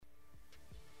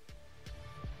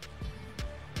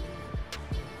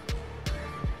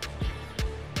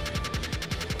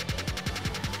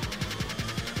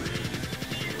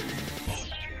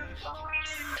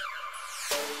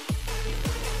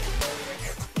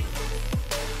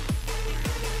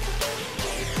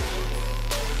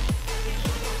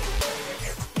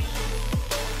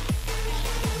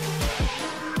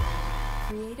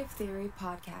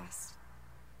podcast.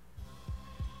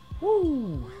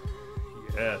 Woo!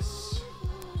 Yes.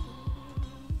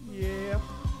 Yeah.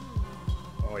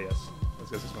 Oh, yes.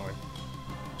 Let's get this going.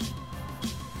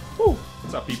 Woo!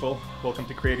 What's up, people? Welcome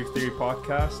to Creative Theory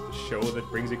Podcast, the show that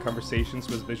brings you conversations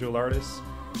with visual artists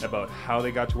about how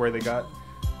they got to where they got,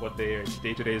 what their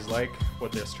day-to-day is like,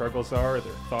 what their struggles are,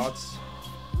 their thoughts,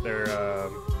 their,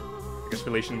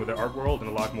 relation with the art world, and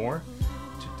a lot more.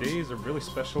 Today is a really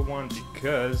special one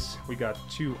because we got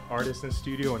two artists in the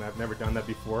studio, and I've never done that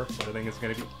before, but I think it's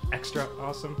going to be extra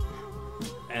awesome.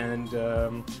 And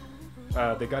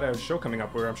they got a show coming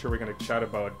up where I'm sure we're going to chat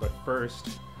about, but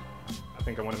first, I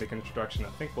think I want to make an introduction. I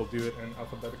think we'll do it in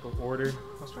alphabetical order.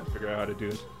 I was trying to figure out how to do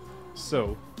it.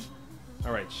 So,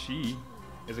 alright, she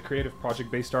is a creative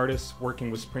project-based artist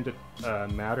working with printed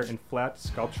matter in flat,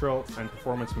 sculptural, and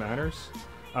performance manners.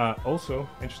 Also,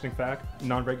 interesting fact,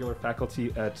 non-regular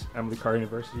faculty at Emily Carr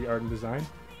University, Art and Design.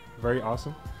 Very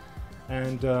awesome.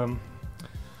 And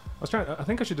I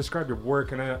think I should describe your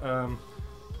work, and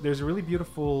there's a really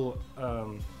beautiful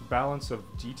balance of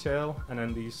detail, and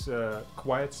then these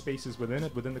quiet spaces within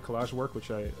it, within the collage work,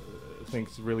 which I think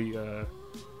is really,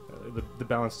 the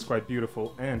balance is quite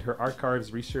beautiful. And her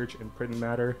archives, research, and printed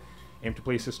matter aim to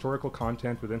place historical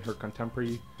content within her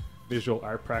contemporary visual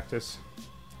art practice.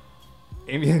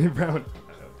 Amy Annie Brown,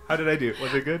 how did I do?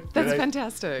 Was it good? That's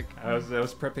fantastic. I was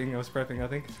prepping, I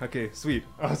think. Okay, sweet.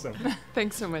 Awesome.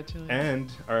 Thanks so much, Julia.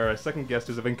 And our second guest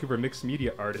is a Vancouver mixed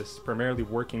media artist, primarily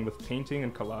working with painting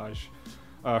and collage.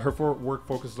 Her work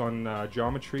focuses on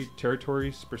geometry,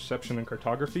 territories, perception, and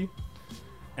cartography.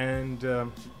 And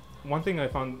one thing I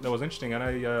found that was interesting, and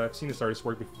I've seen this artist's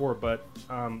work before, but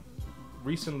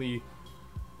recently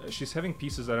she's having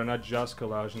pieces that are not just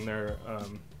collage, and they're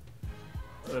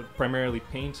primarily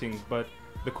painting, but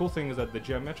the cool thing is that the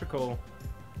geometrical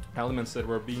elements that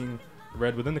were being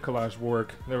read within the collage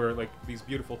work, there were like these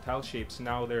beautiful tile shapes.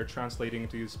 Now they're translating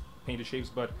into these painted shapes,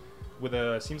 but with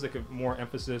seems like a more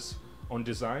emphasis on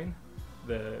design.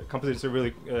 The composites are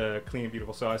really clean and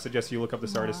beautiful, so I suggest you look up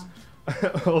this artist.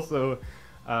 Also,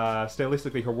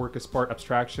 stylistically, her work is part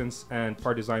abstractions and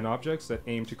part design objects that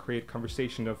aim to create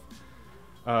conversation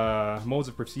of modes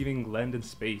of perceiving land and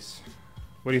space.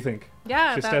 What do you think?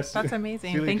 Yeah, that's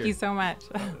amazing. Thank you so much.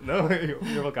 No,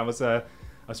 you're welcome. I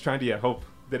was trying to hope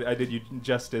that I did you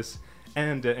justice.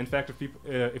 And in fact,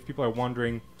 if people are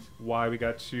wondering why we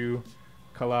got two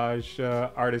collage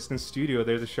artists in studio,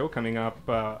 there's a show coming up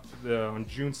on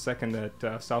June 2nd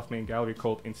at South Main Gallery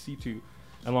called In Situ,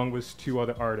 along with two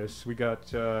other artists. We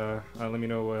got, let me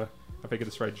know if I get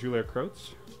this right, Julia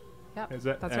Croats. Yep, is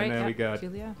that? that's and right. then we got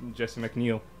Julia. Jesse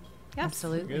McNeil. Yes.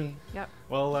 Absolutely. Good. Yep.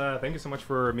 Well, thank you so much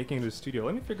for making it to the studio.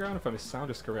 Let me figure out if my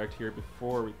sound is correct here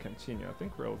before we continue. I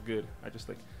think we're all good.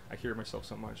 I hear myself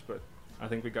so much, but I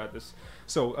think we got this.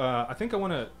 So I think I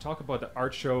want to talk about the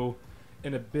art show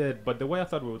in a bit, but the way I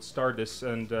thought we would start this,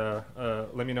 and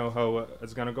let me know how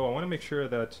it's going to go, I want to make sure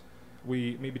that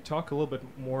we maybe talk a little bit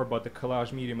more about the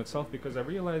collage medium itself, because I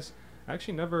realized I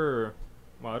actually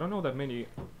I don't know that many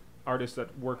artists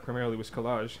that work primarily with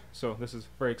collage, so this is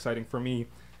very exciting for me.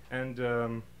 And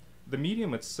the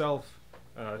medium itself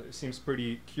seems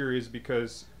pretty curious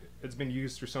because it's been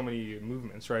used through so many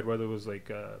movements, right? Whether it was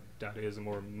like Dadaism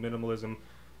or minimalism,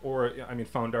 or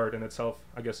found art in itself,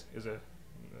 I guess, is a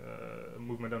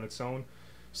movement on its own.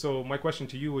 So my question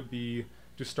to you would be,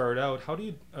 to start out, how do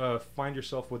you find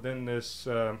yourself within this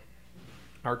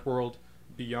art world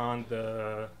beyond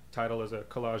the title as a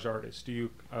collage artist? Do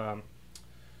you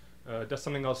does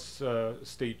something else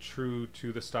stay true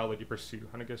to the style that you pursue?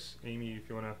 And I guess, Amy, if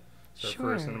you want to start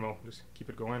first, and then we'll just keep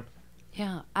it going.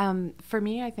 Yeah. For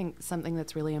me, I think something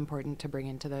that's really important to bring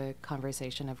into the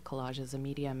conversation of collage as a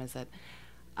medium is that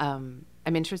I'm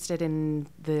interested in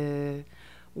the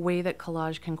way that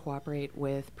collage can cooperate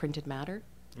with printed matter.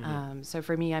 Mm-hmm. So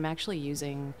for me, I'm actually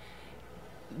using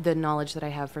the knowledge that I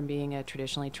have from being a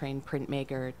traditionally trained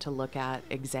printmaker to look at,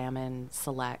 examine,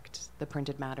 select the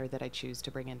printed matter that I choose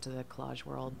to bring into the collage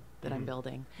world that I'm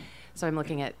building. So I'm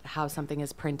looking at how something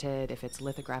is printed, if it's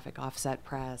lithographic offset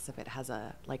press, if it has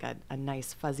a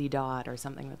nice fuzzy dot or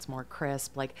something that's more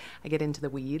crisp. Like, I get into the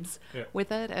weeds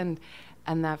with it, and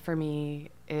that for me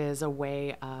is a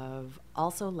way of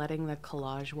also letting the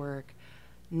collage work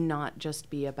not just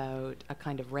be about a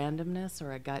kind of randomness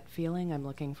or a gut feeling. I'm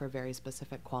looking for very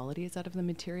specific qualities out of the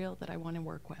material that I want to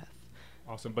work with.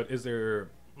 Awesome. But is there,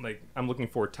 I'm looking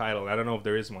for a title. I don't know if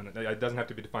there is one. It doesn't have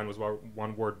to be defined with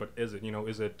one word, but is it,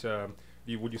 is it,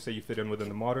 would you say you fit in within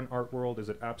the modern art world? Is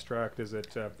it abstract? Is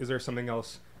there something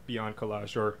else beyond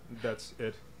collage, or that's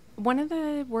it? One of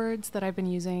the words that I've been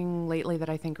using lately that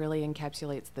I think really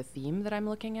encapsulates the theme that I'm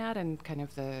looking at and kind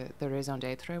of the raison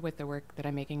d'etre with the work that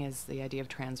I'm making is the idea of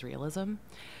transrealism.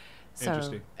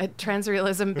 So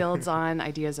transrealism builds on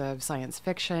ideas of science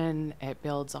fiction. It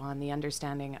builds on the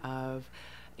understanding of,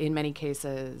 in many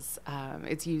cases,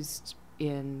 it's used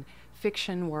in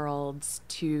fiction worlds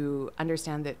to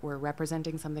understand that we're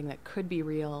representing something that could be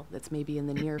real, that's maybe in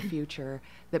the near future,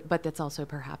 but that's also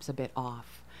perhaps a bit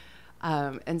off.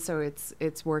 And so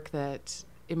it's work that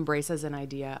embraces an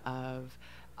idea of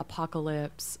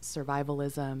apocalypse,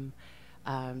 survivalism,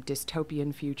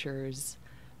 dystopian futures,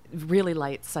 really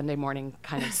light Sunday morning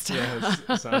kind of stuff.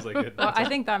 Yeah, it sounds like it. Well, I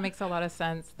think that makes a lot of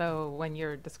sense, though, when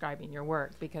you're describing your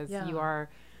work, because you are,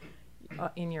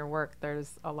 in your work,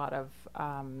 there's a lot of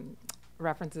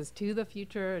references to the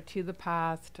future, to the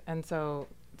past, and so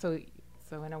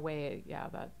in a way,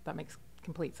 that makes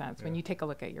complete sense when you take a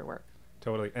look at your work.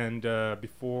 Totally. And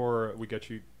before we get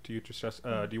you to Tristesse,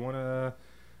 do you want to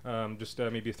just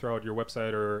maybe throw out your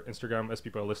website or Instagram as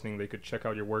people are listening? They could check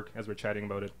out your work as we're chatting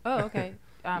about it. Oh, okay.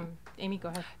 Amy, go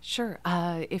ahead. Sure.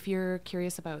 If you're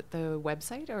curious about the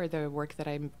website or the work that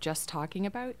I'm just talking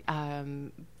about,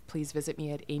 please visit me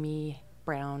at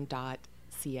amybrown.ca.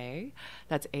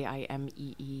 That's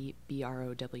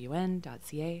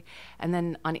AIMEEBROWN.ca. And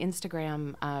then on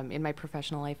Instagram, in my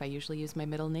professional life, I usually use my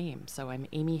middle name. So I'm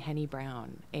Amy Henny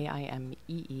Brown,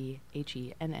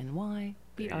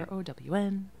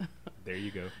 AIMEEHENNYBROWN. There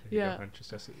you go. There you go.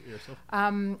 Tristesse, yourself.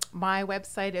 My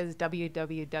website is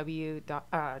www.tristesse,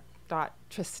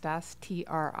 TRISTESSE,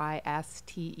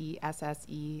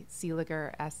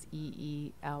 Seeliger,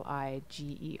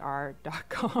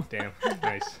 SEELIGER.com. Damn,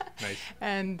 nice.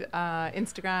 And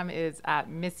Instagram is at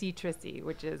Missy Trissy,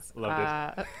 which is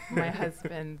my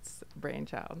husband's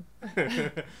brainchild.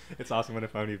 It's awesome when I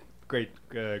found you. Great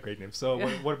name. So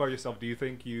what about yourself? Do you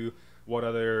think what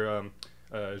other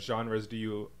genres do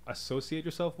you associate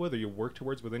yourself with or you work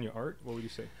towards within your art? What would you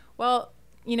say? Well,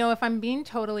 if I'm being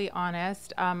totally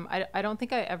honest, I don't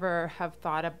think I ever have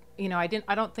thought of, I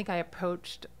don't think I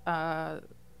approached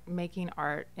making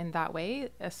art in that way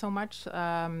so much.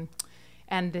 And,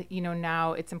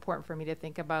 now it's important for me to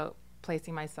think about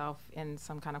placing myself in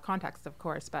some kind of context, of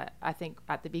course. But I think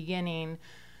at the beginning,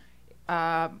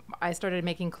 I started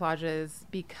making collages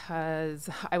because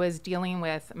I was dealing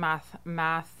with math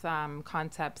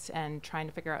concepts and trying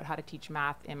to figure out how to teach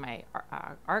math in my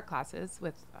art classes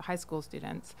with high school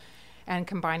students, and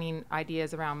combining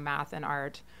ideas around math and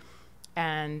art.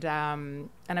 And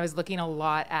I was looking a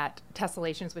lot at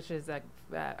tessellations, which is a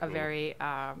very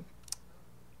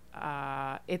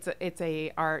it's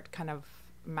a art kind of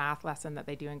math lesson that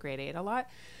they do in grade 8 a lot.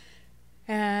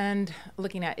 And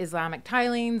looking at Islamic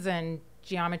tilings and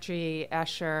geometry,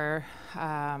 Escher,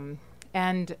 and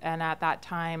at that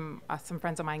time, some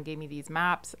friends of mine gave me these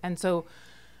maps, and all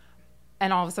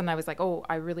of a sudden I was like, oh,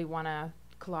 I really want to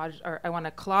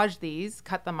collage these,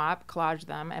 cut them up, collage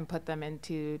them, and put them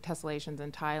into tessellations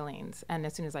and tilings. And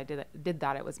as soon as I did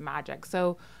that, it was magic.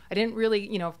 So I didn't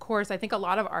really, of course, I think a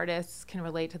lot of artists can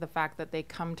relate to the fact that they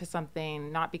come to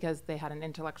something not because they had an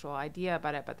intellectual idea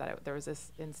about it, but that there was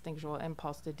this instinctual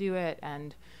impulse to do it,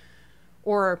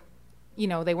 or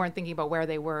they weren't thinking about where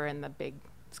they were in the big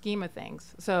scheme of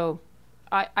things. So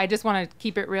I just want to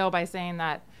keep it real by saying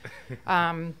that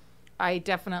I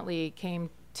definitely came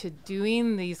to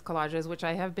doing these collages, which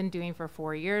I have been doing for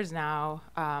 4 years now,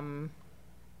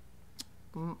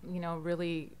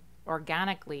 really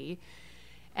organically.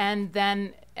 And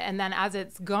then as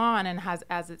it's gone and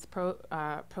as it's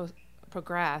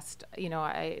progressed,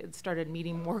 I started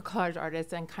meeting more collage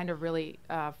artists and kind of really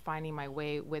finding my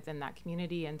way within that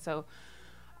community. And so,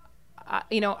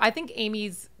 I think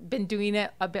Amy's been doing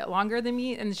it a bit longer than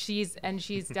me, and she's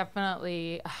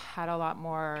definitely had a lot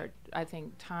more, I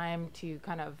think, time to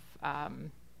kind of,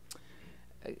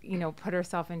 put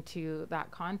herself into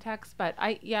that context. But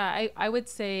I would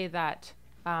say that,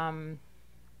 I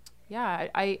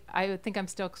think I'm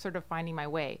still sort of finding my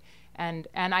way. And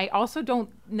I also don't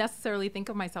necessarily think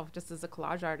of myself just as a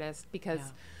collage artist,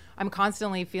 because I'm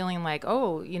constantly feeling like,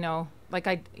 where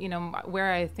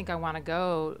I think I want to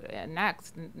go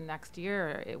next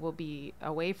year, it will be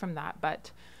away from that.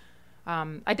 But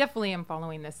I definitely am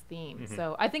following this theme. Mm-hmm.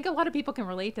 So I think a lot of people can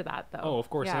relate to that, though. Oh, of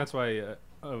course. Yeah. And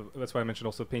that's why I mentioned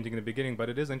also painting in the beginning. But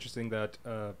it is interesting that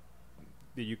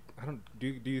do you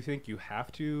think you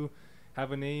have to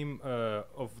have a name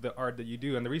of the art that you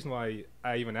do? And the reason why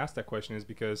I even asked that question is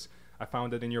because I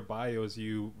found that in your bios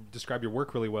you describe your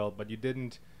work really well, but you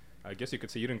didn't, I guess you could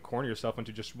say, you didn't corner yourself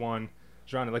into just one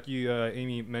genre. Like you,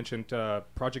 Amy mentioned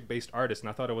project-based artists, and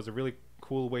I thought it was a really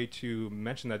cool way to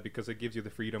mention that because it gives you the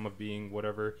freedom of being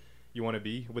whatever you want to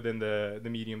be within the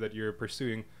medium that you're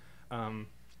pursuing.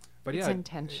 But It's yeah,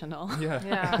 intentional. yeah,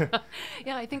 Yeah.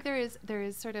 Yeah, I think there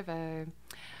is sort of a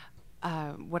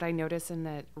what I notice in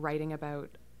that writing about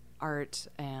art,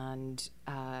 and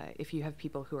if you have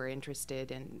people who are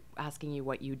interested in asking you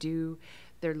what you do,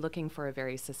 they're looking for a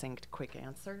very succinct, quick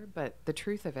answer. But the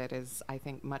truth of it is, I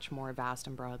think, much more vast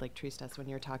and broad. Like Tristas, when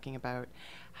you're talking about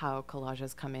how collage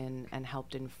has come in and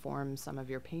helped inform some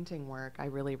of your painting work, I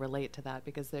really relate to that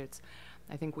because there's,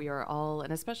 I think we are all,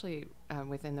 and especially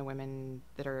within the women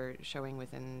that are showing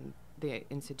within the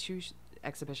institution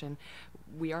exhibition,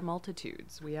 we are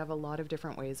multitudes. We have a lot of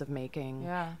different ways of making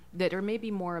that are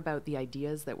maybe more about the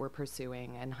ideas that we're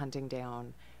pursuing and hunting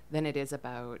down than it is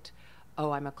about, oh,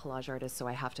 I'm a collage artist, so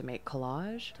I have to make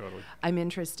collage. Totally. I'm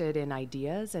interested in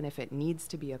ideas, and if it needs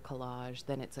to be a collage,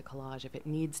 then it's a collage. If it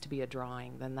needs to be a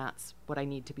drawing, then that's what I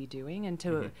need to be doing, and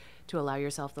to allow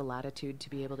yourself the latitude to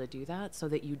be able to do that so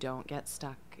that you don't get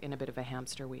stuck in a bit of a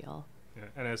hamster wheel. Yeah.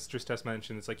 And as Tristas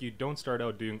mentioned, it's like you don't start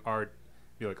out doing art,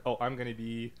 be like, oh,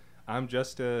 I'm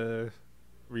just a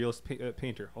realist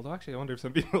painter. Although actually I wonder if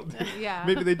some people do. Yeah.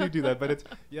 Maybe they do that, but it's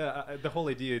the whole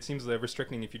idea, it seems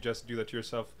restricting if you just do that to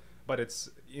yourself. But it's,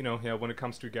 when it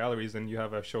comes to galleries and you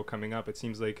have a show coming up, it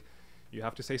seems like you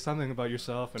have to say something about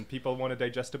yourself, and people want a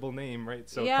digestible name, right?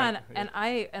 So and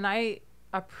I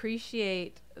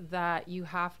appreciate that you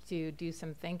have to do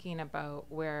some thinking about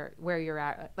where you're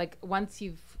at. Like once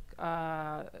you've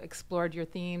explored your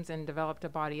themes and developed a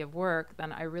body of work,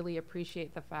 then I really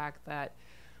appreciate the fact that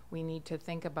we need to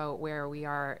think about where we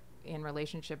are in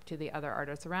relationship to the other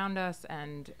artists around us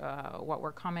and what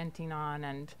we're commenting on.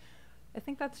 And I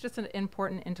think that's just an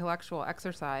important intellectual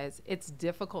exercise. It's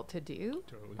difficult to do.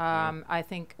 Totally. I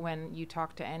think when you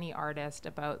talk to any artist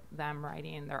about them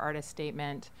writing their artist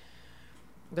statement,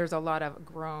 there's a lot of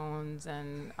groans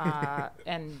and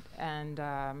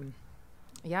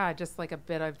just like a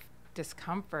bit of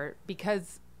discomfort,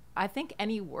 because I think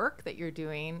any work that you're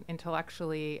doing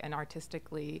intellectually and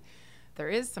artistically, there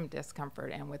is some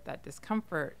discomfort, and with that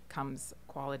discomfort comes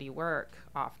quality work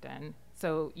often.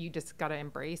 So you just got to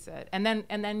embrace it. And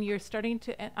then you're starting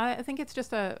to, I think it's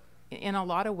just in a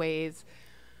lot of ways,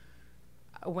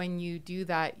 when you do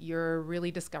that, you're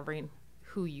really discovering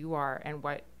who you are and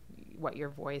what your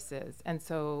voice is. And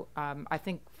so I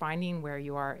think finding where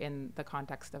you are in the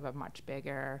context of a much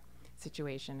bigger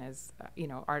situation is,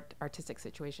 artistic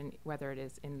situation, whether it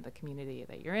is in the community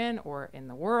that you're in or in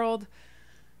the world,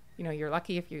 you're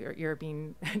lucky if you're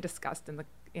being discussed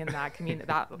in that community,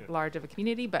 that large of a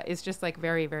community, but it's just like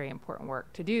very, very important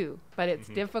work to do, but it's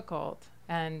difficult.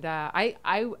 And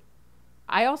I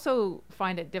also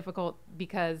find it difficult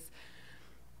because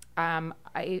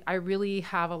I really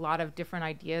have a lot of different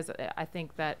ideas. I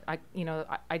think that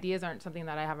ideas aren't something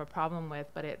that I have a problem with,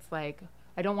 but it's like,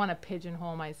 I don't want to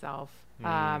pigeonhole myself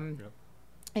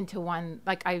into one.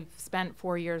 Like I've spent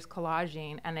 4 years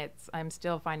collaging, and I'm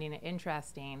still finding it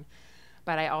interesting,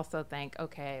 but I also think,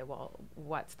 okay, well,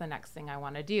 what's the next thing I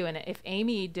want to do? And if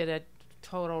Amy did a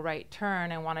total right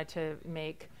turn and wanted to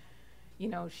make,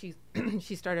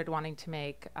 she started wanting to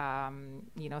make,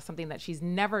 something that she's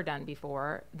never done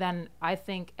before, then I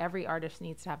think every artist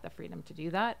needs to have the freedom to do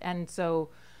that. And so,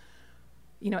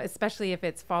 especially if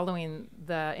it's following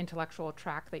the intellectual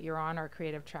track that you're on or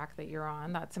creative track that you're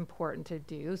on, that's important to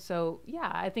do. So,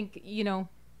 yeah, I think,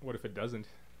 What if it doesn't?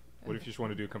 What if you just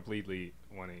want to do completely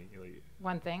 180? Like,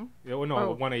 one thing? Yeah, well, no,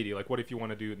 180. Like, what if you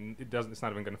want to do it? It's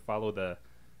not even going to follow the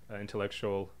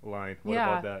intellectual line. What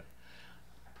about that?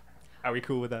 Are we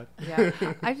cool with that? Yeah.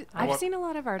 I've seen a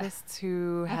lot of artists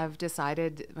who have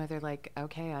decided whether like,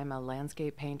 okay, I'm a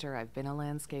landscape painter. I've been a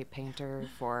landscape painter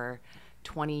for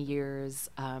 20 years.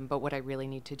 But what I really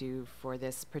need to do for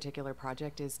this particular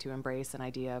project is to embrace an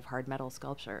idea of hard metal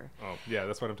sculpture. Oh, yeah,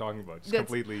 that's what I'm talking about. Just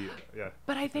completely, yeah.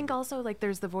 But I think also like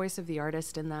there's the voice of the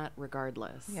artist in that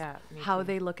regardless. Yeah. How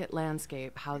they look at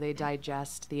landscape, how they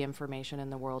digest the information in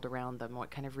the world around them,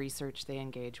 what kind of research they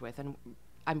engage with. And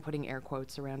I'm putting air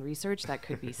quotes around research. That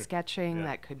could be sketching,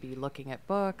 that could be looking at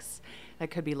books, that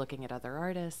could be looking at other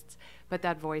artists. But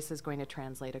that voice is going to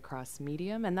translate across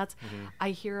medium. And that's,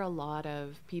 I hear a lot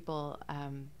of people,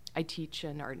 I teach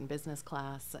an art and business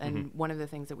class, and one of the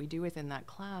things that we do within that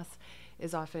class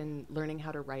is often learning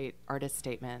how to write artist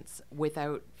statements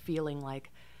without feeling like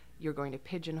you're going to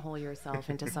pigeonhole yourself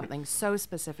into something so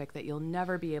specific that you'll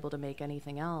never be able to make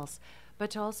anything else,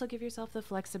 but to also give yourself the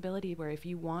flexibility where if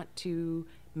you want to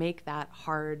make that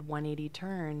hard 180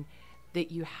 turn,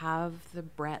 that you have the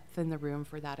breadth and the room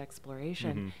for that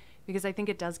exploration. because I think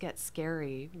it does get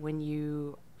scary when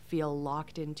you feel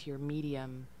locked into your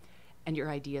medium and your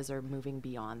ideas are moving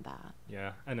beyond that.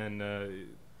 Yeah, and then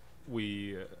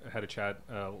we had a chat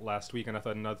last week, and I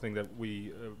thought another thing that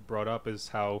we brought up is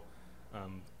how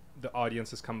the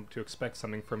audience has come to expect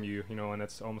something from you, you know, and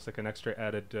it's almost like an extra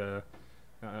added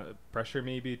pressure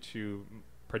maybe to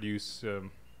produce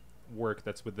work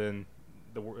that's within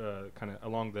the kind of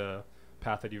along the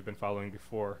path that you've been following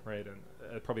before, right? And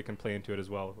it probably can play into it as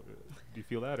well. Do you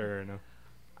feel that, or no?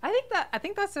 I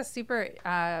think that's a super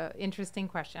interesting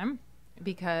question,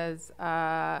 because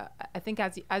I think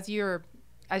as you're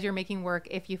making work,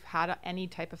 if you've had any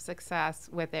type of success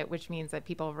with it, which means that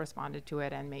people have responded to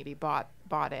it and maybe bought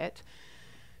it,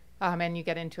 and you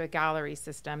get into a gallery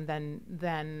system,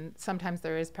 then sometimes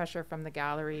there is pressure from the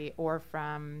gallery or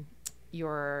from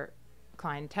your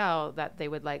clientele that they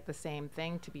would like the same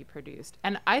thing to be produced.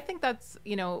 And I think that's,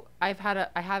 you know, I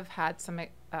have had some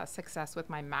success with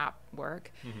my map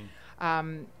work.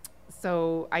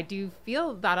 So I do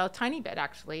feel that a tiny bit,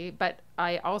 actually, but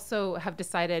I also have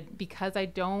decided, because I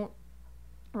don't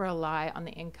rely on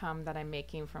the income that I'm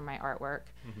making from my artwork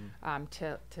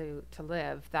to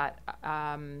live, that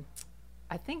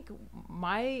I think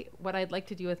what I'd like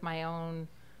to do with my own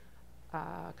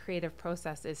creative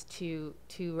process is to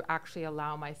actually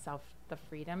allow myself the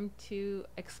freedom to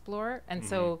explore. And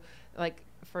so, like,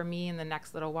 for me in the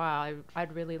next little while,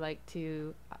 I'd really like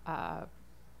to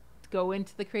go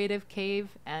into the creative cave,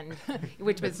 and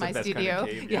which was my studio,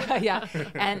 kind of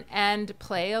cave, and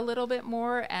play a little bit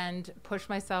more and push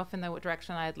myself in the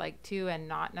direction I'd like to, and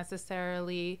not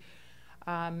necessarily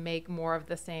make more of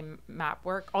the same map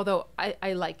work. Although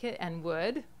I like it and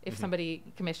would, if somebody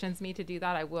commissions me to do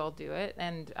that, I will do it.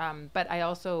 And but I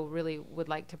also really would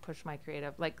like to push my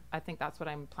creative. Like, I think that's what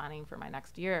I'm planning for my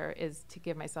next year, is to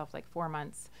give myself like 4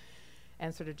 months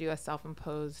and sort of do a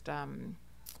self-imposed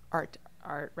art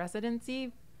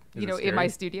residency, you know, in my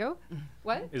studio.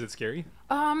 What? Is it scary?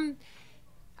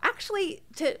 Actually,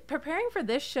 preparing for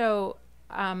this show,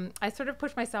 I sort of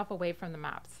pushed myself away from the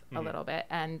maps a little bit,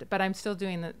 but I'm still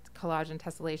doing the collage and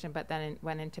tessellation, but then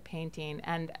went into painting.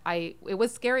 And it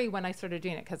was scary when I started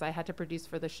doing it, because I had to produce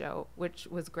for the show, which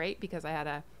was great because I had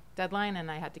a deadline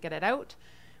and I had to get it out,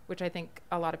 which I think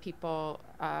a lot of people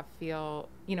feel,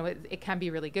 you know, it can be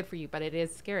really good for you, but it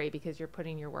is scary because you're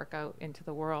putting your work out into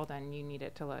the world and you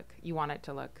want it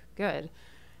to look good,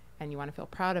 and you want to feel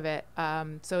proud of it.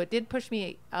 So it did push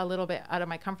me a little bit out of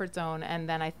my comfort zone, and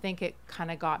then I think it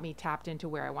kind of got me tapped into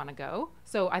where I want to go.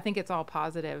 So I think it's all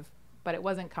positive, but it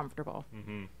wasn't comfortable.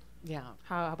 Yeah.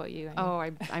 How about you, Amy? Oh,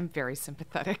 I'm very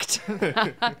sympathetic to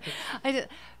that.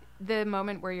 The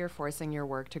moment where you're forcing your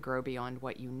work to grow beyond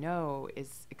what you know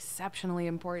is exceptionally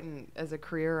important as a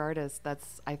career artist.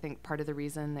 That's, I think, part of the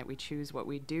reason that we choose what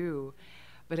we do.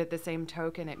 But at the same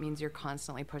token, it means you're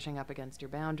constantly pushing up against your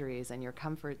boundaries and your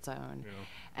comfort zone. Yeah.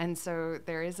 And so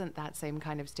there isn't that same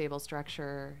kind of stable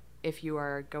structure if you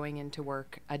are going into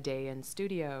work a day in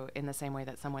studio in the same way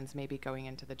that someone's maybe going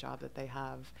into the job that they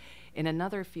have in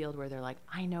another field, where they're like,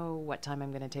 I know what time I'm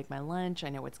going to take my lunch. I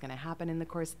know what's going to happen in the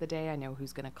course of the day. I know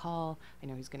who's going to call. I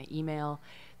know who's going to email.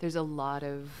 There's a lot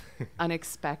of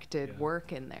unexpected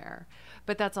work in there.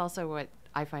 But that's also what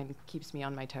I find keeps me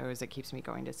on my toes. It keeps me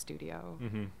going to studio.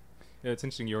 Yeah, it's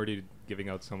interesting. You're already giving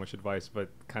out so much advice, but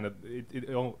kind of it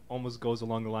almost goes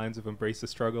along the lines of embrace the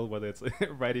struggle, whether it's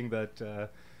writing that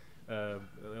a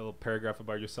little paragraph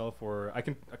about yourself, or I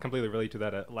completely relate to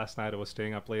that. Last night I was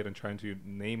staying up late and trying to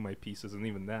name my pieces, and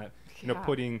even that, you know,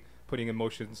 putting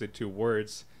emotions into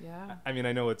words. Yeah. I mean,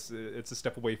 I know it's a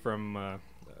step away from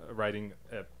writing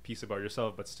a piece about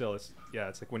yourself, but still, it's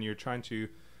like when you're trying to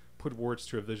put words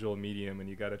to a visual medium, and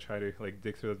you got to try to like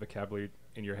dig through the vocabulary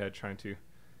in your head, trying to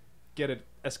get it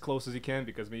as close as you can,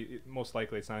 because most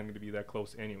likely it's not going to be that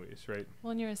close anyways, right?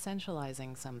 Well, and you're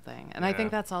essentializing something. And I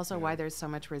think that's also why there's so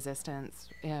much resistance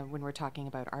when we're talking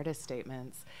about artist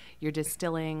statements. You're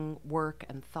distilling work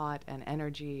and thought and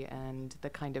energy and the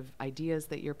kind of ideas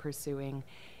that you're pursuing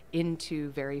into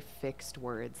very fixed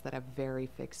words that have very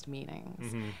fixed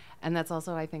meanings. And that's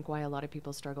also, I think, why a lot of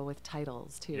people struggle with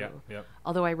titles too.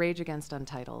 Although I rage against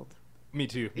untitled. Me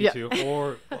too.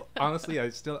 Or honestly, I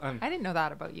didn't know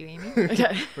that about you, Amy.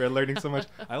 We're learning so much.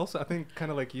 I think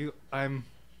kind of like you,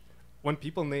 when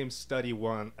people name Study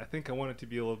One, I think I want it to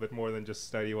be a little bit more than just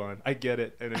Study One. I get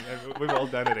it, and we've all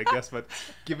done it, I guess, but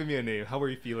giving me a name. How were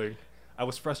you feeling? I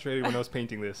was frustrated when I was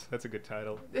painting this. That's a good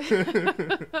title.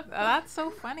 That's so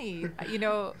funny. You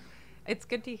know, It's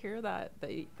good to hear that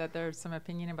there's some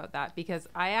opinion about that, because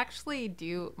I actually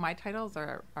do. My titles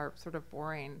are sort of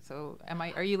boring. So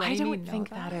are you letting me know I don't think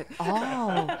that at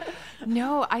all.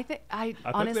 No, I honestly,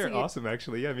 thought they're awesome,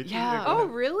 actually. Yeah, me too. Yeah. Oh,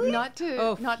 really? Not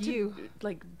phew. to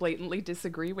like blatantly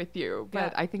disagree with you,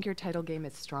 but Yeah. I think your title game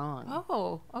is strong.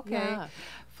 Oh, okay. Yeah.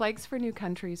 Flags for New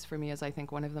Countries for me is, I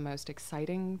think, one of the most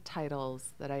exciting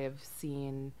titles that I have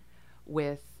seen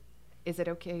with, is it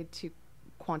okay to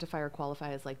quantify or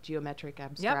qualify as like geometric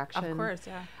abstraction? Yep, of course,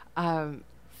 yeah.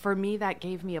 For me, that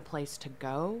gave me a place to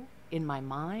go in my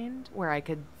mind where I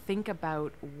could think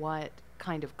about what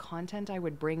kind of content I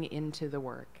would bring into the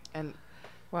work. And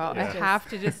Well, Yeah. I have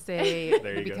to just say,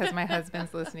 There you go. because my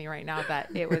husband's listening right now,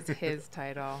 that it was his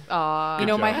title. Good You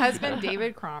know, my job. husband,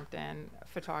 David Crompton,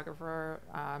 photographer,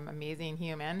 amazing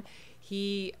human.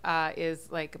 He is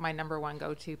like my number one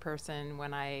go-to person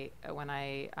when I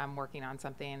am working on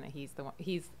something. He's the one.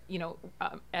 He's, you know,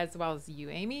 as well as you,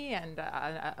 Amy, and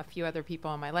a few other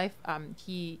people in my life.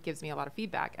 He gives me a lot of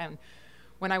feedback. And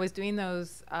when I was doing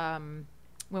those,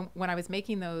 when I was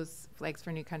making those flags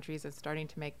for New Countries and starting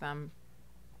to make them,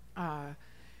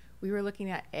 we were looking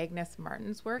at Agnes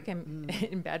Martin's work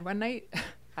in bed one night,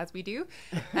 as we do,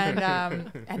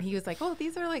 and he was like, "Oh,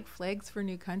 these are like flags for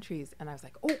New countries," and I was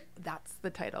like, "Oh, that's the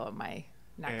title of my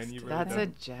next." And you wrote That's them. a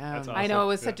gem. That's I know, it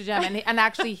was awesome. such a gem, and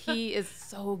actually he is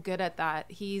so good at that.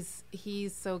 He's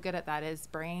so good at that. His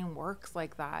brain works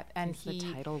like that, and He's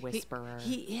the title whisperer.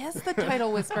 He is the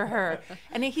title whisperer,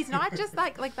 and he's not just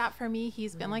like that for me.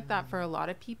 He's been like that for a lot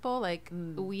of people. Like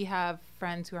we have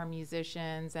friends who are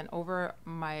musicians, and over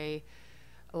my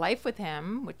life with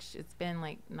him, which it's been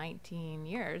like 19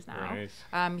 years now,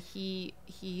 Right.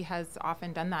 he has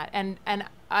often done that, and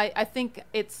I think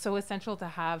it's so essential to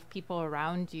have people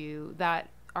around you that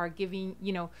are giving,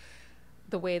 you know,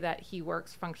 the way that he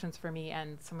works functions for me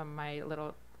and some of my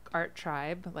little art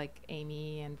tribe, like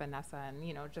Amy and Vanessa, and,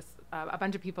 you know, just a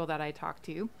bunch of people that I talk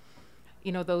to.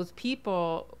 You know, those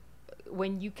people,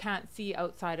 when you can't see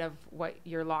outside of what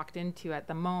you're locked into at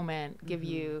the moment, give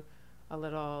you a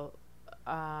little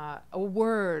a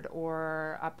word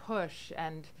or a push,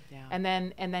 and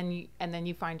then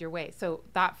you find your way. So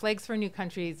that Flags for New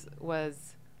Countries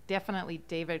was definitely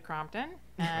David Crompton,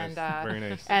 and Nice. Very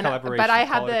nice. and Collaboration. but I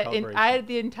Call it a had collaboration. I had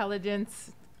the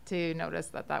intelligence to notice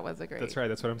that was a great. That's right.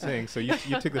 That's what I'm saying. So you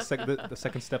took the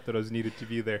second step that was needed to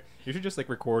be there. You should just like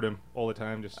record them all the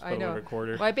time. Just I put know. a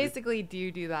recorder. Well, I basically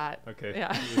do that. Okay.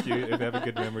 Yeah. If you have a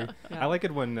good memory. Yeah. I like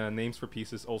it when names for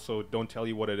pieces also don't tell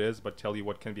you what it is, but tell you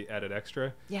what can be added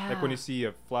extra. Yeah. Like when you see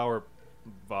a flower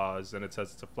vase and it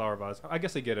says it's a flower vase. I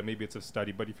guess I get it. Maybe it's a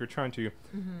study, but if you're trying to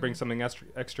bring something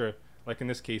extra, like in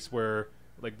this case where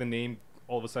like the name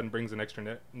all of a sudden brings an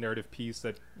extra narrative piece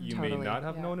that you may Totally. not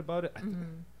have Yeah. known about it.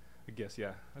 I guess,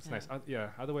 yeah, that's Yeah. nice. Yeah.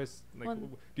 Otherwise, like, Well-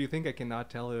 do you think I cannot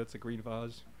tell that it's a green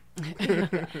vase?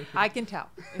 I can tell.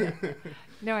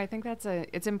 No, I think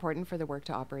it's important for the work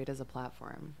to operate as a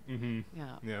platform. Mm-hmm.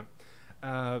 Yeah.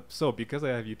 Yeah. So because I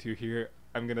have you two here,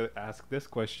 I'm gonna ask this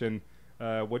question: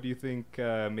 what do you think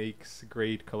makes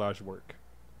great collage work?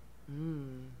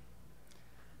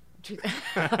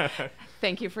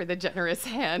 Thank you for the generous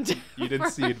hand. You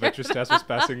didn't see it, but your staff was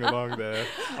passing along the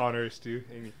honors to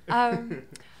Amy.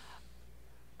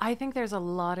 I think there's a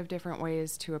lot of different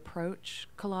ways to approach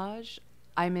collage.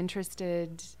 I'm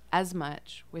interested as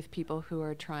much with people who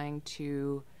are trying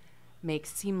to make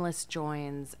seamless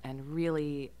joins and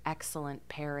really excellent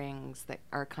pairings that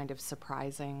are kind of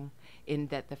surprising in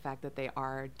that the fact that they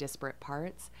are disparate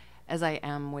parts, as I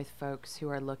am with folks who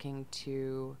are looking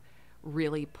to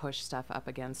really push stuff up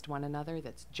against one another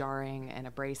that's jarring and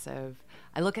abrasive.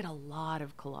 I look at a lot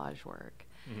of collage work.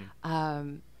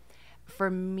 For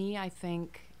me, I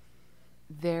think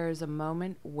there's a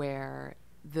moment where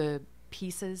the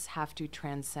pieces have to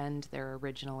transcend their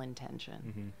original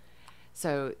intention.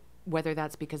 So whether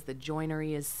that's because the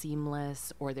joinery is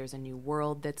seamless, or there's a new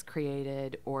world that's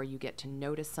created, or you get to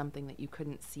notice something that you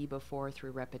couldn't see before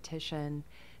through repetition,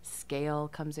 scale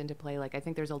comes into play. Like, I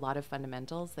think there's a lot of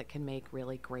fundamentals that can make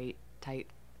really great, tight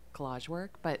collage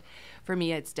work. But for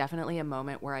me, it's definitely a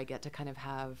moment where I get to kind of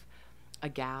have a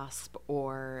gasp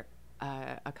or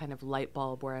a kind of light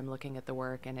bulb where I'm looking at the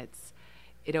work and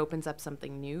it opens up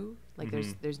something new. Like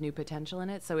there's new potential in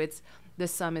it. So the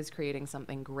sum is creating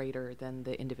something greater than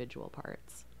the individual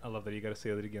parts. I love that. You got to say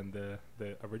that again.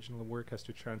 The original work has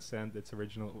to transcend its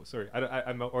original. Sorry,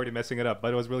 I'm already messing it up,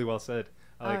 but it was really well said.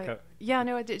 I like how, Yeah,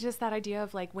 no, just that idea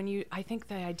of like I think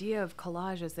the idea of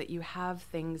collage is that you have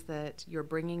things that you're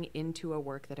bringing into a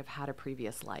work that have had a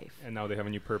previous life. and now they have a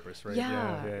new purpose, right?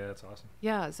 Yeah. Yeah, that's awesome.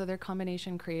 Yeah, so their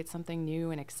combination creates something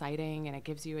new and exciting, and it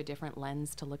gives you a different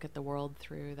lens to look at the world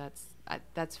through.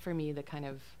 That's for me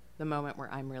the moment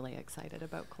where I'm really excited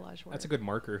about collage work. That's a good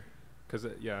marker, because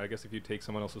I guess if you take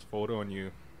someone else's photo and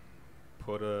you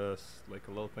put a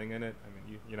little thing in it, I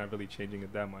mean, you're not really changing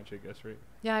it that much, I guess, right?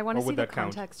 Yeah, I want to Or see would the that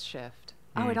count? context shift.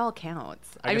 Oh, it all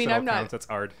counts. I guess mean, it all I'm counts. not. That's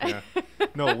art. Yeah.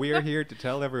 No, we are here to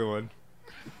tell everyone.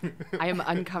 I am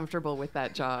uncomfortable with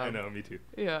that job. I know, me too.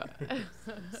 Yeah.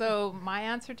 So my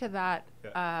answer to that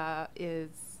is,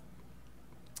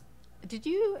 did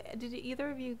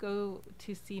either of you go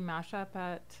to see Mashup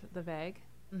at the VAG?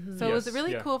 Mm-hmm. So it was Yes,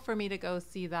 really yeah. cool for me to go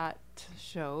see that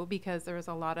show because there was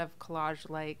a lot of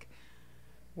collage-like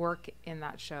work in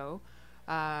that show,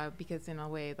 because in a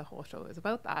way the whole show is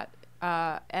about that.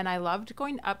 And I loved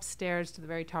going upstairs to the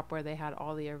very top where they had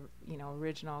all the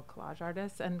original collage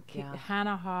artists and Yeah.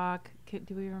 Hannah Hawk.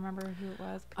 Do we remember who it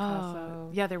was? Picasso.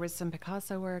 Yeah, there was some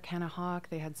Picasso work, Hannah Hawk.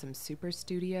 They had some Super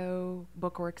Studio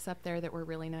bookworks up there that were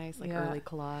really nice, like Yeah. early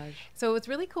collage. So it's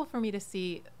really cool for me to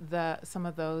see some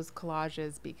of those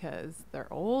collages because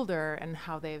they're older and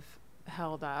how they've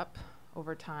held up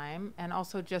over time, and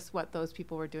also just what those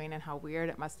people were doing and how weird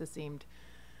it must have seemed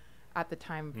at the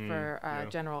time for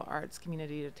general arts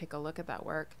community to take a look at that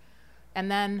work.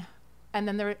 And then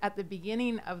there, at the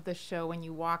beginning of the show, when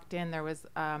you walked in, there was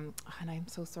and I'm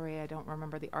so sorry I don't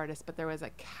remember the artist, but there was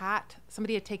a cat.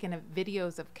 Somebody had taken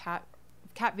videos of cat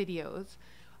videos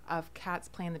of cats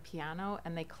playing the piano,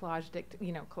 and they collaged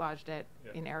it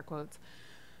in air quotes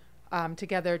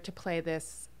together to play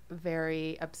this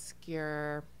very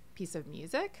obscure piece of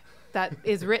music that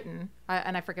is written,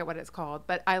 and I forget what it's called,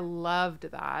 but I loved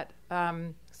that.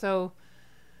 So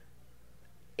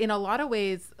in a lot of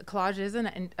ways, collage is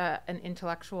an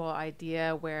intellectual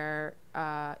idea where,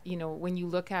 when you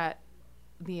look at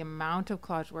the amount of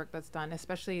collage work that's done,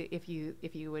 especially if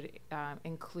you would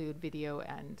include video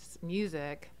and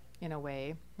music in a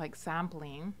way, like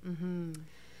sampling,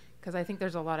 because I think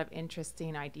there's a lot of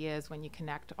interesting ideas when you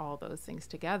connect all those things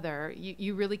together.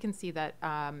 You really can see that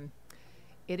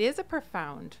it is a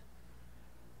profound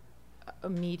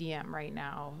medium right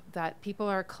now that people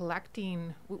are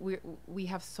collecting. We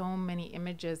have so many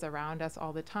images around us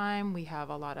all the time. We have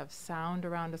a lot of sound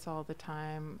around us all the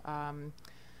time.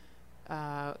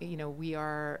 We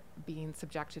are being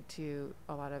subjected to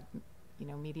a lot of,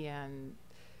 media and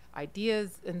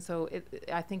ideas, and so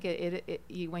I think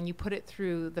when you put it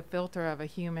through the filter of a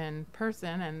human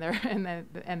person, and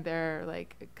they're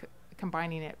like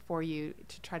combining it for you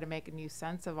to try to make a new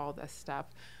sense of all this stuff,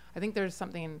 I think there's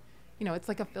something, it's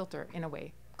like a filter in a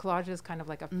way. Collage is kind of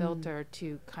like a filter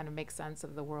to kind of make sense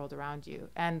of the world around you,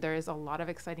 and there is a lot of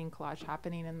exciting collage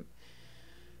happening.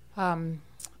 And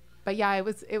but yeah, it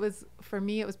was for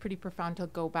me, it was pretty profound to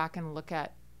go back and look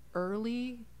at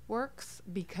early works,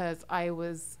 because I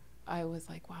was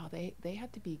like, wow, they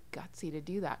had to be gutsy to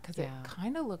do that, because it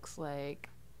kind of looks like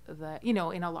in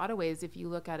a lot of ways, if you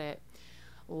look at it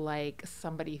like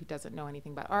somebody who doesn't know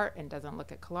anything about art and doesn't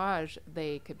look at collage,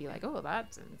 they could be like, oh,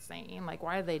 that's insane. Like,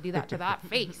 why did they do that to that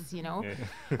face?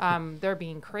 They're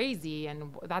being crazy,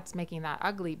 and that's making that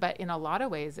ugly. But in a lot of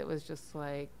ways, it was just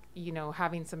like,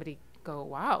 having somebody go,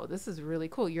 wow, this is really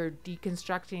cool. You're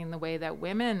deconstructing the way that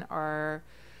women are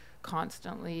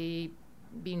constantly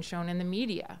being shown in the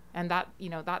media, and that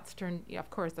that's turned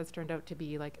out to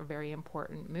be like a very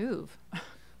important move.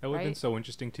 That would have been so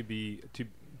interesting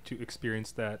to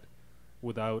experience that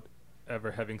without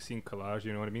ever having seen collage,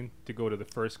 you know what I mean? To go to the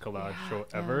first collage show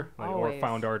ever, or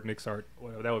found art, mixed art,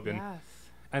 whatever, that would have been. Yes.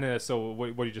 And so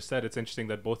what you just said, it's interesting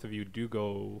that both of you do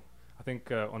go. I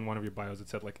think on one of your bios it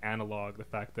said like analog, the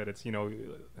fact that it's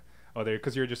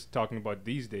because you're just talking about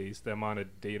these days the amount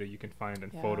of data you can find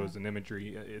and photos and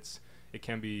imagery. It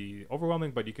can be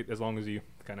overwhelming, but you could, as long as you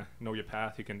kind of know your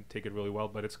path, you can take it really well.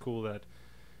 But it's cool that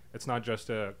it's not just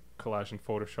a collage in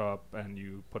Photoshop and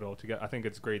you put it all together. I think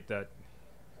it's great that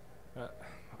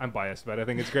I'm biased, but I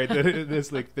think it's great that it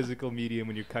is like physical medium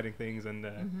when you're cutting things, and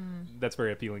that's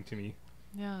very appealing to me.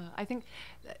 Yeah, I think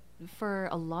for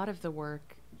a lot of the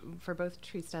work, for both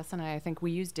Tristesse and I think we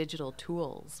use digital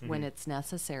tools when it's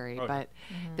necessary, but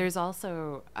there's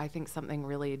also, I think, something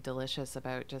really delicious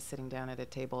about just sitting down at a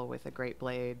table with a great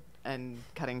blade and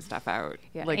cutting stuff out.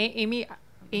 Yeah,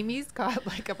 Amy's got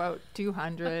like about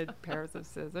 200 pairs of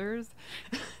scissors.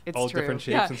 It's all true. different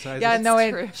shapes Yeah, and sizes. yeah, no,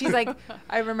 It's and true. she's like,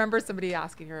 I remember somebody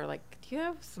asking her, like, do you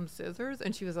have some scissors?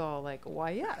 And she was all like,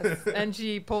 why, yes. And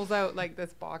she pulls out like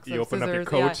this box You of open up scissors. your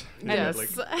coat. Yeah. and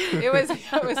And you're Yes.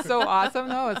 like, it was so awesome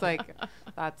though. It's like,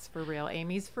 that's for real.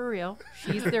 Amy's for real.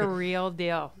 She's the real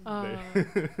deal.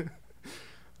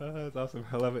 That's awesome.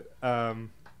 I love it.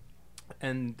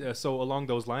 So along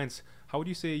those lines, how would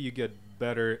you say you get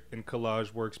better in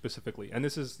collage work specifically? And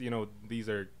this is, these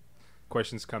are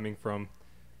questions coming from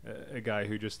a guy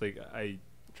who just like, I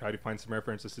try to find some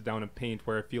references to down and paint,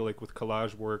 where I feel like with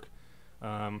collage work,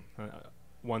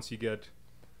 once you get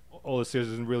all the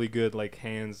scissors and really good like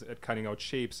hands at cutting out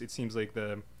shapes, it seems like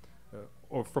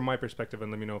or from my perspective,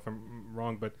 and let me know if I'm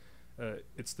wrong, but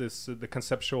it's this the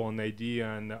conceptual and the idea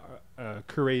and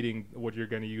curating what you're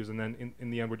going to use, and then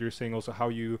in the end what you're saying also how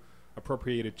you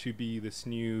appropriate it to be this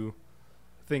new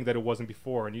thing that it wasn't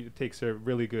before, and it takes a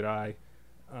really good eye.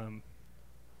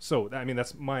 So I mean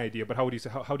that's my idea, but how would you say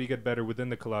how do you get better within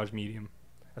the collage medium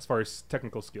as far as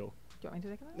technical skill? Do you want me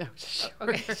to take it? No, sure.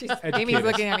 Okay. Educate Amy's us.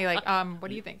 looking at me like, what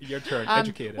do you think? Your turn.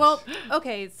 Educate us. Well,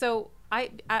 okay. So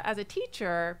as a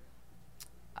teacher,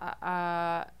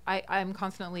 I'm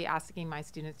constantly asking my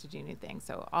students to do new things.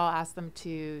 So I'll ask them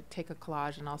to take a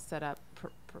collage and I'll set up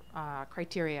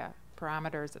criteria,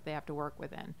 parameters that they have to work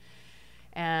within.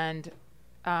 And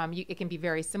it can be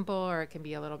very simple, or it can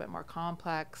be a little bit more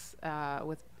complex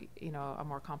with, a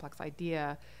more complex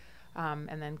idea.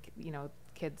 And then,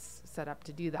 kids set up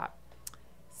to do that.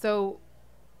 So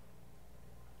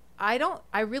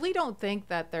I really don't think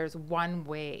that there's one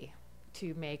way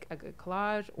to make a good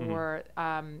collage, or,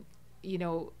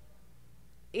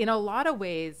 in a lot of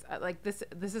ways, like this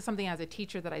is something as a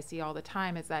teacher that I see all the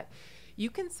time, is that you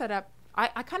can set up,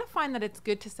 I kind of find that it's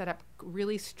good to set up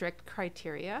really strict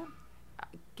criteria,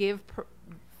 give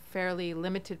fairly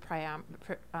limited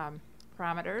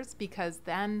parameters, because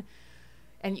then,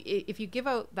 and if you give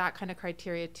out that kind of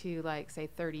criteria to like say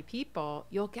 30 people,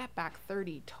 you'll get back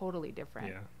 30 totally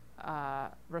different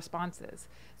responses.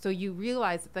 So you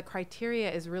realize that the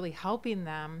criteria is really helping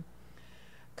them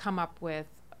come up with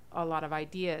a lot of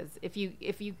ideas. If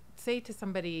you say to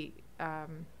somebody,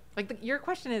 your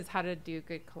question is how to do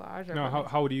good collage, or no,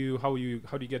 how do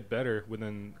you get better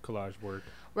within collage work?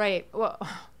 Right. Well,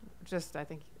 I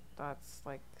think that's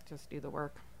like, just do the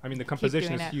work. I mean, the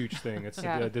composition is a it. huge thing. It's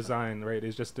Yeah. the design, right?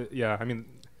 It's just, I mean,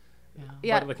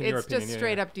 Yeah, But, like, in your it's opinion, just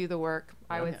straight up do the work,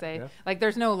 I Yeah. would say. Yeah. Like,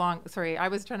 there's no long, sorry, I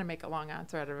was trying to make a long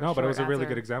answer out of a no, but it was a short really answer.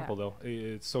 good example, Yeah. though.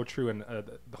 It's so true. And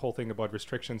the whole thing about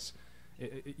restrictions,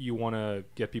 you want to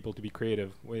get people to be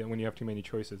creative. When you have too many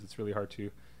choices, it's really hard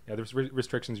to. Yeah, there's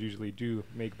restrictions usually do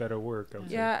make better work, I would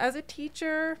say. Yeah, as a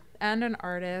teacher and an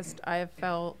artist, I've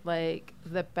felt like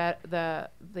the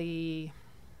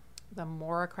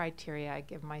more criteria I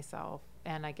give myself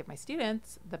and I give my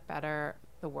students, the better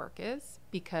the work is,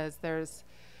 because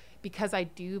I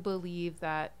do believe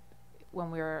that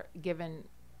when we're given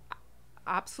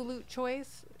absolute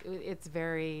choice, it's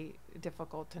very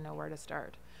difficult to know where to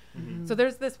start. Mm-hmm. So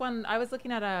there's this one, I was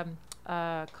looking at a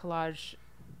collage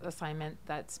assignment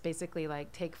that's basically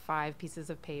like take 5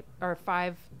 pieces of paper, or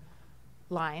 5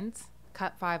 lines,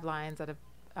 cut 5 lines out of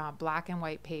black and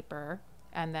white paper,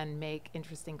 and then make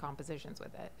interesting compositions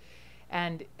with it.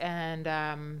 And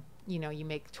you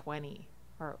make 20,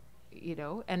 or,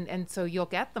 and so you'll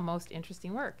get the most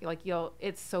interesting work. Like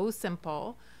it's so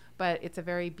simple, but it's a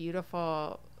very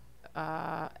beautiful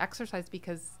exercise,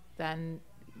 because then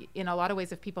in a lot of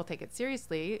ways, if people take it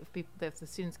seriously, if the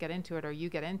students get into it or you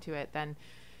get into it, then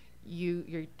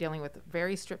you're dealing with a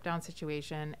very stripped down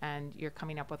situation, and you're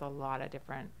coming up with a lot of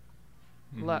different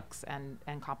looks and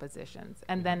compositions.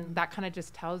 And then that kind of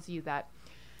just tells you that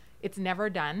it's never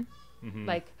done.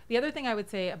 Like, the other thing I would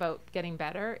say about getting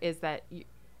better is that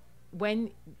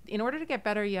in order to get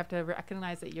better, you have to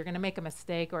recognize that you're going to make a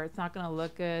mistake, or it's not going to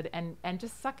look good, and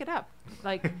just suck it up.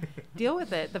 Like, deal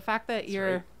with it. The fact that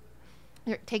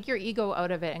take your ego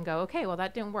out of it and go, okay, well,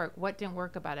 that didn't work. What didn't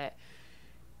work about it?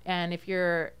 And if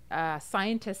you're a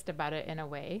scientist about it in a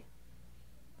way,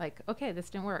 like, okay,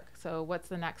 this didn't work, so what's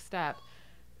the next step?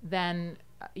 Then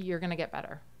you're going to get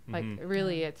better. Like,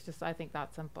 really, it's just, I think,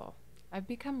 that simple. I've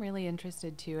become really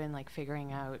interested too in like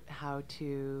figuring out how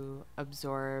to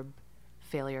absorb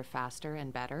failure faster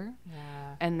and better.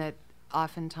 Yeah. And that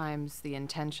oftentimes the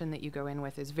intention that you go in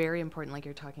with is very important, like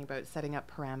you're talking about setting up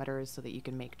parameters so that you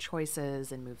can make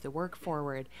choices and move the work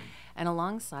forward. And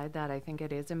alongside that, I think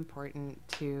it is important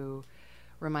to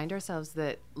remind ourselves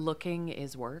that looking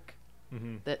is work,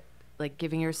 that like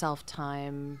giving yourself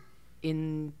time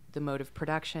in the mode of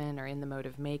production or in the mode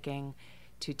of making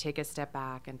to take a step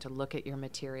back and to look at your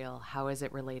material. How is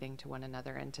it relating to one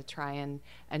another? And to try and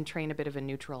train a bit of a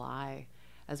neutral eye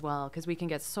as well, because we can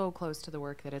get so close to the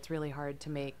work that it's really hard to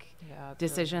make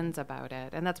decisions about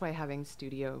it. And that's why having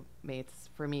studio mates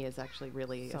for me is actually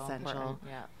really So essential. important,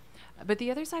 yeah. But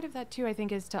the other side of that too, I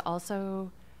think, is to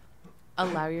also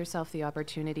allow yourself the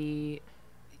opportunity.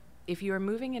 If you are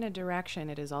moving in a direction,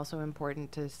 it is also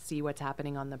important to see what's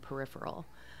happening on the peripheral.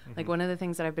 Like, one of the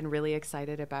things that I've been really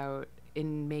excited about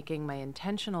in making my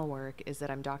intentional work is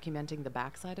that I'm documenting the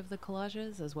backside of the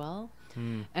collages as well.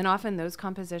 And often those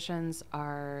compositions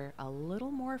are a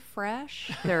little more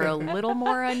fresh. They're a little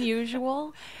more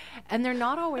unusual. And they're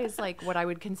not always like what I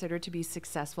would consider to be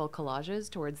successful collages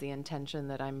towards the intention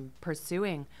that I'm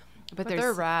pursuing. But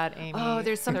they're rad, Amy. Oh, there's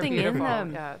They're something in beautiful.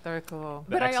 them. Yeah, they're cool.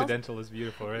 The But I also- accidental is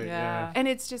beautiful, right? Yeah. And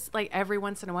it's just like every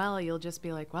once in a while you'll just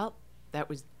be like, well, that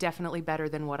was definitely better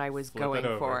than what I was Flip it going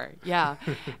over. for. Yeah.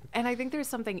 And I think there's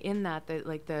something in that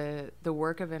like the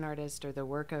work of an artist or the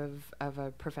work of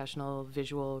a professional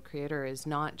visual creator is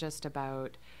not just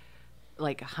about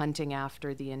like hunting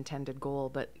after the intended goal,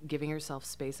 but giving yourself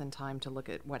space and time to look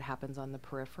at what happens on the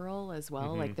peripheral as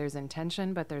well. Like, there's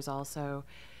intention, but there's also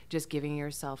just giving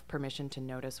yourself permission to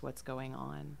notice what's going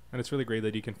on. And it's really great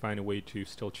that you can find a way to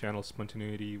still channel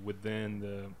spontaneity within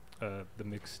the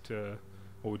mixed,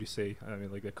 what would you say? I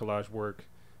mean, like the collage work,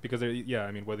 because I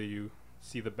mean, whether you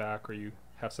see the back or you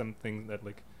have something that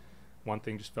like one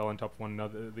thing just fell on top of one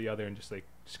another, the other, and just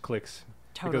clicks.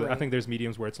 Totally. Because I think there's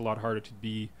mediums where it's a lot harder to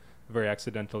be very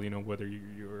accidental. You know, whether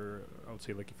you're, I would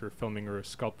say, like if you're filming or a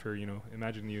sculptor, you know,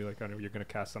 imagine you like, I don't know, you're gonna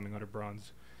cast something out of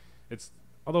bronze. It's,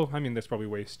 although I mean, there's probably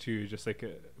ways too, just like,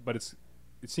 but it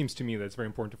seems to me that it's very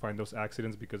important to find those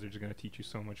accidents because they're just gonna teach you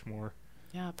so much more.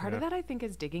 Yeah, part of that I think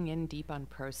is digging in deep on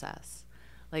process.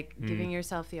 Like giving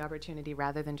yourself the opportunity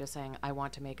rather than just saying, I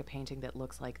want to make a painting that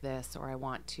looks like this, or I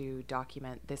want to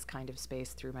document this kind of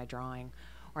space through my drawing,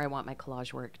 or I want my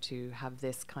collage work to have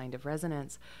this kind of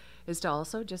resonance, is to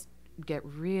also just get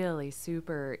really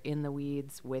super in the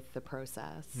weeds with the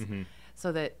process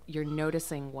so that you're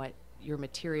noticing what your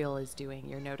material is doing.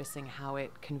 You're noticing how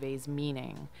it conveys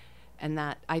meaning. And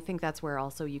that, I think that's where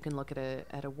also you can look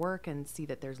at a work and see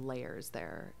that there's layers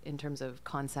there in terms of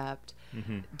concept,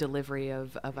 delivery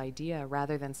of idea,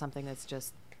 rather than something that's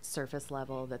just surface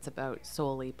level, that's about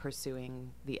solely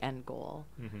pursuing the end goal.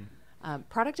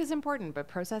 Product is important, but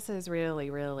process is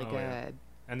really, really good. Yeah.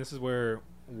 And this is where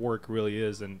work really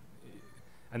is, and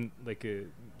like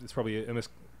it's probably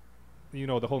you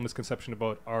know, the whole misconception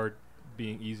about art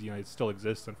being easy, it still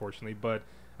exists, unfortunately. But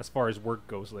as far as work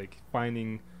goes, like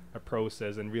finding a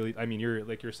process and really, I mean, you're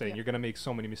like you're saying, you're gonna make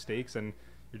so many mistakes, and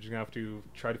you're just gonna have to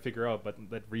try to figure out, but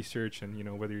that research, and you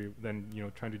know, whether you then, you know,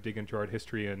 trying to dig into art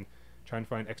history and try and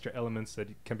find extra elements that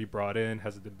can be brought in,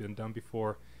 has it been done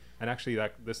before? And actually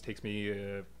this takes me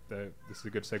this is a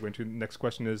good segue into the next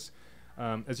question is,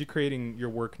 as you're creating your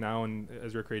work now, and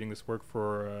as you're creating this work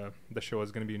for the show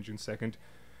is going to be in June 2nd,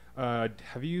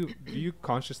 do you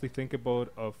consciously think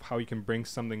about of how you can bring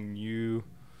something new,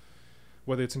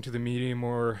 whether it's into the medium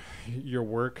or your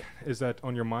work? Is that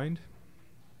on your mind?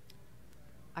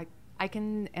 I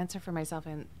can answer for myself,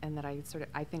 and that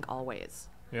I think always.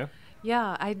 Yeah.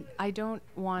 Yeah, I don't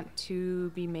want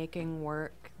to be making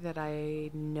work that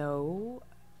I know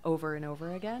over and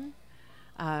over again,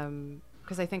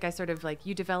 because I think I sort of like,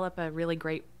 you develop a really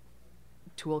great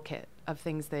toolkit of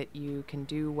things that you can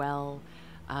do well,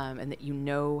 and that you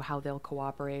know how they'll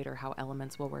cooperate or how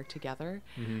elements will work together.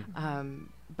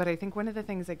 But I think one of the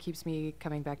things that keeps me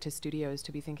coming back to studios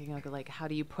to be thinking of, like, how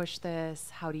do you push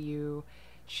this? How do you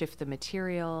shift the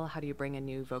material? How do you bring a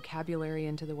new vocabulary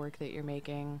into the work that you're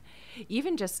making?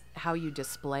 Even just how you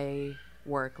display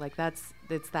work, like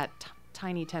it's that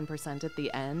tiny 10% at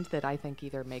the end that I think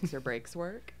either makes or breaks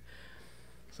work.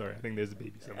 Sorry, I think there's a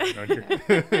baby somewhere around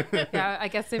here. Yeah, I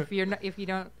guess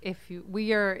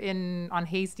we are on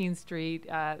Hastings Street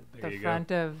at the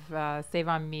front of Save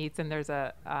On Meats, and there's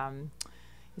a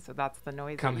so that's the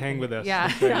noise. Come hang with us. Yeah,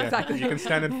 That's right, exactly. You can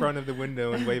stand in front of the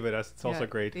window and wave at us. It's also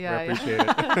great. Yeah, I appreciate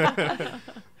it.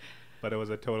 But it was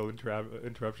a total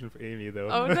interruption for Amy, though.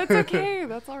 Oh, that's okay.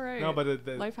 That's all right. No, but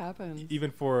life happens.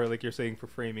 Even for, like you're saying, for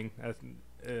framing,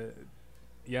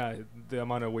 yeah, the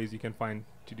amount of ways you can find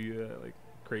to do like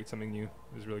create something new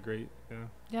is really great. Yeah.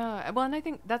 Yeah. Well, and I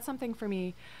think that's something for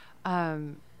me.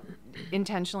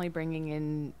 Intentionally bringing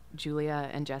in Julia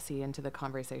and Jesse into the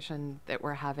conversation that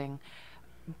we're having,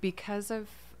 because of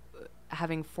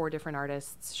having 4 different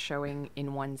artists showing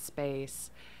in one space,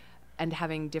 and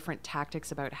having different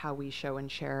tactics about how we show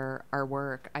and share our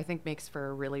work, I think makes for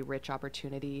a really rich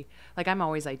opportunity. Like, I'm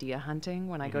always idea hunting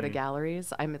when I go to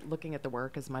galleries. I'm looking at the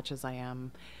work as much as I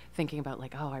am thinking about,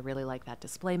 like, oh, I really like that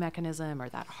display mechanism, or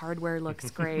that hardware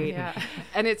looks great.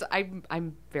 And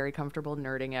I'm very comfortable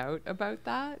nerding out about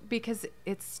that because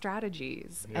it's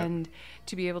strategies. And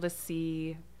to be able to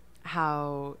see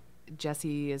how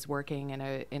Jessie is working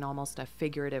in almost a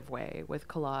figurative way with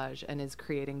collage and is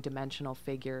creating dimensional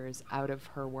figures out of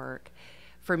her work,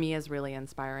 for me is really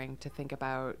inspiring to think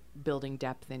about building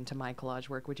depth into my collage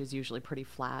work, which is usually pretty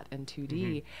flat and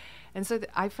 2D. And so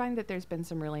I find that there's been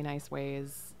some really nice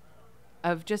ways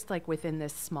of just like within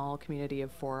this small community of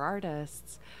 4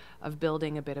 artists of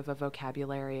building a bit of a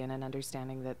vocabulary and an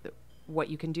understanding that what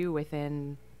you can do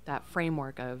within that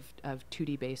framework of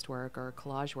 2D based work or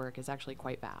collage work is actually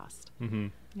quite vast.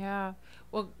 Yeah.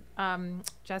 Well,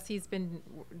 Jessie's been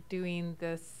doing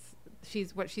this.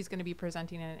 What she's going to be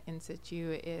presenting in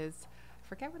situ is, I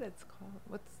forget what it's called.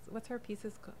 What's her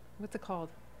pieces? What's it called?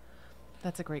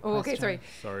 That's a great question. Okay, sorry.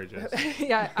 Sorry, Jess.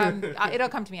 It'll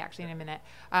come to me actually in a minute.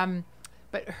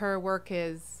 But her work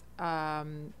is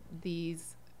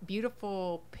these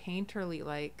beautiful painterly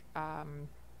like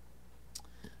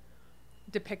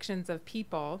depictions of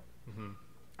people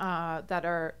that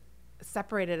are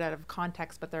separated out of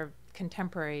context, but they're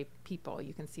contemporary people.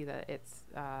 You can see that it's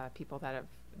people that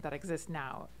exist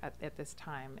now at this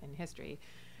time in history,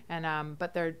 and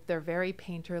but they're very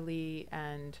painterly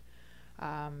and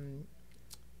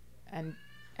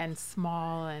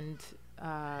small and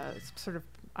sort of.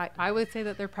 I would say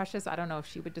that they're precious. I don't know if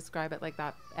she would describe it like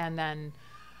that. And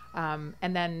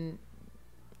then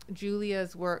Julia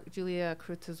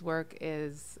Krutz's work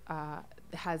has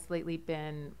lately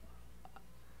been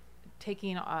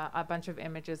taking a bunch of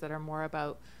images that are more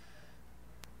about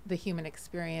the human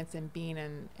experience and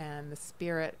being and the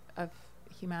spirit of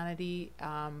humanity,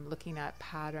 looking at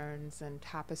patterns and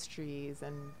tapestries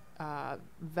and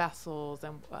vessels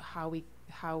and how we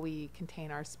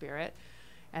contain our spirit.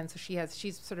 And so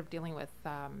she's sort of dealing with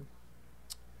kind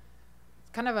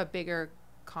of a bigger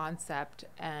concept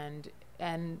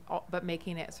but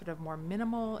making it sort of more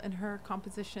minimal in her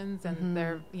compositions, and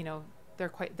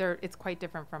it's quite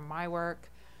different from my work.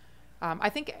 I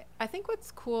think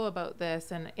what's cool about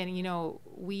this, and Amy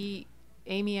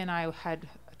and I had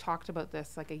talked about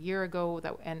this like a year ago,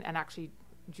 and actually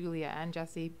Julia and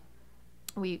Jessie,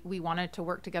 we wanted to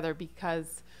work together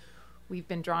because we've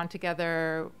been drawn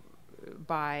together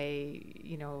by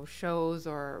shows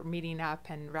or meeting up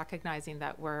and recognizing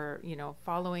that we're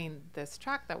following this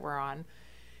track that we're on,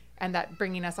 and that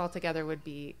bringing us all together would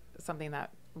be something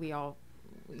that we all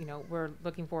we're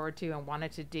looking forward to and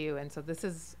wanted to do. And so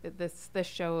this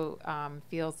show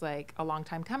feels like a long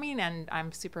time coming, and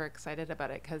I'm super excited about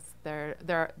it because there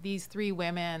are these 3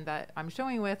 women that I'm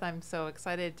showing with. I'm so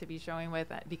excited to be showing with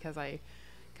because I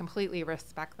completely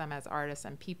respect them as artists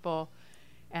and people.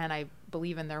 And I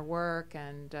believe in their work,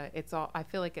 and I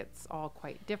feel like it's all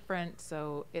quite different.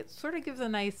 So it sort of gives a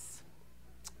nice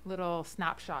little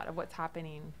snapshot of what's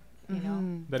happening,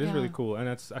 That is really cool. And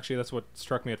that's what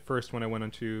struck me at first when I went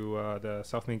onto the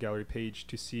South Main Gallery page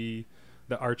to see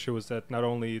the art shows, that not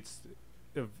only it's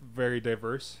very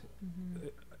diverse,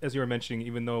 as you were mentioning,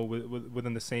 even though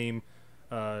within the same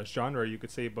genre, you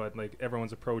could say, but like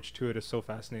everyone's approach to it is so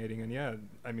fascinating. And yeah,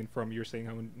 I mean, from you're saying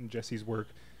how in Jessie's work,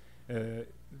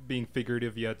 being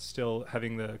figurative yet still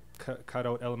having the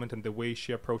cutout element, and the way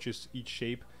she approaches each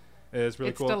shape is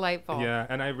really cool. It's delightful. Yeah,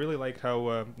 and I really like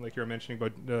how, like you were mentioning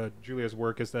about Julia's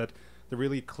work, is that the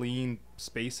really clean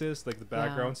spaces, like the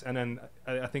backgrounds, and then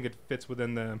I think it fits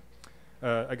within the,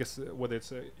 I guess whether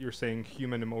it's you're saying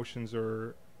human emotions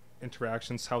or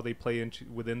interactions, how they play into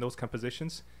within those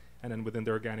compositions, and then within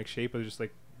the organic shape. It's just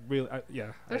like really,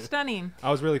 they're stunning.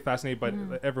 I was really fascinated by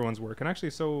everyone's work, and actually,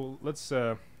 so let's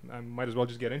I might as well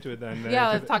just get into it then.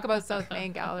 Let's talk about South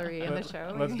Main Gallery and the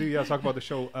show. Let's talk about the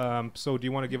show. So do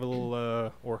you want to give a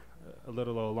little or a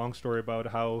long story about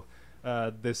how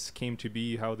this came to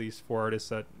be, how these 4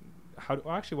 artists how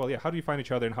do you find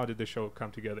each other, and how did the show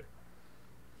come together?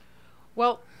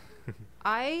 Well,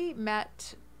 I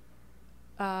met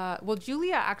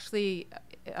Julia actually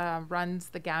runs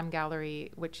the GAM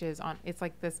Gallery, which is it's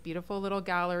like this beautiful little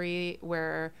gallery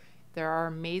where there are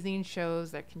amazing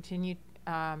shows that continue.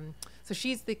 So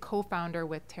she's the co-founder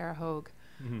with Tara Hogue,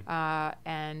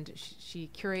 and she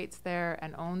curates there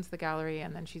and owns the gallery,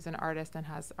 and then she's an artist and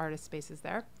has artist spaces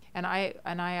there. And I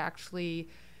actually,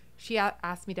 she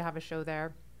asked me to have a show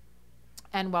there,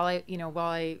 and while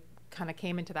I kind of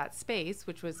came into that space,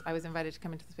 which was, I was invited to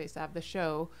come into the space to have the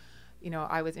show,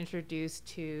 I was introduced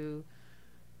to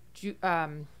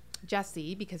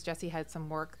Jesse, because Jesse had some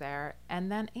work there.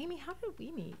 And then Amy, how did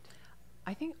we meet?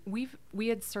 I think we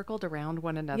had circled around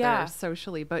one another Yeah.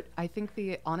 socially, but I think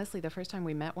honestly the first time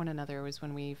we met one another was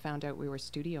when we found out we were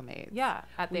studio mates. Yeah,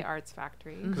 at the Arts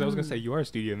Factory. Because I was going to say, you are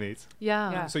studio mates.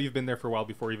 Yeah. Yeah. So you've been there for a while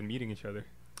before even meeting each other.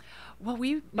 Well,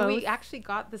 we No, we both actually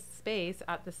got the space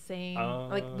at the same,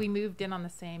 like we moved in on the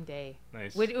same day.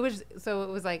 Nice. It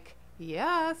was like,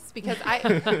 yes, because I'd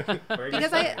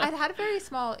had very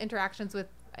small interactions with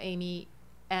Amy,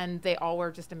 and they all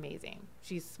were just amazing.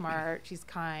 She's smart, she's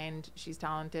kind, she's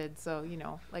talented. So,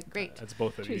 like, great. That's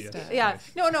both of you. Yes. Yeah,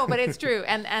 Nice. no, but it's true.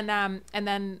 And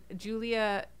then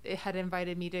Julia had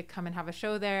invited me to come and have a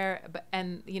show there.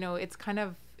 And it's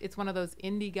one of those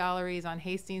indie galleries on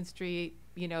Hastings Street.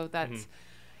 That's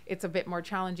it's a bit more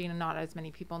challenging and not as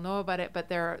many people know about it. But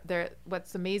they're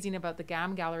what's amazing about the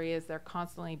GAM Gallery is they're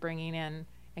constantly bringing in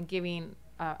and giving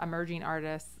emerging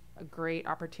artists great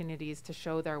opportunities to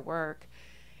show their work.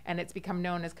 And it's become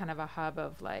known as kind of a hub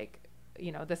of like,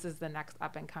 this is the next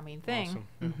up and coming thing. Awesome.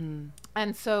 Yeah. Mm-hmm.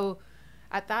 And so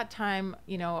at that time,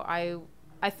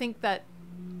 I think that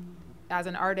as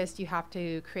an artist, you have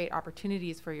to create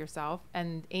opportunities for yourself.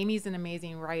 And Amy's an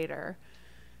amazing writer.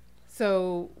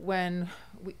 So when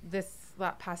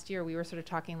past year, we were sort of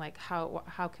talking like, how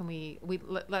can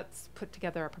let's put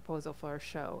together a proposal for a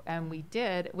show. And we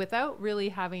did, without really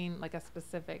having like a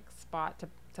specific spot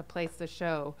to place the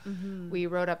show. We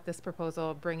wrote up this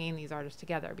proposal bringing these artists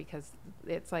together because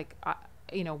it's like,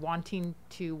 wanting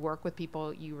to work with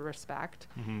people you respect,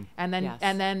 and then Yes.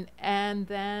 and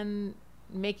then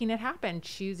making it happen,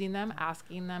 choosing them,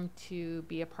 asking them to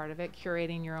be a part of it,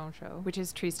 curating your own show. Which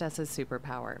is Tristessa's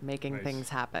superpower, making Nice. things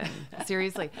happen.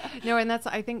 Seriously. No, and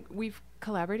I think we've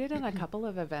collaborated on a couple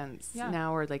of events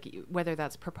now, or like whether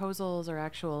that's proposals or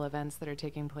actual events that are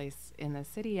taking place in the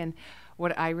city. And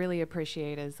what I really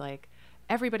appreciate is like,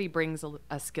 everybody brings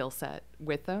a skill set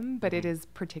with them, but it is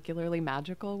particularly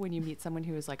magical when you meet someone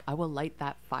who is like, I will light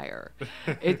that fire.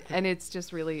 And it's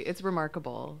just really, it's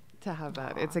remarkable to have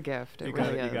that. It's a gift. It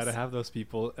really is. You gotta have those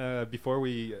people. Before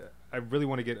we, I really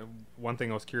want to get one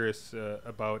thing I was curious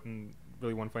about and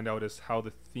really want to find out is how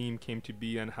the theme came to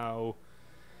be and how,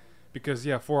 because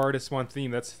 4 artists, 1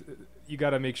 theme. That's you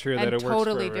got to make sure that it works.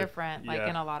 Totally different, like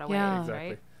in a lot of ways, Yeah. Exactly.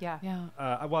 right? Yeah.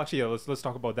 Yeah. Well, actually, let's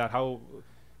talk about that.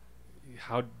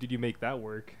 How did you make that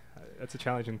work? That's a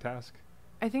challenging task.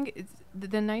 I think it's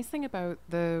the nice thing about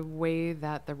the way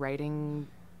that the writing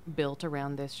built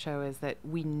around this show is that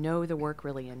we know the work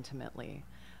really intimately.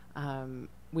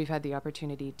 We've had the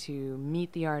opportunity to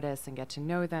meet the artists and get to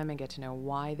know them and get to know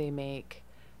why they make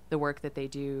the work that they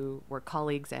do. We're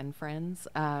colleagues and friends.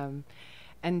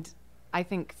 And I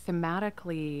think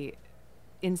thematically,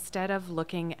 instead of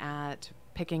looking at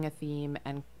picking a theme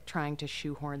and trying to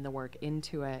shoehorn the work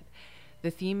into it, the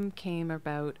theme came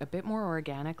about a bit more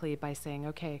organically by saying,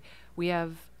 okay, we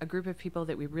have a group of people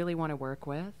that we really want to work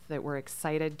with, that we're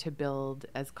excited to build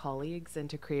as colleagues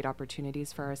and to create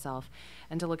opportunities for ourselves,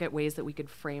 and to look at ways that we could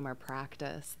frame our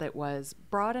practice that was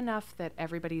broad enough that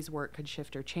everybody's work could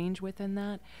shift or change within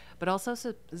that, but also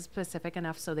specific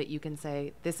enough so that you can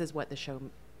say, this is what the show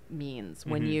means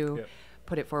when you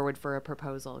put it forward for a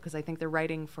proposal. Because I think the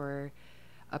writing for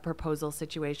a proposal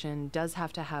situation does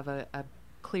have to have a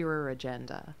clearer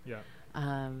agenda. Yeah.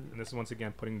 And And this is once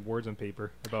again putting words on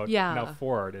paper about Yeah. now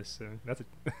 4 artists. That's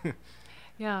it.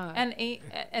 yeah.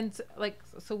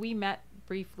 So we met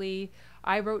briefly.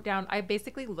 I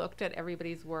basically looked at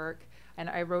everybody's work and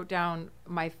I wrote down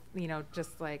my,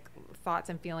 just like thoughts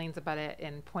and feelings about it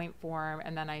in point form.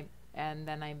 And then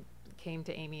I came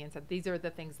to Amy and said, these are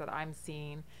the things that I'm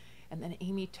seeing. And then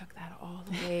Amy took that all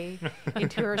the way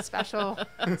into her special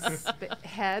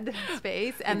head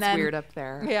space. And it's then weird up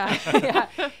there. Yeah.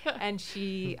 And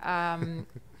she,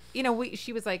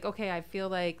 she was like, okay, I feel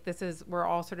like we're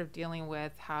all sort of dealing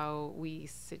with how we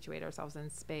situate ourselves in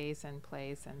space and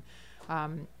place.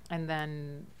 And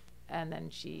then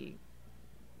she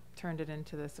turned it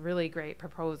into this really great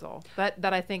proposal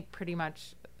that I think pretty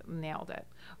much nailed it.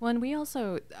 Well, and we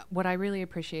also, what I really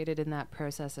appreciated in that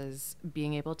process is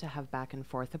being able to have back and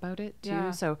forth about it too.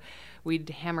 Yeah. So we'd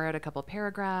hammer out a couple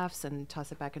paragraphs and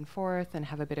toss it back and forth and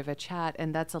have a bit of a chat.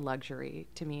 And that's a luxury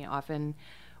to me. Often,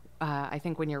 I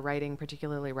think when you're writing,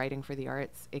 particularly writing for the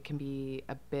arts, it can be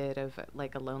a bit of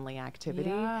like a lonely activity.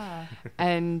 Yeah.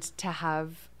 And to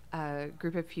have a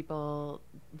group of people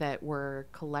that were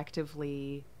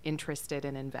collectively interested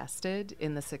and invested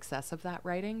in the success of that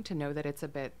writing, to know that it's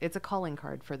a calling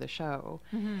card for the show,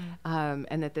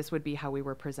 and that this would be how we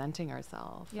were presenting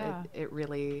ourselves. Yeah. It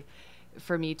really,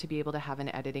 for me to be able to have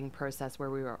an editing process where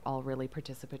we were all really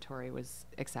participatory was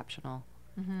exceptional.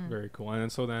 Very cool.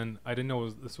 And so then I didn't know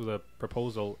this was a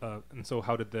proposal. And so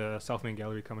how did the South Main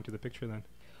Gallery come into the picture then?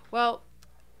 Well,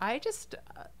 I just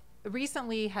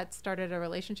recently had started a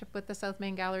relationship with the South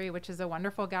Main Gallery, which is a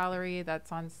wonderful gallery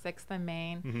that's on 6th and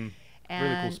Main. And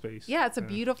really cool space. Yeah, it's a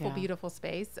beautiful, beautiful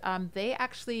space. They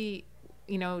actually,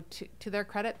 you know, to their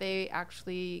credit, they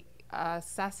actually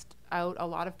sussed out a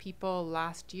lot of people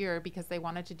last year because they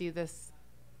wanted to do this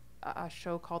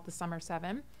show called the Summer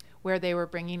 7, where they were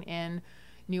bringing in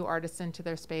new artists into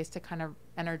their space to kind of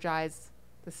energize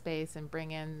the space and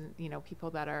bring in, you know, people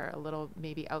that are a little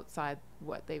maybe outside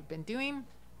what they've been doing.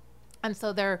 And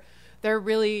so they're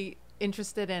really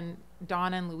interested in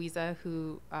Dawn and Louisa,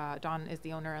 who Dawn is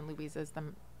the owner and Louisa is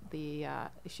the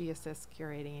she assists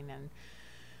curating, and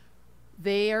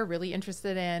they are really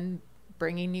interested in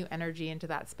bringing new energy into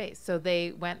that space. So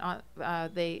they went on,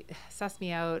 they sussed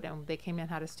me out, and they came and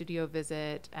had a studio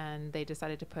visit, and they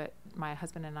decided to put my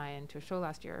husband and I into a show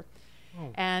last year. Oh,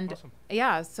 And awesome.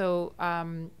 yeah, so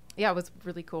it was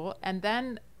really cool. And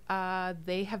then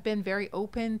they have been very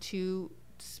open to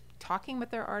talking with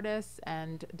their artists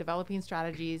and developing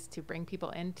strategies to bring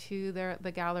people into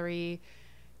the gallery,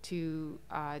 to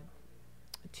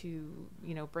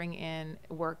you know, bring in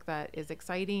work that is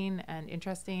exciting and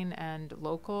interesting and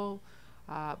local.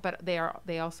 But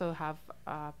they also have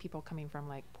people coming from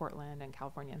like Portland and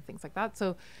California and things like that.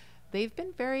 So they've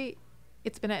been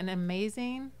it's been an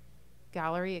amazing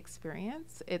gallery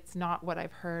experience. It's not what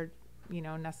I've heard, you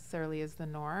know, necessarily is the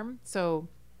norm. So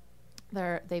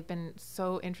they've been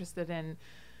so interested in,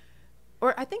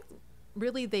 or I think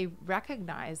really they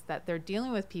recognize that they're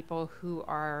dealing with people who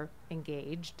are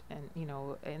engaged and, you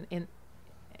know, in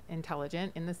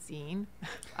intelligent in the scene.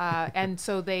 And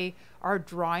so they are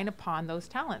drawing upon those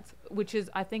talents, which is,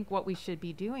 I think, what we should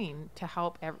be doing to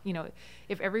help, you know,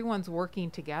 if everyone's working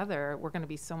together, we're going to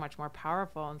be so much more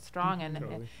powerful and strong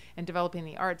Totally. and developing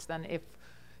the arts than if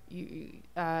you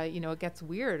know, it gets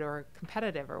weird or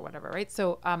competitive or whatever, right?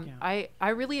 So I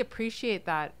really appreciate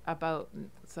that about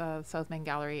South Main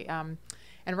Gallery. And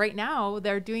right now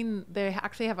they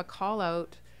actually have a call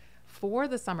out for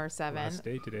the Summer 7. Last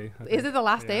day today. I Is think. it the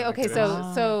last day? Yeah, Okay, it is.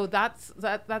 so that's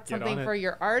something on for it.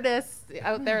 your artists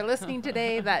out there listening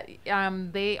today, that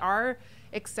they are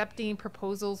accepting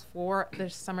proposals for the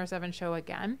Summer 7 show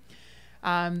again.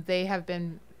 They have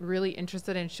been really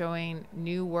interested in showing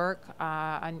new work,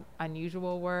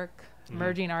 unusual work,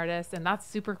 emerging artists, and that's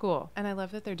super cool. And I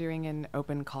love that they're doing an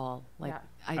open call. Like,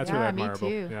 That's Yeah, really me admirable.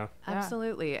 too. Yeah.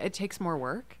 absolutely. It takes more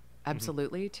work,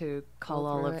 absolutely, to call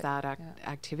all through of it, that yeah.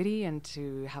 activity and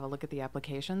to have a look at the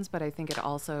applications. But I think it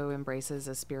also embraces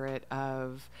a spirit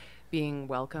of being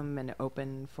welcome and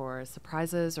open for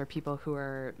surprises or people who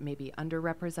are maybe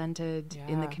underrepresented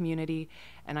in the Yeah. community.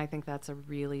 And I think that's a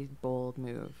really bold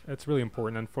move. It's really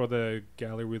important. And for the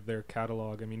gallery with their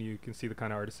catalog, I mean, you can see the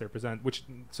kind of artists they present, which,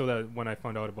 so that when I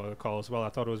found out about the call as well, I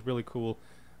thought it was really cool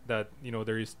that, you know,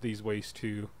 there is these ways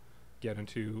to get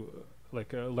into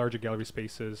like larger gallery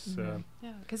spaces.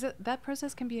 Yeah, because that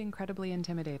process can be incredibly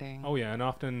intimidating. Oh yeah, and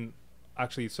often,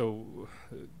 actually, so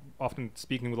often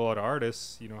speaking with a lot of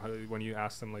artists, you know, when you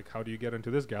ask them like, how do you get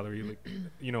into this gallery? Like,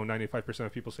 you know, 95%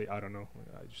 of people say, I don't know.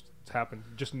 It's happened.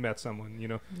 Just met someone, you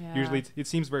know. Yeah. Usually it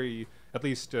seems very, at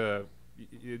least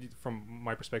from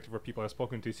my perspective, where people I've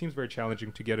spoken to, it seems very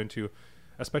challenging to get into,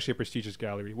 especially a prestigious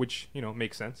gallery, which, you know,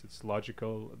 makes sense. It's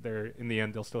logical. They're, in the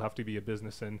end, they'll still have to be a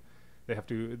business, and they have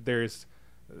to, there's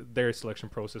their selection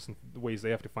process and the ways they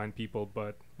have to find people,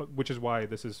 but which is why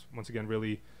this is, once again,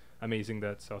 really amazing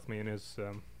that South Main is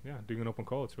doing an open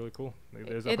call. It's really cool. There's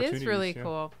It is opportunities, really yeah.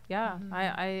 cool. Yeah,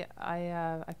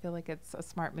 I feel like it's a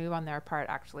smart move on their part.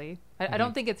 Actually, I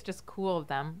don't think it's just cool of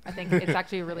them. I think it's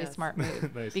actually a really Yes. smart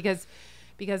move Nice.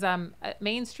 because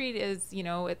Main Street is, you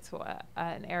know, it's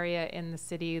an area in the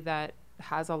city that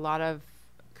has a lot of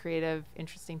creative,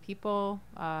 interesting people,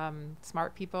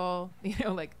 smart people. You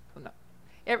know, like no,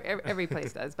 every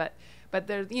place does, but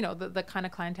there's, you know, the kind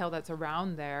of clientele that's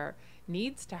around there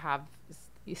needs to have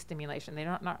stimulation. They're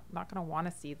not going to want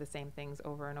to see the same things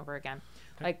over and over again.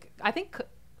 Like, I think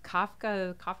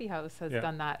Kafka Coffee House has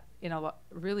done that in a lot,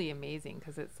 really amazing,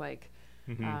 because it's like,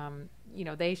 you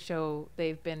know,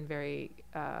 they've been very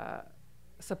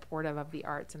supportive of the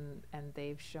arts, and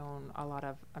they've shown a lot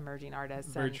of emerging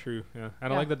artists. Very and true, yeah.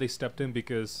 And I like that they stepped in,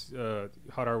 because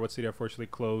Hot Art What City unfortunately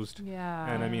closed.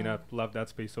 Yeah. And I mean, I love that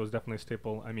space, so it's definitely a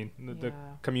staple. I mean, the Yeah.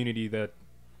 community that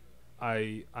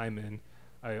I'm in,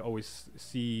 I always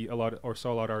see a lot, or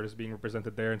saw a lot of artists being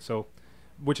represented there, and so,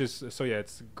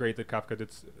 it's great that Kafka did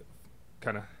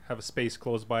kind of have a space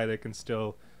close by that can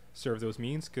still serve those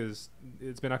means? Because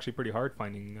it's been actually pretty hard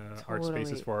finding art spaces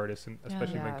Totally. for artists, and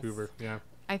especially in Yes. Vancouver. Yeah.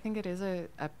 I think it is a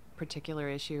particular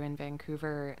issue in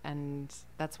Vancouver, and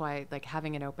that's why like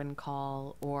having an open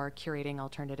call or curating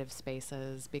alternative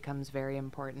spaces becomes very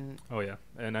important. Oh yeah,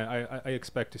 and I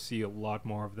expect to see a lot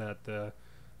more of that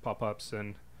pop-ups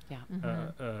and Yeah.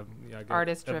 yeah, I guess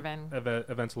Artist-driven.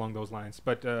 events along those lines.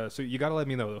 But so you got to let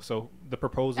me know though. So the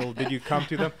proposal, did you come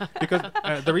to them? Because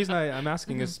the reason I'm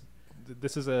asking is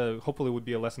this is hopefully would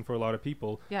be a lesson for a lot of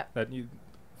people. Yeah. That you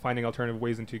finding alternative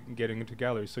ways into getting into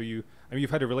galleries. So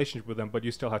you've had a relationship with them, but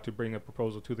you still have to bring a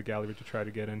proposal to the gallery to try to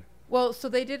get in. Well, so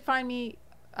they did find me.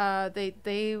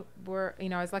 They were,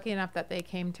 I was lucky enough that they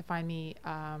came to find me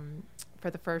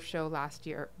for the first show last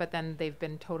year. But then they've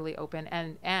been totally open.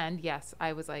 And yes,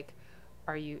 I was like,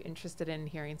 "Are you interested in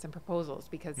hearing some proposals?"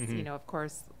 Because of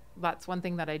course, that's one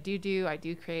thing that I do. I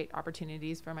do create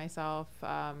opportunities for myself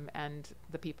and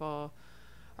the people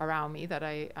around me that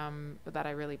I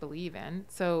really believe in.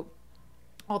 So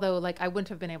although like I wouldn't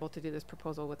have been able to do this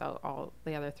proposal without all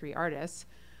the other three artists,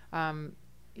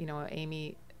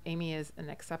 Amy is an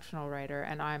exceptional writer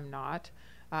and I'm not.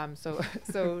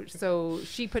 So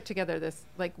she put together this,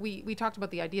 like we talked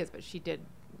about the ideas, but she did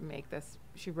make this,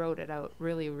 she wrote it out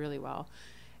really, really well.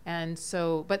 And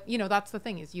so, but that's the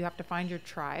thing is you have to find your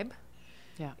tribe.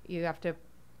 Yeah. You have to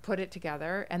put it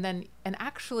together, and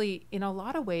actually in a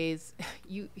lot of ways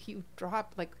you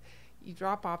drop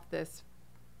off this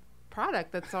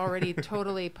product that's already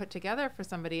totally put together for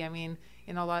somebody. I mean,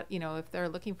 in a lot, if they're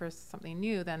looking for something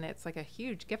new, then it's like a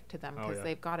huge gift to them because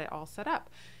they've got it all set up,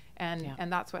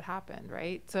 and that's what happened,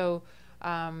 right? So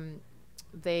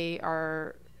they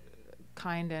are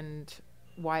kind and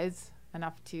wise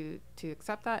enough to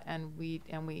accept that, and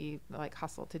we like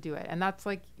hustle to do it, and that's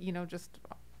like just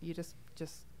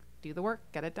do the work,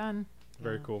 get it done.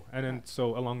 Very cool. And then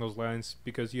so along those lines,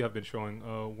 because you have been showing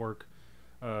work,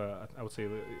 I would say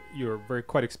you're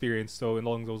quite experienced. So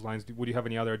along those lines, would you have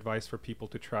any other advice for people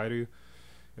to try to,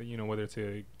 whether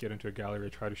to get into a gallery or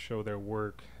try to show their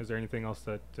work? Is there anything else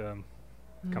that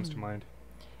comes to mind?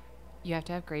 You have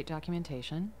to have great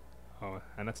documentation. Oh,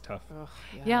 and that's tough. Ugh,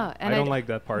 Yeah, and I don't like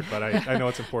that part, but I know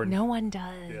it's important. No one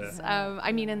does. Yeah.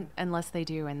 I mean, unless they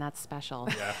do, and that's special.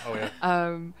 Yeah. Oh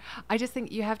yeah. I just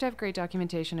think you have to have great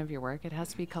documentation of your work. It has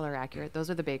to be color accurate.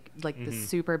 Those are the big, the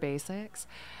super basics.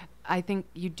 I think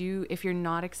you do, if you're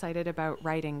not excited about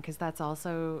writing, because that's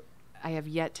also, I have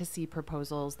yet to see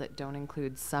proposals that don't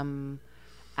include some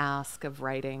ask of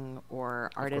writing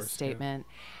or artist statement.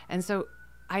 And so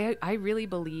I really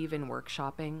believe in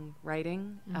workshopping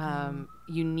writing.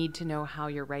 You need to know how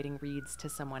your writing reads to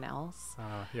someone else.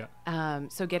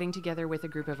 So getting together with a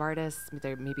group of artists,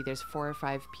 maybe there's 4 or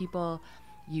 5 people,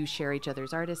 you share each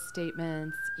other's artist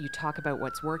statements, you talk about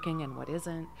what's working and what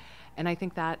isn't. And I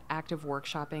think that act of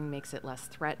workshopping makes it less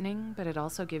threatening, but it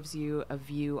also gives you a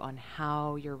view on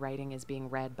how your writing is being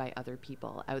read by other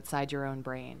people outside your own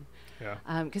brain.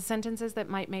 Yeah. Because sentences that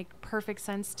might make perfect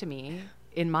sense to me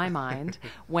in my mind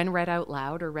when read out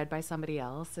loud or read by somebody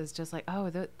else is just like, oh,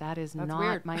 that is That's not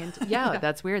weird. my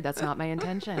that's weird, that's not my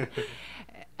intention.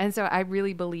 And so I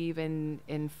really believe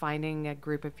in finding a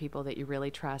group of people that you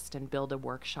really trust and build a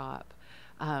workshop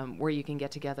where you can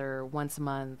get together once a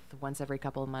month, once every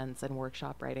couple of months, and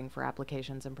workshop writing for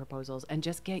applications and proposals, and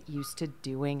just get used to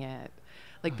doing it.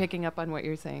 Like picking up on what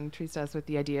you're saying, Tristas, with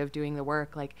the idea of doing the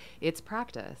work, like it's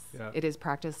practice. Yeah. It is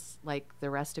practice like the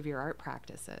rest of your art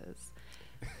practices.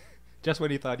 Just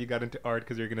when you thought you got into art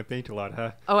because you're going to paint a lot,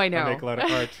 huh? Oh, I Or know. make a lot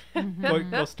of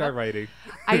art. Go start writing.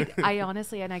 I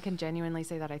honestly, and I can genuinely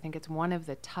say that I think it's one of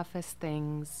the toughest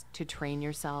things to train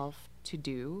yourself to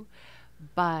do,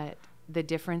 but the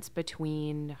difference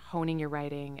between honing your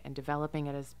writing and developing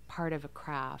it as part of a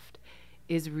craft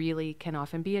is really can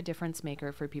often be a difference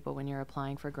maker for people when you're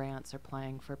applying for grants or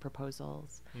applying for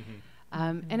proposals.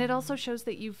 And it also shows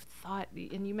that you've thought,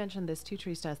 and you mentioned this too,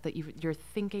 Tristas, that you're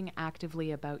thinking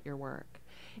actively about your work.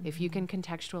 If you can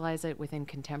contextualize it within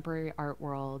contemporary art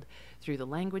world through the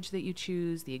language that you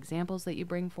choose, the examples that you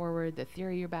bring forward, the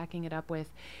theory you're backing it up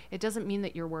with, it doesn't mean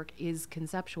that your work is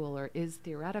conceptual or is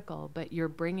theoretical, but you're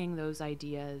bringing those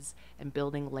ideas and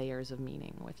building layers of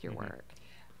meaning with your work.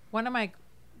 One of my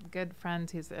good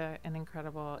friends who's an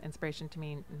incredible inspiration to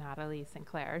me, Natalie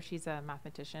Sinclair, she's a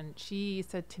mathematician. She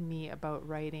said to me about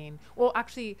writing, well,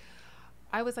 actually,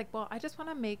 I was like, well, I just want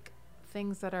to make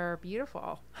things that are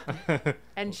beautiful.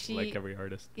 And she, like every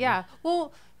artist. yeah,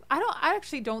 well, I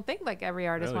actually don't think like every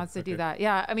artist Really? wants to do Okay. that.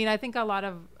 Yeah, I mean, I think a lot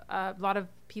of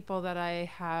people that I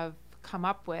have come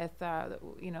up with, that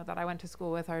I went to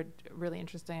school with, are really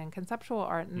interested in conceptual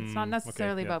art, and it's not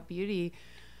necessarily yeah. about beauty.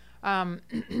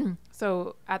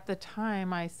 So at the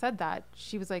time I said that,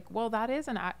 she was like, well, that is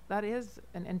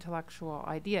an intellectual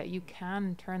idea. You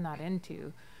can turn that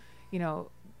into, you know,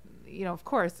 of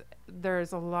course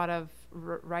there's a lot of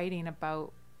writing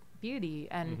about beauty,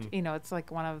 and you know, it's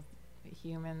like one of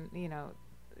human, you know,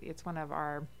 it's one of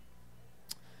our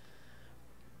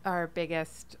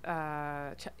biggest,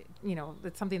 you know,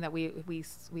 it's something that we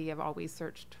have always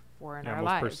searched for in our most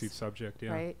lives. pursued subject,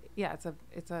 yeah. Right? Yeah,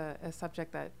 it's a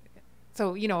subject that,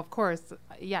 so, you know, of course,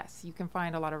 yes, you can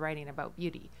find a lot of writing about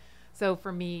beauty. So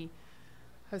for me,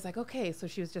 I was like, okay, so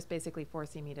she was just basically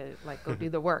forcing me to like go do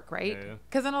the work, right?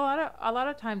 Because in a lot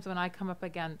of times when I come up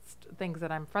against things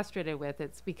that I'm frustrated with,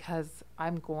 it's because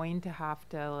I'm going to have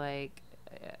to like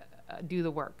do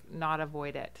the work, not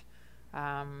avoid it,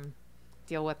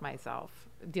 deal with myself,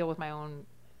 deal with my own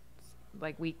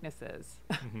like weaknesses,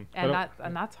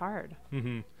 and that's hard.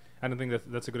 And I think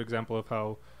that's a good example of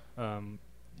how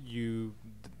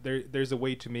there's a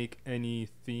way to make any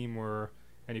theme or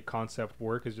any concept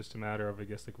work. Is just a matter of, I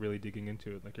guess, like really digging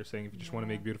into it. Like you're saying, if you just want to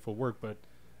make beautiful work, but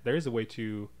there is a way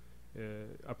to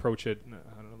approach it,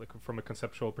 I don't know, like from a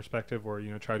conceptual perspective, or, you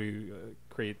know, try to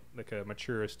create like a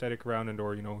mature aesthetic around it,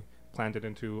 or, you know, plant it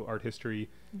into art history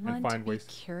and find ways.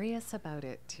 Be curious about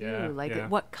it too. Yeah,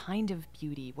 what kind of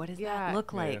beauty? What does that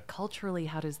look like culturally?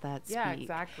 How does that speak? Yeah,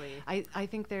 exactly. I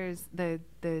think there's the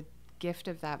gift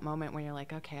of that moment when you're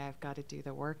like, okay, I've got to do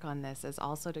the work on this, is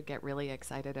also to get really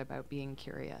excited about being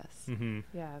curious.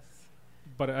 Yes.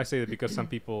 But I say that because some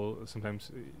people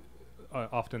sometimes,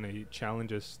 often they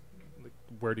challenge us, like,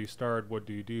 where do you start? What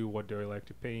do you do? What do I like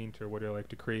to paint, or what do I like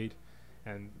to create?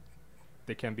 And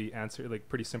they can be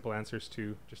pretty simple answers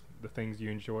to just the things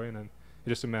you enjoy, and then it's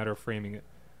just a matter of framing it.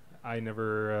 I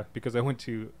never, because I went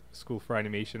to school for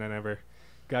animation, I never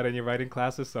got any writing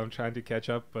classes, so I'm trying to catch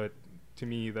up. But to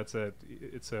me, it's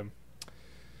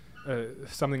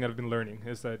something that I've been learning,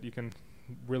 is that you can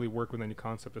really work with any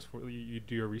concept as you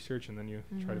do your research, and then you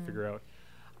try to figure out.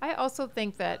 I also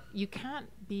think that you can't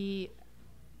be,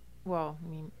 well, I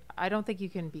mean, I don't think you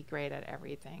can be great at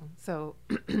everything. So,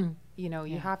 you know,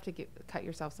 you have to cut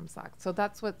yourself some slack. So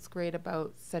that's what's great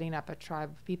about setting up a tribe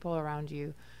of people around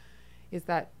you, is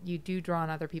that you do draw on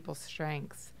other people's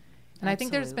strengths. And I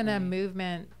think there's been a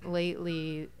movement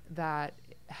lately that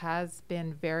has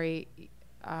been very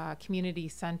community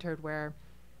centered, where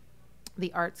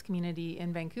the arts community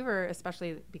in Vancouver,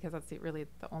 especially because that's really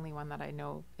the only one that I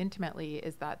know intimately,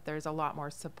 is that there's a lot more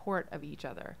support of each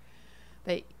other.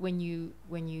 That when you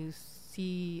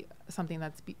see something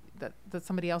that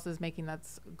somebody else is making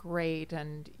that's great,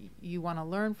 and you want to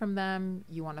learn from them,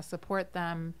 you want to support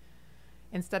them,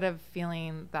 instead of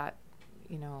feeling that,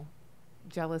 you know,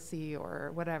 jealousy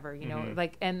or whatever, you know,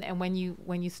 like, and when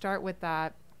you start with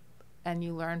that and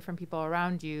you learn from people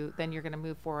around you, then you're going to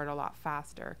move forward a lot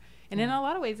faster. And in a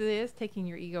lot of ways, it is taking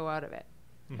your ego out of it,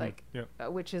 like,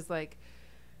 which is like,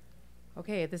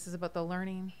 okay, this is about the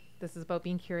learning. This is about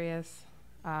being curious.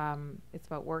 It's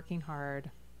about working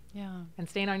hard. And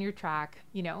staying on your track,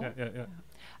 you know? Yeah.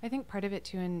 I think part of it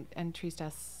too, and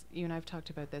Tristas, you and I've talked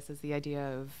about this, is the idea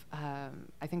of,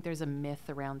 I think there's a myth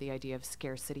around the idea of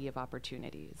scarcity of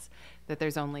opportunities, that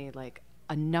there's only like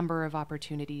a number of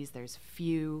opportunities, there's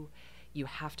few, you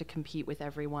have to compete with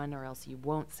everyone or else you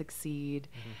won't succeed.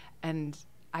 And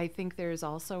I think there's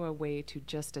also a way to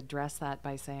just address that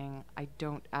by saying, I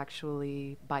don't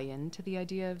actually buy into the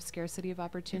idea of scarcity of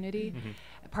opportunity.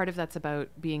 Part of that's about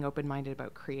being open-minded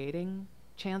about creating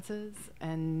chances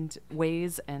and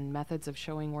ways and methods of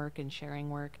showing work and sharing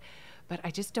work. But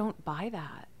I just don't buy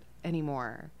that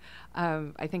anymore.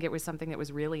 I think it was something that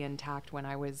was really intact when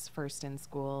I was first in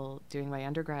school doing my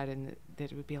undergrad, and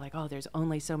that it would be like, oh, there's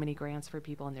only so many grants for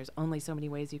people and there's only so many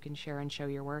ways you can share and show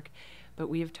your work. But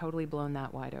we have totally blown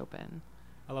that wide open.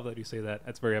 I love that you say that.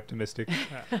 That's very optimistic.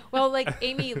 Well, like,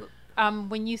 Amy,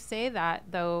 when you say that,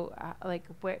 though, like,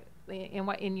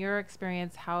 in your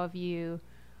experience, how have you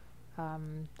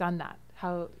done that?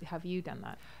 How have you done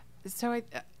that? So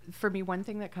for me, one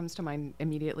thing that comes to mind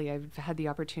immediately, I've had the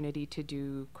opportunity to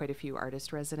do quite a few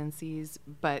artist residencies,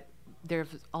 but there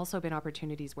have also been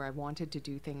opportunities where I wanted to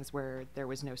do things where there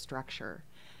was no structure.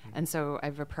 And so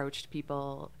I've approached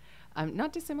people,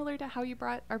 not dissimilar to how you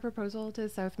brought our proposal to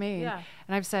South Main. And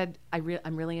I've said,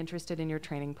 I'm really interested in your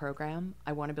training program.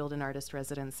 I want to build an artist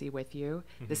residency with you.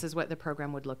 This is what the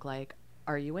program would look like.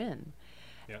 Are you in?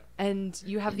 And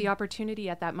you have the opportunity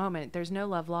at that moment. There's no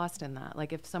love lost in that.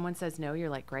 Like, if someone says no, you're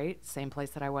like, great, same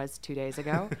place that I was 2 days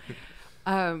ago.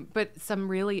 But some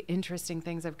really interesting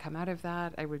things have come out of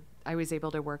that. I was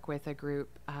able to work with a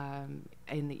group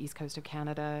in the east coast of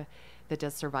Canada that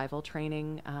does survival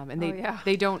training, and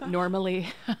they don't normally.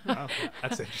 Wow,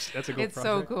 that's interesting. That's a cool It's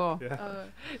project. so cool. Yeah.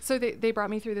 So they brought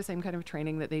me through the same kind of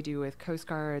training that they do with Coast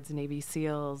Guards, Navy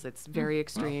SEALs. It's very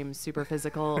extreme, super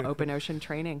physical, open ocean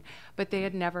training. But they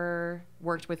had never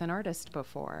worked with an artist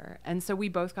before, and so we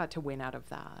both got to win out of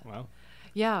that. Wow.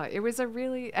 Yeah, it was a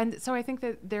really, and so I think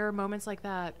that there are moments like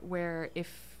that where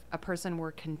if a person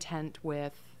were content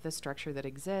with the structure that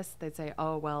exists, they'd say,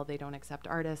 oh, well, they don't accept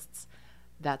artists.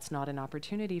 That's not an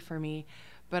opportunity for me.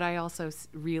 But I also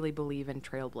really believe in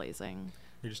trailblazing.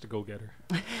 You're just a go-getter.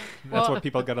 Well, That's what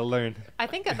people got to learn. I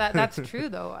think that's true,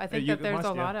 though. I think You that there's must,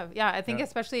 a lot of I think Yeah.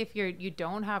 especially if you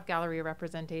don't have gallery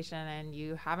representation and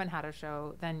you haven't had a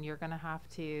show, then you're gonna have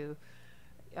to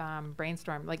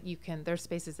brainstorm. Like there's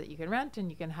spaces that you can rent and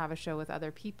you can have a show with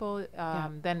other people.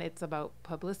 Then it's about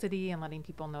publicity and letting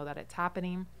people know that it's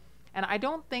happening. And I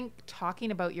don't think talking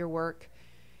about your work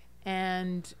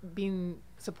and being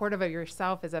supportive of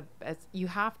yourself as you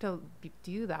have to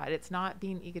do that. It's not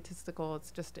being egotistical.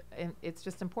 It's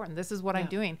just important. This is what I'm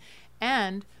doing.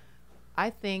 And I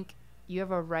think you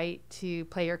have a right to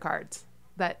play your cards,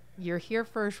 that you're here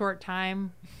for a short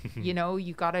time. You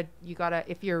gotta,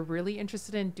 if you're really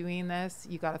interested in doing this,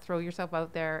 you gotta throw yourself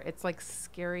out there. It's like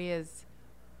scary as,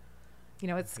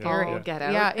 it's scary. Oh, get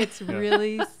out. Yeah, it's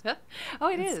really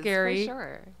it is scary. for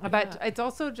sure. But it's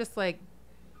also just like,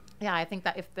 I think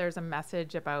that if there's a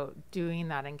message about doing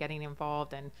that and getting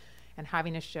involved and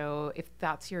having a show, if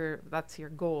that's your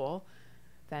goal,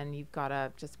 then you've got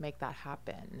to just make that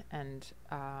happen. And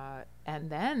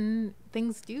then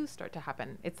things do start to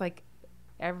happen. It's like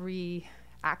every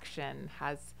action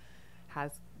has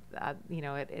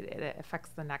it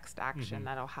affects the next action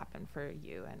that'll happen for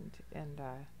you. And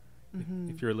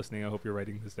If you're listening, I hope you're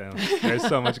writing this down. There's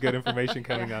so much good information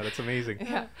coming out. It's amazing.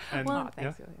 Yeah. And Well,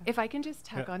 thanks, Julia. If I can just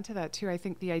tack onto that too, I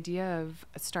think the idea of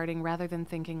starting rather than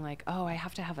thinking like, oh, I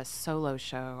have to have a solo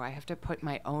show, I have to put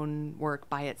my own work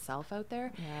by itself out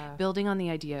there, building on the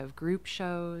idea of group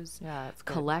shows, it's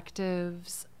good.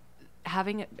 collectives,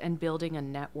 having it and building a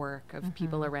network of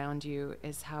people around you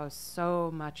is how so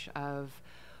much of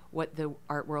what the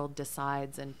art world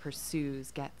decides and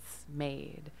pursues gets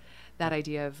made. That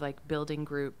idea of like building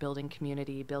group, building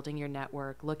community, building your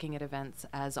network, looking at events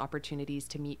as opportunities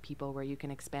to meet people where you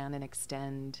can expand and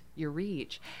extend your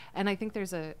reach. And I think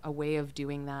there's a way of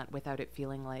doing that without it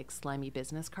feeling like slimy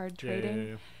business card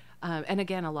trading. And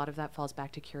again, a lot of that falls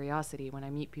back to curiosity. When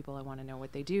I meet people, I want to know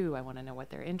what they do. I want to know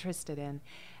what they're interested in.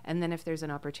 And then if there's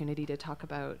an opportunity to talk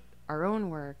about our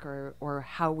own work or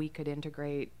how we could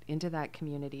integrate into that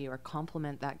community or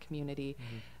complement that community,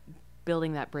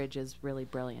 building that bridge is really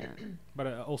brilliant.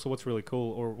 But also what's really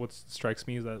cool, or what strikes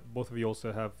me, is that both of you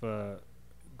also have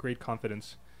great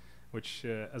confidence, which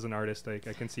as an artist, I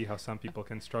can see how some people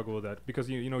can struggle with that. Because,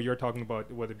 you're talking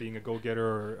about whether being a go-getter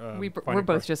or... we're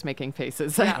both just making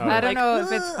faces. I don't know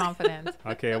if it's confidence.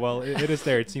 Okay, well, it is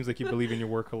there. It seems like you believe in your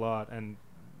work a lot, and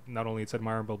not only it's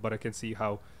admirable, but I can see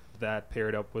how that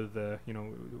paired up with,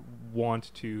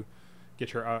 want to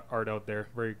get your art out there.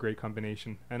 Very great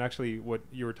combination. And actually what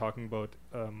you were talking about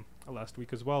last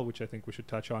week as well, which I think we should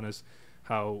touch on, is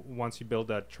how once you build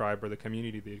that tribe or the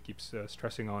community that it keeps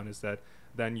stressing on, is that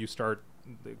then you start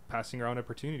passing around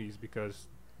opportunities, because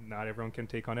not everyone can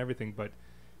take on everything. But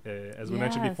as we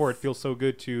mentioned before, it feels so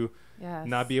good to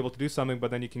not be able to do something, but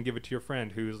then you can give it to your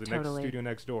friend who's the next studio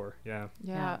next door. Yeah.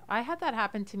 I had that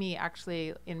happen to me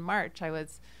actually in March.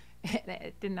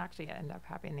 It didn't actually end up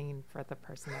happening for the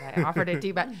person that I offered it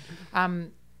to, but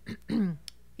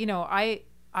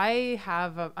I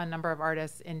have a number of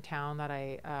artists in town that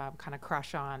I kind of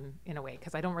crush on in a way,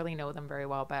 because I don't really know them very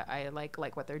well, but I like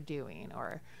what they're doing,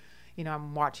 or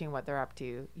I'm watching what they're up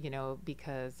to,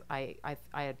 because I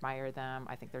admire them.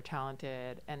 I think they're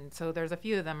talented, and so there's a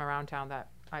few of them around town that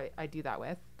I do that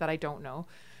with, that I don't know,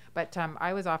 but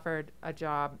I was offered a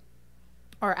job,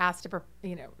 or asked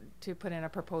to put in a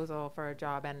proposal for a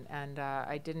job, and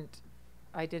I couldn't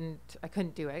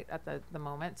do it at the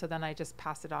moment. So then I just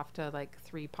passed it off to like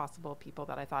 3 possible people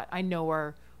that I thought I know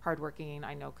are hardworking,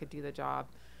 I know could do the job.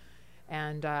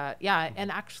 And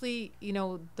and actually,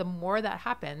 the more that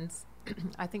happens,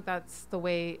 I think that's the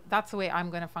way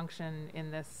I'm going to function in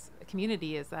this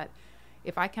community, is that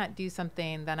if I can't do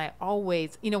something, then I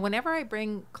always, whenever I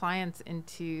bring clients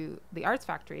into the Arts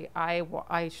Factory,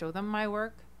 I show them my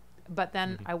work, but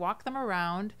then I walk them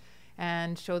around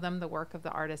and show them the work of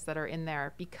the artists that are in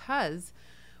there. Because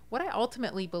what I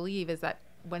ultimately believe is that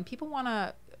when people want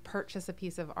to purchase a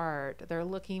piece of art, they're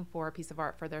looking for a piece of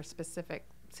art for their specific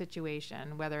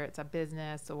situation, whether it's a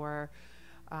business or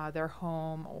their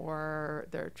home, or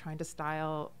they're trying to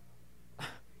style,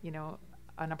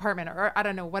 an apartment, or I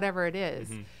don't know, whatever it is,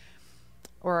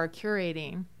 or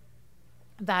curating,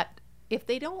 that if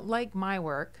they don't like my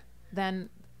work, then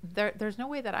there's no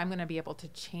way that I'm going to be able to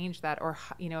change that. Or,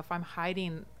 if I'm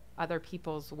hiding other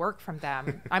people's work from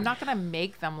them, I'm not going to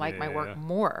make them like my work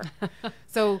more.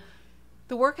 So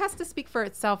the work has to speak for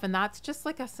itself. And that's just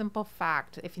like a simple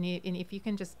fact. If you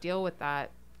can just deal with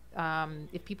that,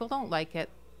 if people don't like it,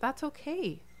 that's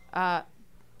okay.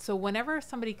 So whenever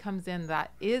somebody comes in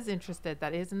that is interested,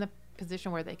 that is in the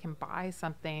position where they can buy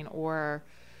something or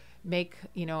make,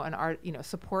 an art,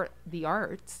 support the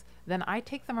arts, then I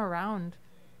take them around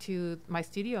to my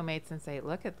studio mates and say,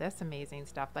 look at this amazing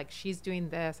stuff. Like, she's doing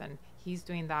this and he's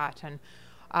doing that. And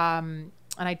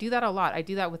I do that a lot. I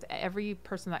do that with every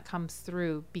person that comes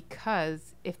through,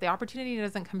 because if the opportunity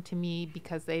doesn't come to me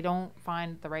because they don't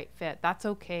find the right fit, that's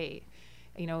okay.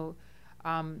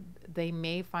 They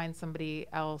may find somebody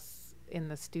else in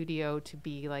the studio to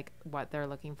be like what they're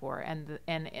looking for. And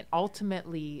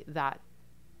ultimately that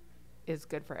is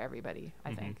good for everybody,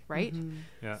 I think. Right.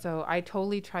 Yeah. So I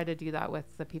totally try to do that with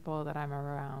the people that I'm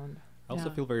around. I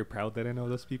also feel very proud that I know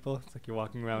those people. It's like you're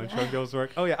walking around and showing girls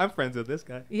work. Oh yeah, I'm friends with this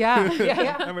guy. Yeah.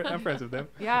 I'm friends with them.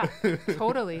 Yeah,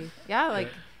 totally. Yeah.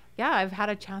 I've had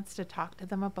a chance to talk to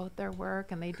them about their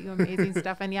work, and they do amazing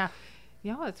stuff. And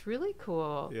it's really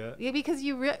cool. Yeah. Because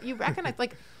you recognize,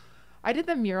 like, I did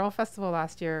the mural festival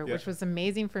last year, which was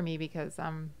amazing for me because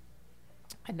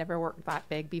I'd never worked that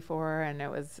big before, and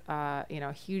it was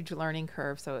a huge learning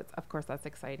curve. So it's, of course, that's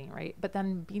exciting, right? But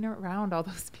then being around all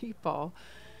those people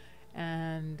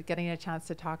and getting a chance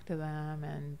to talk to them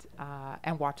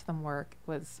and watch them work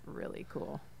was really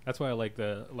cool. That's why I like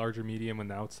the larger medium and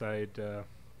the outside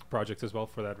projects as well.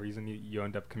 For that reason, you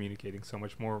end up communicating so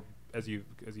much more. As you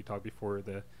talked before,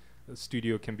 the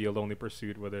studio can be a lonely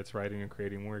pursuit, whether it's writing and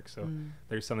creating work. So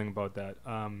there's something about that.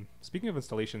 Speaking of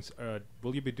installations,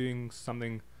 will you be doing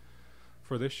something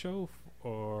for this show,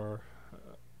 or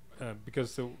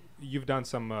because you've done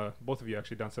some, both of you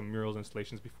actually done some murals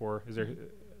installations before? Is there?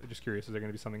 Just curious, is there going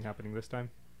to be something happening this time?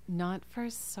 Not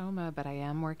for Soma, but I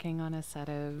am working on a set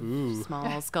of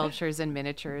small sculptures and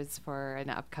miniatures for an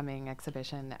upcoming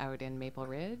exhibition out in Maple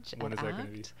Ridge. When is that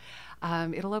going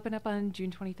to be? It'll open up on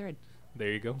June 23rd.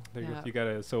 There you go. There you go. You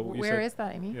gotta. So where is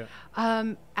that, Amy?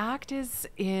 Yeah. ACT is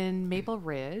in Maple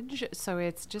Ridge, so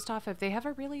it's just off of. They have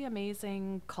a really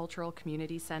amazing cultural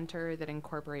community center that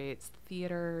incorporates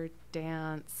theater,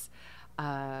 dance,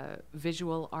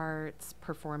 visual arts,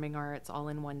 performing arts, all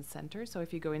in one center. So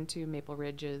if you go into Maple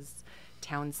Ridge's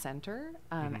town center,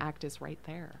 ACT is right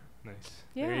there. Nice.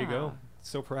 Yeah. There you go.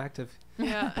 So proactive.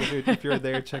 Yeah. If you're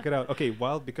there, check it out. Okay.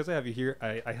 Because I have you here,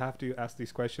 I have to ask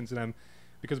these questions, and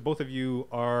because both of you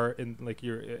are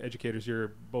you're educators, you're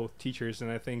both teachers,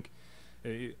 and I think,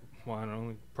 I don't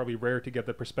know, probably rare to get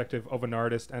the perspective of an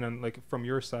artist and then from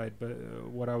your side. But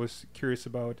what I was curious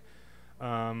about,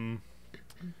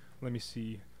 let me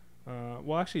see.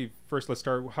 Well, actually, first let's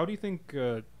start. How do you think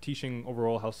teaching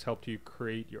overall has helped you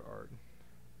create your art?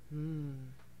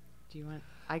 Do you want?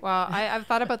 I've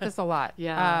thought about this a lot.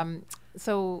 Yeah.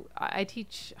 So I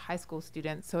teach high school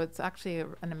students, so it's actually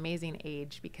an amazing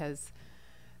age because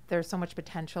there's so much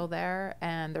potential there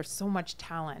and there's so much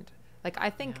talent. Like, I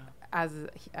think as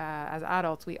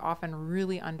adults, we often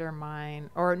really undermine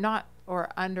what's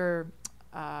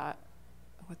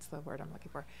the word I'm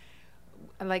looking for?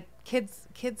 Like, kids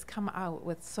come out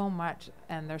with so much,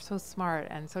 and they're so smart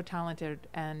and so talented,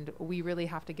 and we really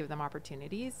have to give them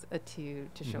opportunities to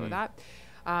show that.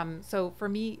 So for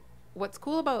me, what's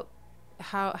cool about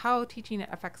how teaching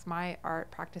affects my art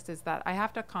practice is that I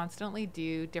have to constantly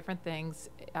do different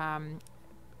things,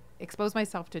 expose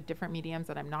myself to different mediums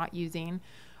that I'm not using.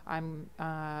 I'm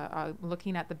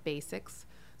looking at the basics.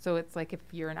 So it's like, if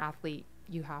you're an athlete,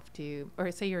 you have to,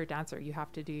 or say you're a dancer, you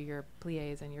have to do your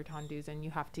pliés and your tendus, and you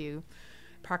have to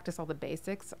practice all the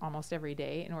basics almost every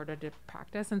day in order to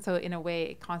practice. And so in a way,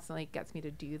 it constantly gets me to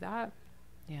do that.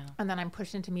 Yeah. And then I'm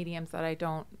pushed into mediums that I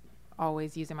don't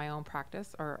always use in my own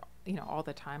practice, or, all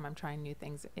the time I'm trying new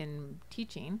things in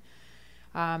teaching.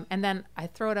 And then I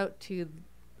throw it out to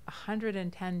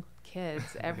 110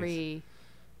 kids every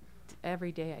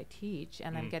day I teach,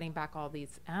 and I'm getting back all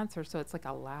these answers. So it's like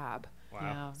a lab. Wow.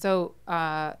 Yeah. So,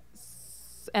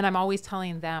 and I'm always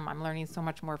telling them, I'm learning so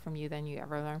much more from you than you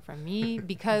ever learn from me,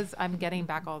 because I'm getting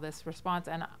back all this response,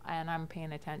 and I'm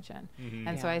paying attention.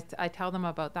 And so I tell them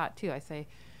about that too. I say,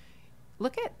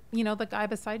 look at, the guy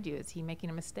beside you. Is he making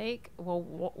a mistake? Well,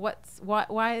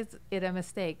 why is it a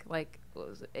mistake? Like,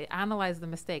 analyze the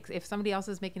mistakes. If somebody else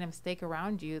is making a mistake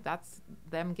around you, that's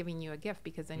them giving you a gift,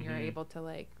 because then you're able to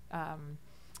like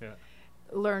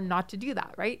learn not to do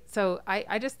that, right? So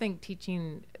I just think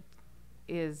teaching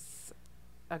is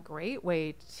a great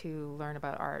way to learn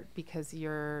about art, because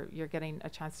you're getting a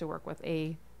chance to work with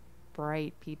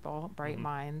bright people, bright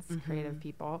minds, creative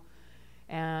people,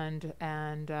 and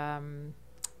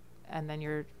then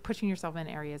you're pushing yourself in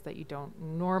areas that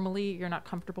you're not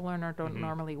comfortable in or don't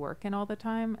normally work in all the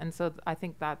time. And so I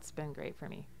think that's been great for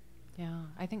me. Yeah,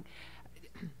 I think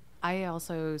I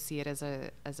also see it as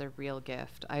a real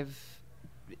gift. I've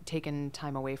taken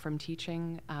time away from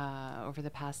teaching over the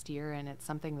past year, and it's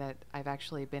something that I've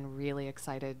actually been really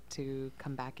excited to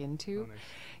come back into. Oh,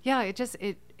 nice.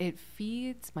 Yeah, it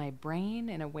feeds my brain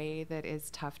in a way that is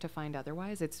tough to find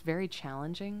otherwise. It's very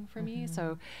challenging for me.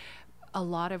 So a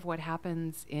lot of what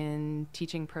happens in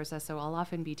teaching process, so I'll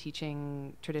often be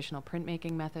teaching traditional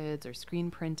printmaking methods or screen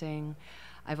printing.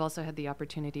 I've also had the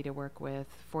opportunity to work with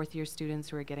fourth-year students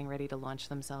who are getting ready to launch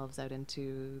themselves out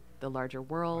into the larger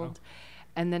world. Wow.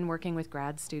 And then working with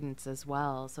grad students as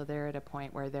well. So they're at a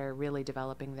point where they're really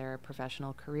developing their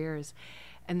professional careers.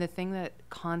 And the thing that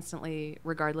constantly,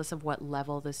 regardless of what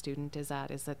level the student is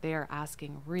at, is that they are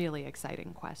asking really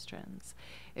exciting questions.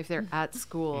 If they're at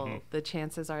school, the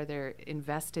chances are they're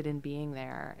invested in being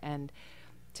there. And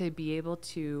to be able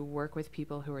to work with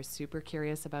people who are super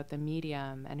curious about the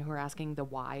medium and who are asking the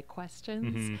why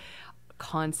questions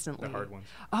constantly. The hard ones.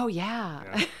 Oh,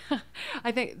 yeah.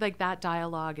 I think like that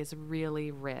dialogue is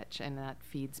really rich, and that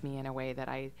feeds me in a way that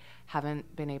I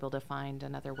haven't been able to find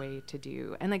another way to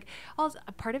do. And like also,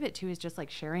 a part of it too is just like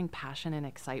sharing passion and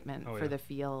excitement for the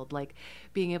field, like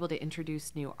being able to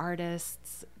introduce new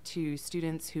artists to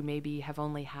students who maybe have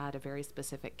only had a very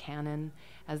specific canon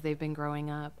as they've been growing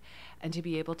up, and to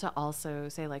be able to also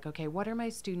say like, okay, what are my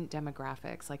student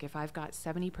demographics? Like if I've got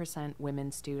 70%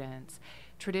 women students,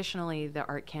 traditionally the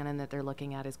art canon that they're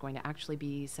looking at is going to actually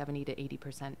be 70 to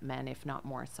 80% men, if not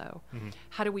more so.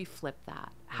 How do we flip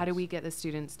that? How do we get the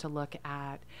students to look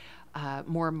at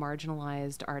more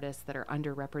marginalized artists that are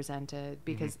underrepresented?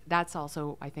 Because that's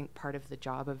also, I think, part of the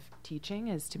job of teaching,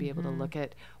 is to be able to look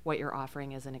at what you're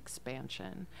offering as an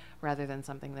expansion rather than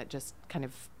something that just kind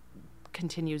of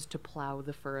continues to plow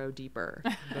the furrow deeper.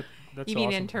 That's you mean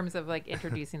awesome. In terms of like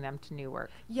introducing them to new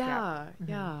work? Yeah.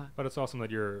 But it's awesome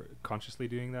that you're consciously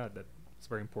doing that. That's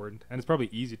very important, and it's probably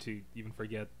easy to even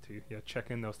forget to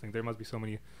check in those things. There must be so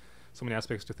many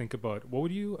aspects to think about. What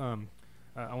would you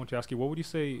I want to ask you, what would you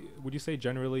say? Would you say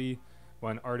generally,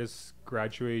 when artists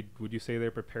graduate, would you say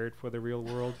they're prepared for the real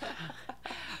world?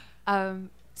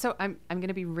 So I'm going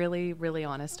to be really, really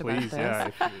honest about this.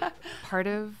 Yeah, Part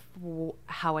of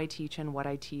how I teach and what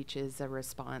I teach is a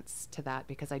response to that,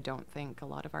 because I don't think a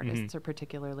lot of artists are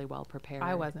particularly well prepared.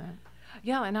 I wasn't.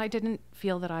 Yeah, and I didn't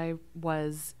feel that I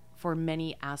was for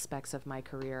many aspects of my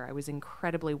career. I was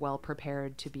incredibly well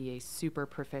prepared to be a super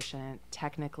proficient,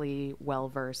 technically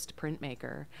well-versed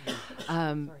printmaker.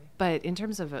 But in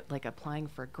terms of like applying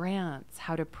for grants,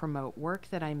 how to promote work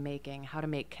that I'm making, how to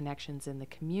make connections in the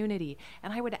community,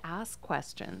 and I would ask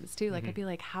questions too. Like I'd be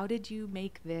like, how did you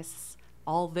make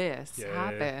all this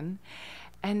happen?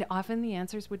 And often the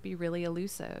answers would be really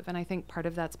elusive. And I think part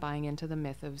of that's buying into the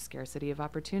myth of scarcity of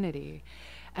opportunity.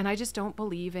 And I just don't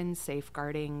believe in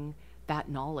safeguarding that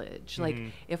knowledge. Like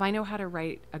if I know how to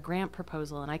write a grant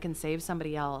proposal and I can save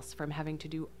somebody else from having to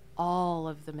do all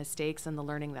of the mistakes and the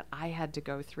learning that I had to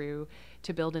go through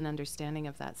to build an understanding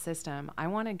of that system, I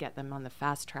want to get them on the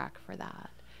fast track for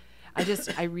that.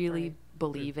 I really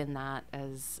believe in that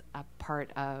as a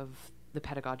part of the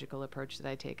pedagogical approach that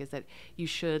I take, is that you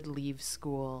should leave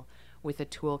school with a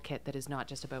toolkit that is not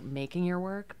just about making your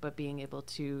work, but being able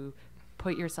to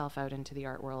put yourself out into the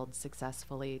art world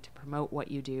successfully, to promote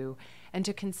what you do, and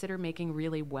to consider making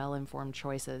really well-informed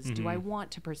choices. Do I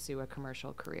want to pursue a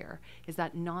commercial career? Is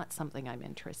that not something I'm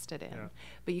interested in?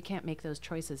 But you can't make those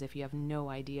choices if you have no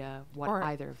idea what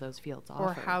either of those fields offer.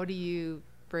 Or how do you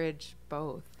bridge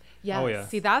both? Yes. Oh, yeah.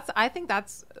 See, I think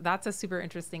that's a super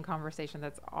interesting conversation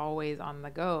that's always on the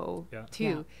go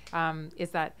too. Is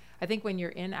that I think when you're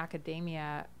in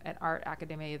academia, at art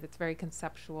academia, that's very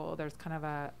conceptual. There's kind of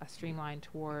a streamline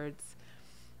towards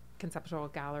conceptual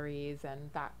galleries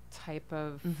and that type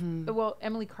of. Well,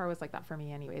 Emily Carr was like that for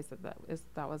me, anyways.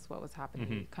 That was what was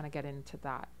happening. You kind of get into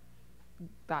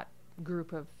that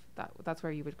group of that's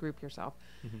where you would group yourself,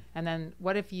 and then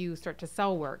what if you start to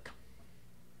sell work?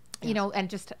 You know,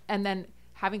 and then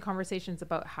having conversations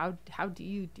about how do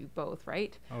you do both,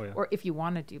 right? Or if you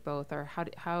want to do both, or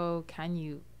how can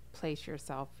you place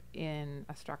yourself in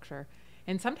a structure?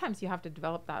 and sometimes you have to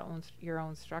develop that your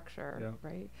own structure, Yeah.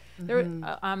 right?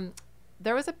 Mm-hmm.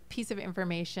 There was a piece of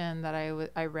information that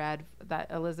I read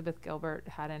that Elizabeth Gilbert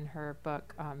had in her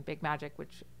book, Big Magic,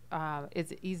 which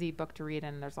is an easy book to read,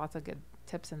 and there's lots of good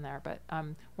tips in there. But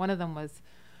one of them was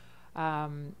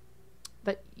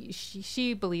that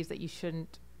she believes that you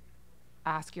shouldn't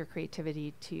ask your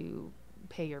creativity to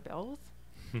pay your bills.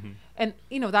 And,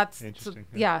 you know, that's Interesting,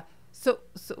 yeah. So,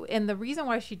 and the reason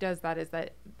why she does that is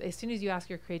that as soon as you ask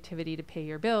your creativity to pay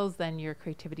your bills, then your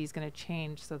creativity is going to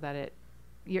change so that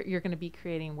you're going to be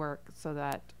creating work so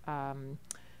that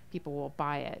people will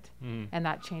buy it, and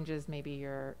that changes maybe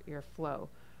your flow.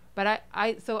 But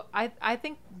I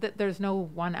think that there's no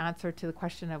one answer to the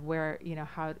question of where, you know,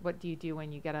 what do you do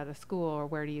when you get out of school, or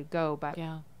where do you go? But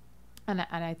Yeah. and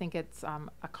I think it's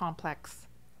a complex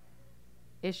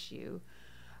issue.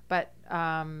 But,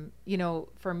 you know,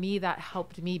 for me, that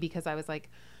helped me because I was like,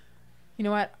 you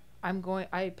know what,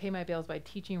 I pay my bills by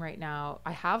teaching right now.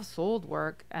 I have sold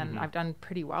work and I've done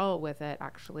pretty well with it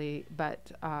actually.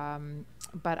 But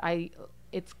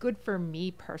it's good for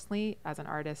me personally as an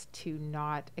artist to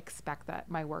not expect that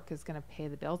my work is going to pay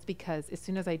the bills, because as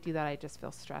soon as I do that, I just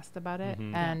feel stressed about it.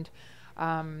 And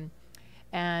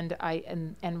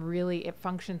really it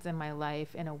functions in my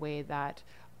life in a way that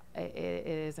it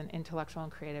is an intellectual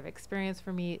and creative experience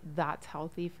for me. That's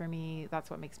healthy for me. That's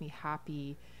what makes me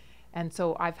happy. And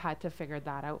so I've had to figure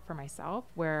that out for myself,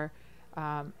 where,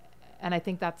 and I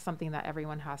think that's something that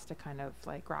everyone has to kind of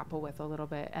like grapple with a little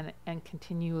bit and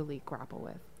continually grapple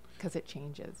with, because it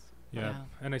changes. Yeah.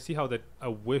 And I see how that I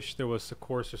wish there was a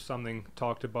course or something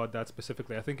talked about that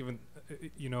specifically. I think even,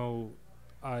 you know,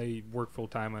 I work full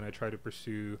time and I try to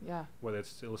pursue whether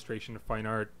it's illustration or fine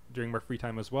art during my free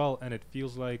time as well. And it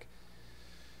feels like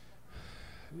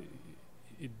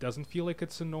it doesn't feel like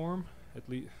it's a norm, at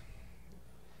least.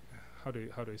 How do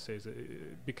I say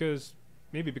it? Because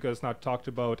it's not talked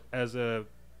about as a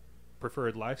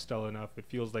preferred lifestyle enough. It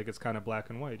feels like it's kind of black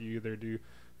and white. You either do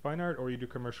fine art or you do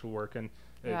commercial work, and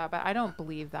but I don't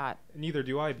believe that. Neither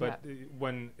do I. But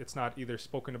when it's not either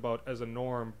spoken about as a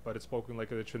norm, but it's spoken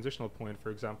like at a transitional point, for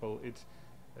example, it's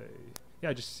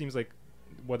it just seems like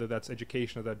whether that's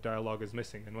education or that dialogue is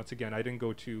missing. And once again, I didn't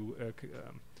go to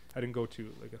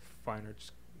like a fine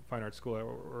art school,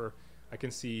 or I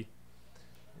can see.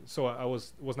 So I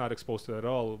was not exposed to that at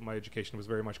all. My education was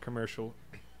very much commercial.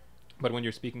 But when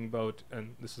you're speaking about,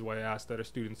 and this is why I asked that our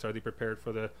students, are they prepared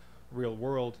for the real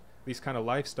world, these kind of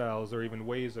lifestyles or even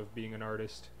ways of being an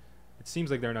artist, it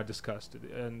seems like they're not discussed.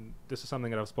 And this is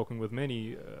something that I've spoken with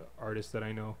many artists that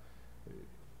I know,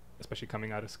 especially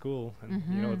coming out of school. And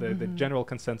you know, the general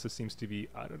consensus seems to be,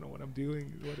 I don't know what I'm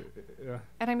doing.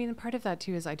 And I mean, part of that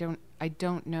too is I don't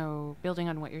know, building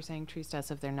on what you're saying, Tristas,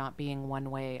 of there not being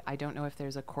one way, I don't know if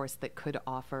there's a course that could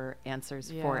offer answers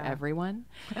for everyone.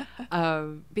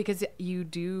 Because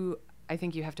I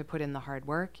think you have to put in the hard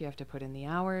work, you have to put in the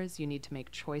hours, you need to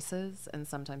make choices, and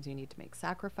sometimes you need to make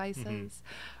sacrifices.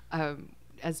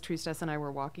 As Tristas and I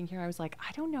were walking here, I was like,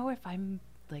 I don't know if I'm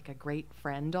like a great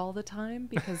friend all the time,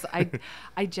 because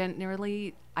I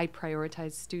generally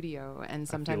prioritize studio, and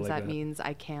sometimes that means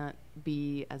I can't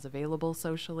be as available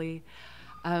socially.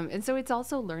 And so it's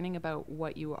also learning about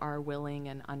what you are willing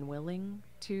and unwilling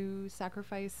to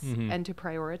sacrifice and to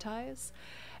prioritize.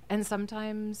 And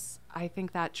sometimes I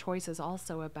think that choice is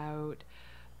also about,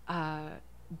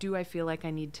 do I feel like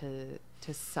I need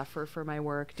to suffer for my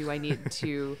work? Do I need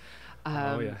to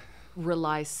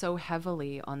rely so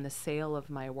heavily on the sale of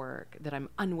my work that I'm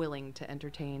unwilling to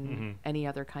entertain any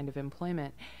other kind of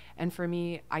employment? And for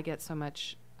me, I get so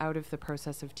much out of the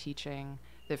process of teaching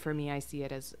that for me, I see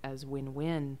it as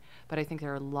win-win. But I think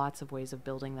there are lots of ways of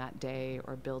building that day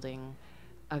or building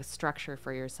a structure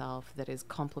for yourself that is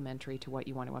complementary to what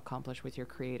you want to accomplish with your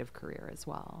creative career as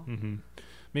well.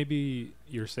 Maybe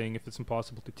you're saying if it's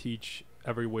impossible to teach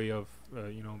every way of,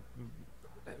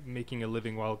 making a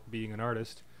living while being an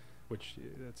artist, which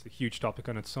that's a huge topic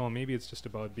on its own. Maybe it's just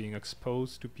about being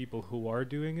exposed to people who are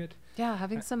doing it. Yeah,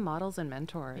 having some models and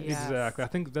mentors. Yes. Exactly. I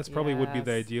think that's probably would be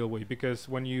the ideal way, because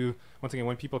when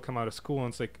people come out of school and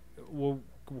it's like, well,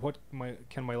 what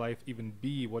can my life even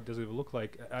be? What does it look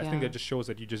like? I think that just shows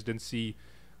that you just didn't see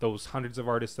those hundreds of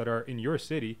artists that are in your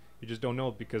city. You just don't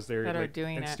know because they're like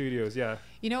doing in studios. Yeah.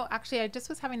 You know, actually, I just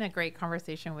was having a great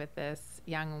conversation with this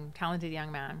talented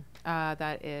young man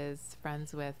that is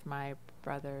friends with my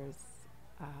brother's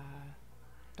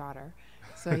daughter.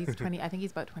 So he's 20. I think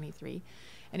he's about 23.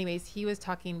 Anyways, he was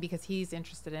talking because he's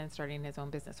interested in starting his own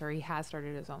business, or he has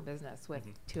started his own business with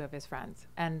two of his friends,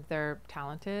 and they're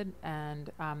talented.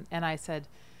 And I said,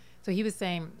 so he was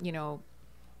saying, you know,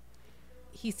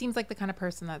 he seems like the kind of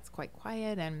person that's quite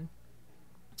quiet and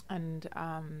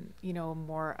you know,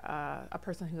 more a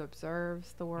person who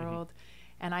observes the world.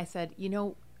 And I said, you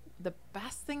know, the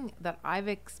best thing that I've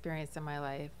experienced in my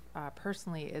life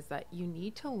personally is that you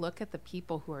need to look at the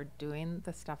people who are doing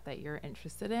the stuff that you're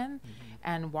interested in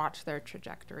and watch their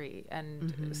trajectory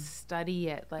and study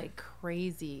it like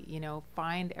crazy, you know,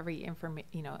 find every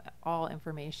all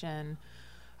information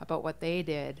about what they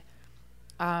did.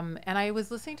 And I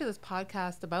was listening to this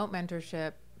podcast about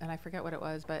mentorship, and I forget what it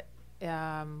was, but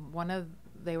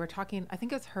they were talking, I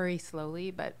think it was Hurry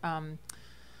Slowly, but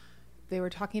they were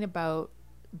talking about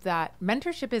that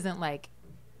mentorship isn't like,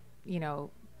 you know,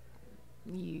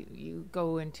 you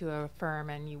go into a firm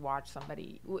and you watch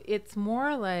somebody. It's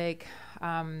more like,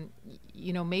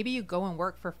 you know, maybe you go and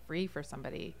work for free for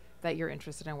somebody that you're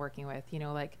interested in working with, you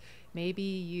know, like maybe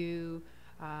you,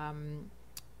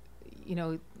 you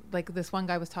know, like this one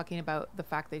guy was talking about the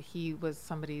fact that he was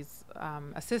somebody's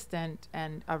assistant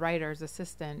and a writer's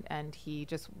assistant, and he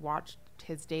just watched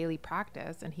his daily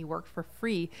practice and he worked for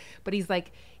free. But he's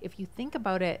like, if you think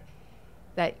about it,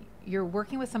 that you're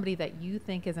working with somebody that you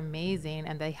think is amazing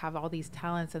and they have all these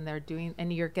talents and they're doing,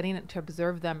 and you're getting to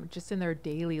observe them just in their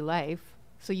daily life.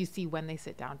 So you see when they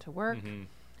sit down to work,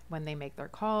 when they make their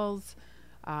calls,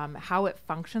 how it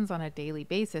functions on a daily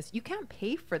basis. You can't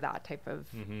pay for that type of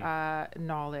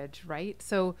knowledge, right?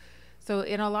 So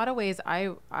in a lot of ways,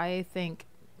 I think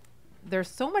there's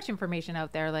so much information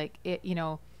out there. Like it, you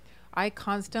know, I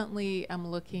constantly am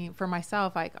looking for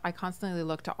myself. I constantly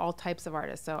look to all types of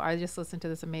artists. So I just listened to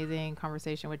this amazing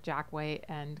conversation with Jack White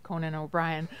and Conan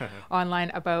O'Brien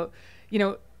online about, you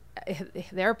know,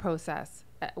 their process.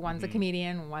 One's a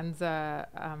comedian, one's a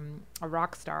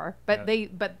rock star, but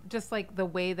but just like the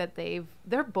way that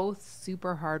they're both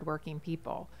super hardworking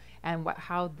people, and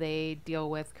how they deal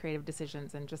with creative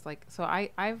decisions, and just like, so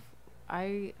I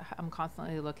am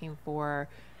constantly looking for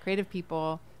creative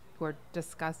people who are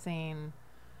discussing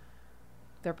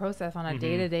their process on a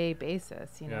day-to-day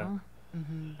basis, you know?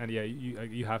 And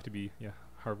you have to be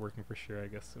hardworking for sure, I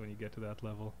guess, when you get to that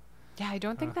level. Yeah, I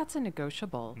don't think that's a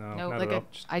negotiable. No, like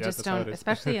I just don't,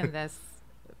 especially in this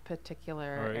particular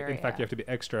area. In fact, you have to be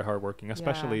extra hardworking,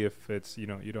 especially if it's, you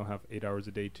know, you don't have 8 hours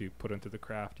a day to put into the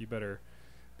craft. You better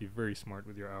be very smart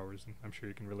with your hours, and I'm sure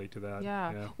you can relate to that.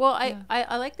 Yeah. Well,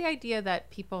 I like the idea that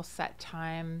people set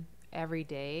time every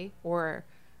day or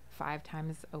 5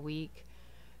 times a week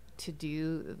to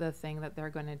do the thing that they're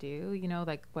going to do, you know,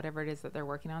 like whatever it is that they're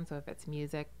working on. So if it's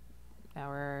music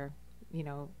or, you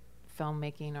know,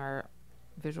 filmmaking or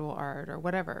visual art or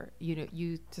whatever, you know,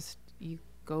 you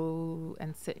go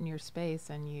and sit in your space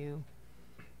and you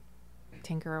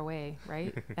tinker away,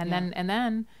 right? And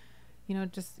then, you know,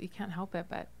 just, you can't help it,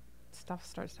 but stuff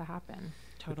starts to happen.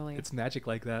 Totally. It's magic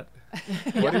like that.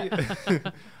 What do you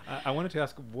I wanted to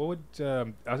ask, what would,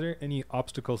 are there any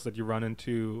obstacles that you run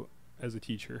into as a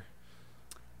teacher?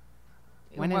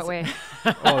 In what way?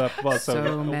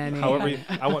 So many.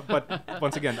 However, but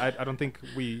once again, I don't think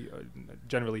we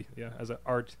generally, as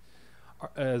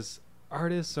as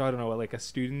artists, so I don't know, like as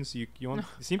students, you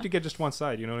seem to get just one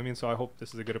side, you know what I mean? So I hope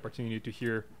this is a good opportunity to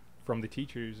hear from the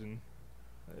teachers, and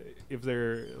if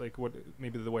they're like, what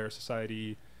maybe the way our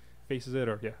society faces it,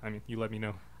 or I mean, you let me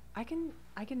know. I can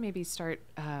maybe start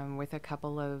with a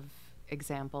couple of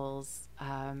examples.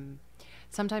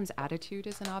 Sometimes attitude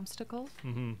is an obstacle.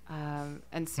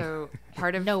 And so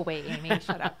part of... No way, Amy,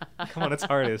 shut up. Come on, it's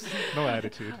artists. No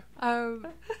attitude.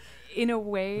 In a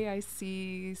way, I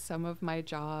see some of my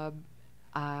job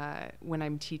when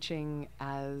I'm teaching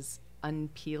as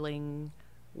unpeeling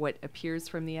what appears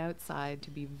from the outside to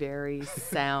be very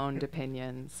sound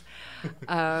opinions.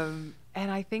 And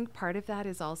I think part of that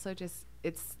is also just,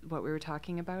 it's what we were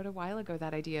talking about a while ago,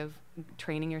 that idea of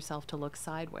training yourself to look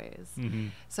sideways.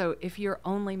 So if you're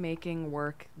only making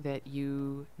work that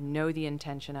you know the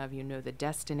intention of, you know the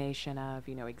destination of,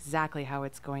 you know exactly how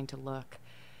it's going to look,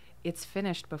 it's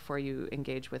finished before you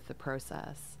engage with the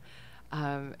process.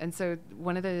 And so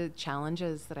one of the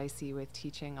challenges that I see with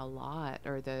teaching a lot,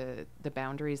 or the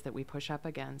boundaries that we push up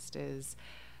against, is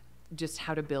just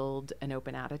how to build an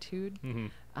open attitude,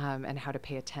 and how to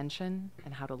pay attention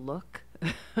and how to look,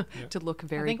 to look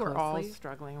very I think closely. We're all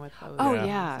struggling with those. Oh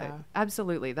Yeah.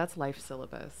 Absolutely. That's life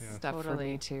syllabus stuff for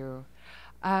Totally. me too.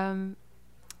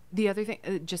 The other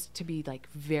thing, just to be like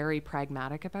very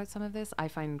pragmatic about some of this, I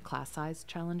find class size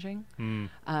challenging.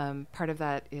 Part of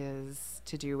that is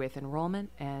to do with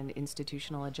enrollment and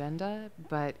institutional agenda,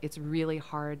 but it's really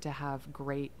hard to have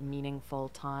great, meaningful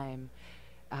time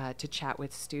to chat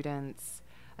with students,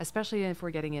 especially if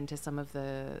we're getting into some of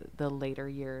the later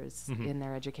years in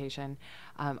their education.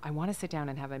 I want to sit down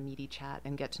and have a meaty chat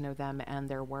and get to know them and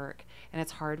their work. And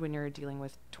it's hard when you're dealing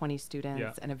with 20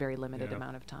 students and a very limited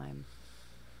amount of time.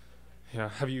 Yeah.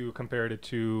 Have you compared it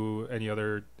to any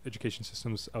other education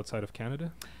systems outside of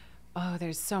Canada? Oh,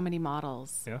 there's so many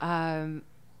models. Yeah.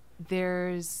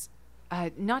 There's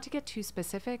not to get too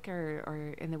specific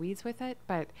or in the weeds with it,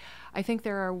 but I think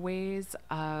there are ways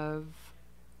of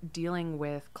dealing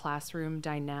with classroom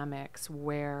dynamics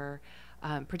where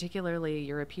particularly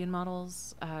European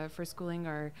models for schooling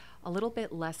are a little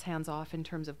bit less hands-off in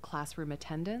terms of classroom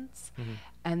attendance,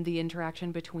 and the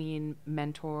interaction between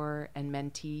mentor and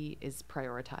mentee is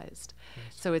prioritized.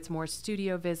 So it's more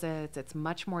studio visits, it's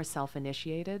much more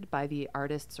self-initiated by the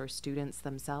artists or students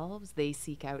themselves. They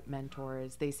seek out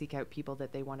mentors, they seek out people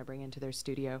that they want to bring into their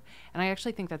studio. And I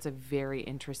actually think that's a very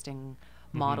interesting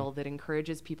model that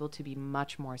encourages people to be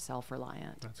much more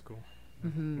self-reliant. That's cool.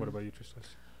 What about you, Tristan?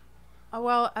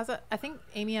 Well, I think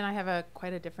Amy and I have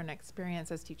quite a different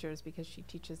experience as teachers because she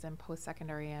teaches in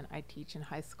post-secondary and I teach in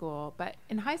high school. But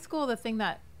in high school, the thing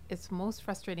that is most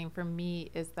frustrating for me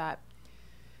is that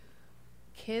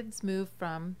kids move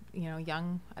from,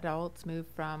 young adults move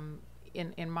from,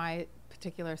 in my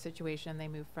particular situation, they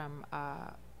move from,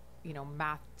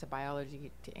 math to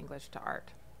biology to English to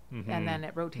art. And then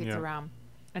it rotates around.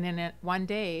 And then one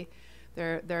day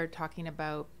they're talking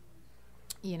about,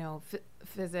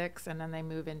 physics, and then they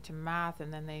move into math,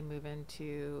 and then they move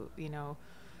into, The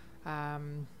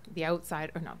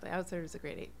Outsider. Or no, The Outsider is a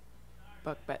grade 8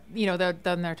 book, but,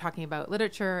 then they're talking about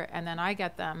literature, and then I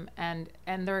get them, and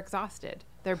they're exhausted.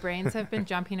 Their brains have been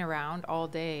jumping around all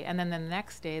day, and then the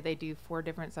next day they do 4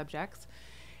 different subjects.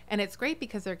 And it's great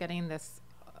because they're getting this,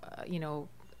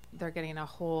 they're getting a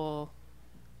whole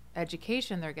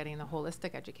education, they're getting a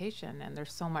holistic education, and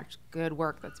there's so much good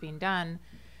work that's being done.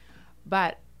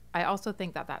 But I also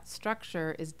think that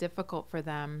structure is difficult for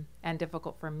them and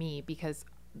difficult for me, because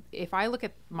if I look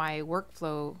at my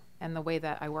workflow and the way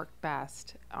that I work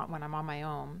best when I'm on my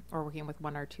own or working with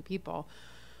 1 or 2 people,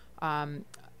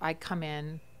 I come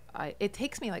in, it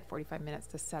takes me like 45 minutes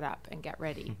to set up and get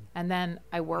ready. And then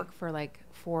I work for like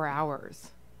 4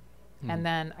 hours. And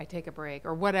then I take a break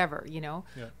or whatever,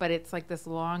 but it's like this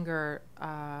longer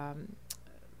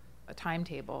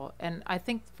timetable. And I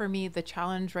think for me, the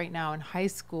challenge right now in high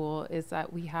school is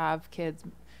that we have kids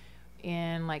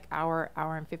in like hour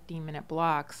and 15-minute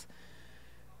blocks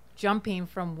jumping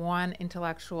from one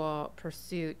intellectual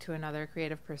pursuit to another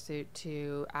creative pursuit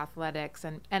to athletics.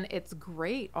 And it's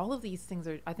great. All of these things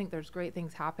I think there's great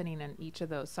things happening in each of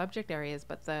those subject areas,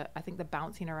 but I think the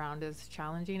bouncing around is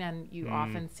challenging, and you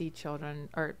often see children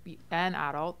and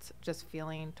adults just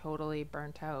feeling totally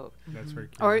burnt out. That's very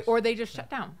curious. Or they just shut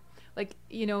down. Like,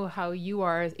 how you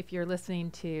are, if you're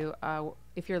listening to,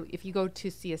 if you go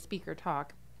to see a speaker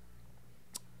talk,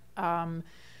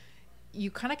 you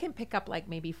kind of can pick up like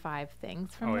maybe 5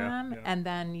 things from them, and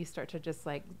then you start to just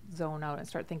like zone out and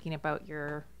start thinking about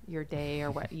your day or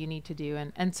what you need to do.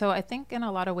 And so I think in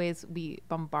a lot of ways we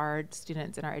bombard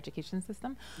students in our education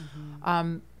system.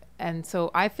 And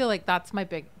so I feel like that's my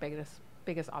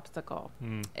biggest obstacle.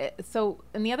 So,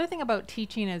 and the other thing about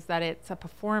teaching is that it's a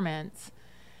performance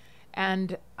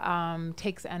and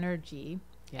takes energy.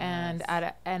 And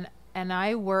and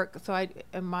I work, so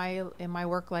in my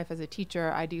work life as a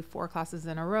teacher, I do 4 classes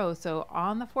in a row. So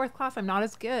on the 4th class, I'm not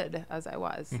as good as I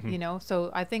was,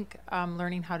 So I think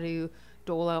learning how to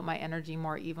dole out my energy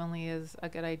more evenly is a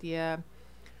good idea,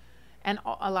 and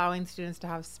allowing students to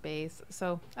have space.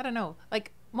 So I don't know,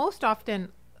 like most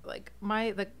often, like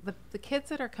the kids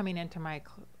that are coming into my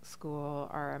school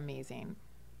are amazing.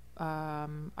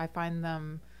 I find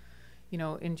them,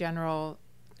 in general,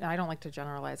 I don't like to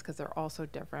generalize because they're all so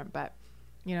different, but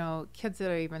kids that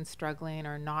are even struggling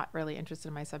or not really interested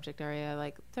in my subject area,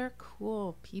 like they're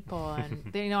cool people, and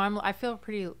they, I feel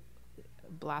pretty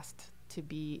blessed to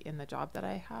be in the job that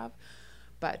I have,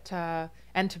 but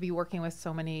and to be working with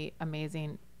so many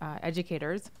amazing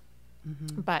educators.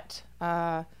 But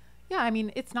yeah, I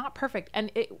mean, it's not perfect,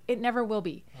 and it never will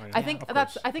be. Oh, yeah. I think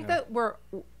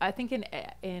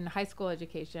that in high school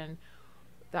education,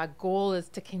 the goal is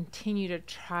to continue to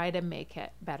try to make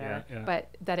it better,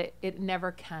 but that it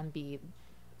never can be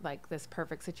like this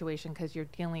perfect situation, because you're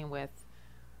dealing with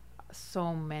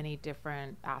so many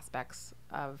different aspects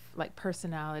of like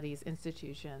personalities,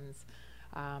 institutions,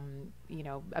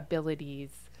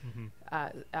 abilities,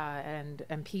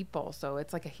 and people. So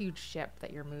it's like a huge ship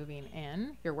that you're moving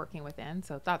in, you're working within.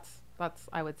 So that's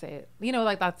I would say,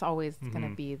 like that's always going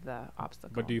to be the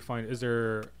obstacle. But do you find, is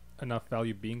there enough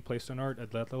value being placed on art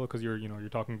at that level? Because you're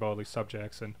talking about like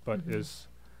subjects, but is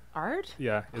art?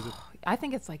 Yeah, is it? I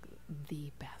think it's like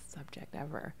the best subject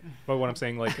ever. But what I'm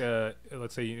saying, like,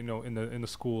 let's say, you know, in the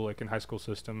school, like in high school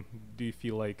system, do you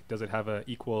feel like, does it have a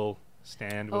equal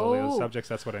stand with all the other subjects?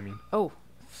 That's what I mean. Oh,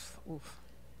 oof.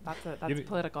 That's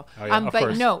political. Oh, yeah, of but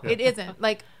course. no, Yeah. it isn't.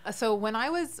 Like, so when I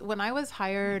was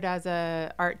hired as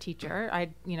a art teacher, I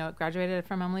graduated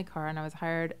from Emily Carr, and I was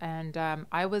hired, and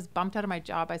I was bumped out of my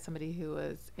job by somebody who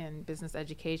was in business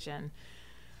education,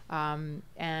 and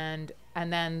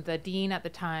then the dean at the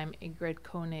time, Ingrid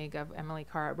Koenig of Emily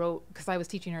Carr, wrote, because I was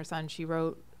teaching her son, she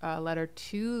wrote a letter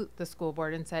to the school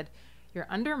board and said, "You're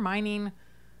undermining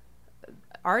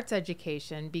arts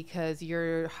education because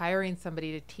you're hiring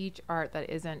somebody to teach art that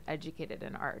isn't educated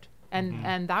in art."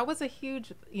 And that was a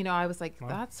huge, I was like,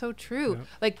 that's so true. Yeah.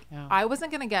 Like, I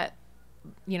wasn't going to get,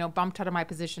 bumped out of my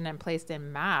position and placed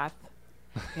in math.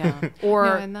 Yeah. Or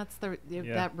No, and that's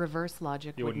that reverse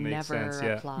logic It would wouldn't make never sense,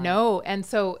 yeah. apply. no. And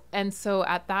so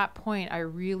at that point, I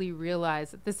really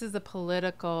realized that this is a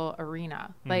political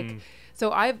arena. Like, so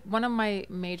one of my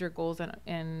major goals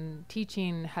in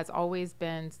teaching has always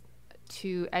been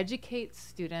to educate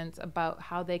students about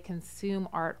how they consume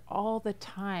art all the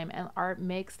time, and art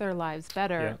makes their lives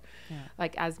better. Yeah.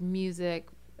 Like, as music,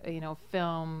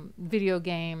 film, video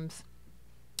games,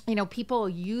 people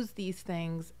use these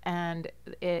things, and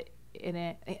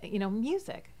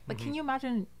music. Like, can you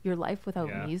imagine your life without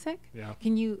Yeah. music? Yeah.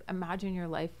 Can you imagine your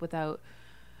life without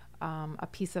a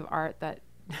piece of art that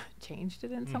changed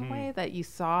it in some way, that you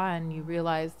saw and you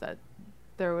realized that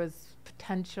there was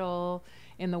potential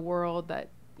in the world, that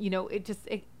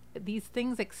these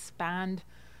things expand.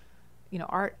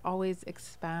 Art always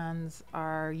expands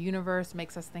our universe,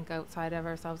 makes us think outside of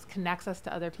ourselves, connects us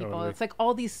to other people. Totally. It's like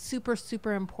all these super,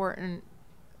 super important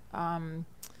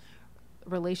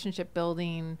relationship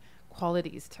building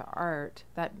qualities to art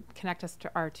that connect us to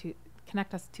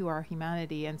our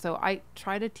humanity. And so I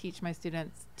try to teach my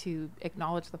students to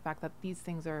acknowledge the fact that these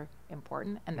things are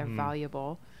important and they're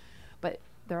valuable, but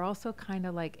they're also kind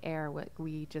of like air. What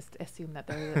we just assume that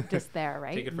they're just there,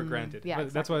 right? Take it for granted. Yeah, But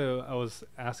exactly. that's why I was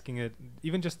asking it,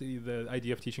 even just the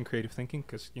idea of teaching creative thinking,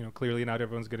 because clearly not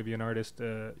everyone's going to be an artist.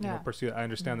 Pursue it. I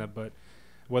understand that, but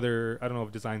whether, I don't know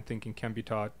if design thinking can be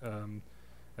taught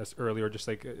as early, or just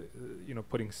like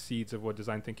putting seeds of what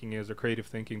design thinking is, or creative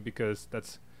thinking, because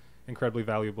that's incredibly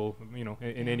valuable.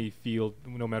 In any field,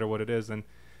 no matter what it is. And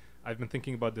I've been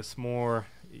thinking about this more.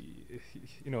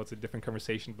 It's a different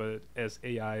conversation, but as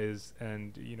AIs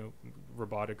and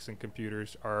robotics and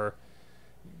computers are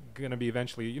going to be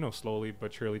eventually, slowly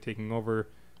but surely taking over,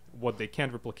 what they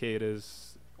can't replicate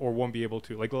is, or won't be able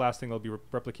to, like, the last thing that'll be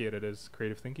replicated is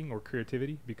creative thinking or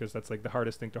creativity, because that's like the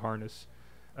hardest thing to harness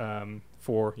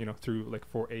for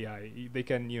AI. They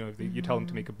can, if you tell them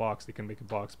to make a box, they can make a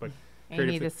box, but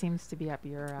Amy, this seems to be up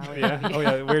your alley. yeah. Oh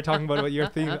yeah, we were talking about your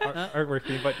theme, artwork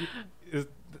theme, but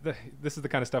this is the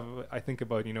kind of stuff I think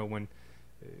about, when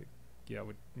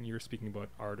when you're speaking about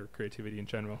art or creativity in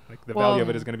general. Like, the value of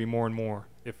it is going to be more and more.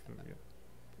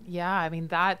 Yeah, I mean,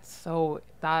 that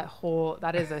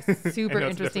is a super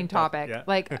interesting topic. Yeah.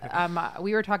 Like,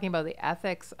 we were talking about the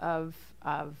ethics of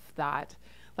that.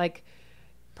 Like,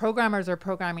 programmers are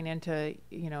programming into,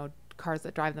 cars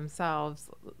that drive themselves.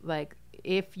 Like,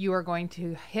 if you are going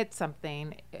to hit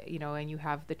something, and you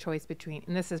have the choice between,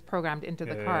 and this is programmed into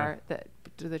the car,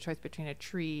 the choice between a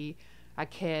tree, a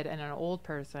kid, and an old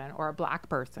person, or a black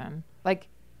person, like,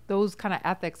 those kind of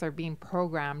ethics are being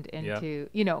programmed into,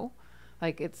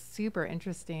 like, it's super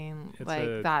interesting. It's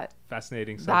like, that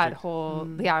fascinating subject. that whole,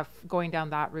 going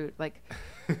down that route, like,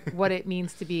 what it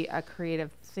means to be a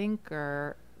creative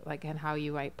thinker, like, and how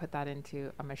you might put that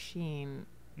into a machine,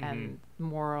 and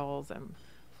morals and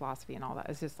philosophy and all that.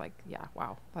 It's just like,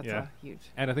 wow, that's a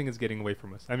huge. And I think it's getting away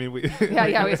from us. I mean, we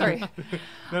sorry.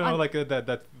 no, like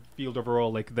that field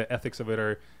overall, like the ethics of it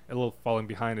are a little falling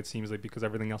behind, it seems like, because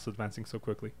everything else is advancing so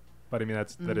quickly. But I mean,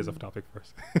 that is off topic for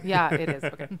us. Yeah, it is.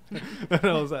 Okay.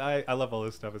 I love all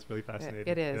this stuff. It's really fascinating.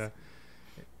 It is.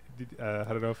 Yeah.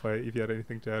 I don't know if you had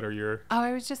anything to add, or you're. Oh,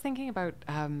 I was just thinking about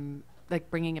like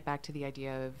bringing it back to the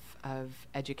idea of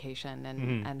education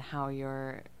and how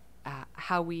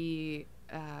how we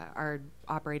are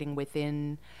operating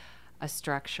within a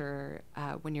structure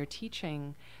when you're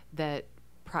teaching that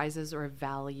prizes or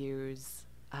values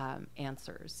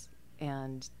answers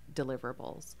and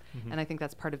deliverables. And I think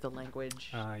that's part of the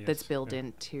language that's built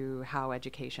into how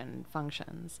education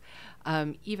functions.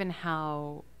 Even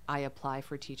how I apply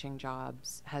for teaching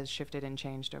jobs has shifted and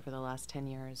changed over the last 10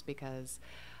 years, because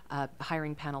a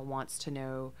hiring panel wants to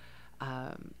know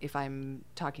If I'm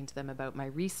talking to them about my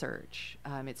research,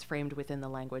 it's framed within the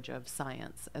language of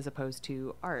science as opposed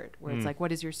to art, where it's like,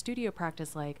 what is your studio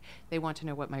practice like? They want to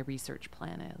know what my research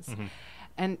plan is.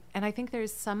 And I think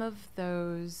there's some of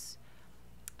those,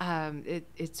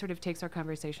 it sort of takes our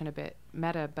conversation a bit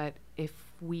meta, but if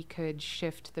we could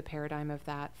shift the paradigm of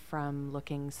that from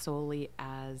looking solely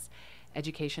as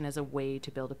education as a way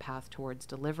to build a path towards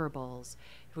deliverables,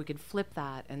 if we could flip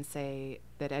that and say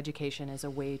that education is a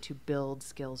way to build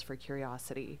skills for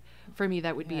curiosity, for me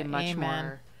that would be a much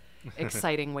more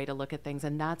exciting way to look at things.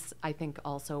 And that's, I think,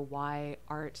 also why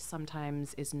art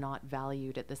sometimes is not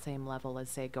valued at the same level as,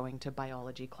 say, going to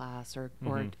biology class or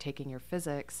taking your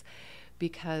physics,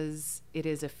 because it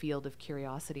is a field of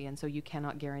curiosity, and so you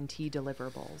cannot guarantee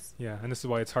deliverables. Yeah, and this is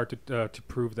why it's hard to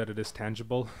prove that it is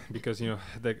tangible, because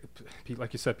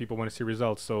like you said, people want to see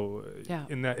results. So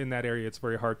in that area, it's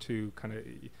very hard to kind of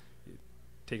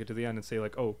take it to the end and say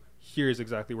like, oh, here's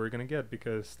exactly where you're going to get,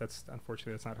 because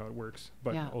unfortunately that's not how it works.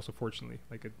 But also fortunately,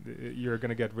 like you're going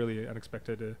to get really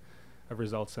unexpected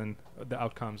results and the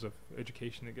outcomes of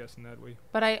education, I guess, in that way.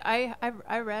 But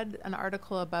I read an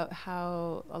article about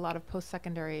how a lot of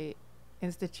post-secondary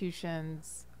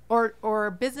institutions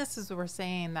or businesses were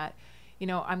saying that,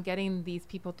 I'm getting these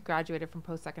people graduated from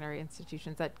post-secondary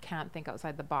institutions that can't think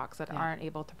outside the box, that aren't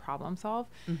able to problem solve.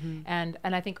 And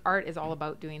I think art is all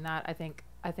about doing that. I think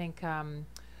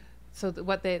so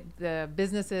what the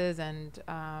businesses and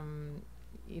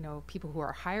people who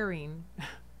are hiring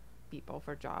people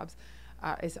for jobs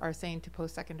are saying to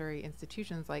post-secondary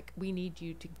institutions, like, we need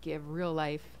you to give real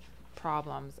life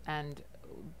problems, and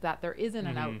that there isn't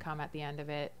an outcome at the end of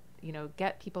it.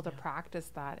 Get people to practice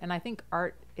that. And I think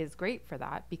art is great for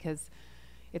that, because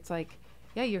it's like,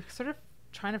 you're sort of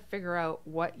trying to figure out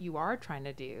what you are trying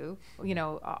to do,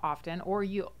 often, or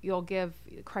you'll give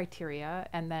criteria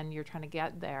and then you're trying to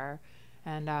get there.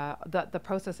 And the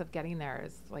process of getting there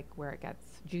is like where it gets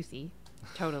juicy.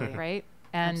 Totally. Right.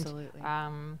 And absolutely.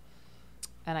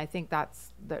 And I think I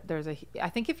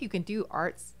think if you can do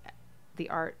the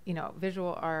art,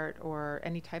 visual art or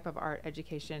any type of art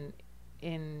education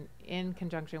in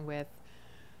conjunction with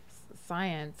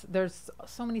science, there's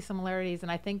so many similarities.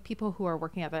 And I think people who are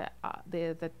working at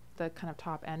the kind of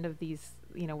top end of these,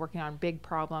 working on big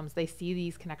problems, they see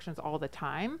these connections all the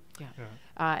time.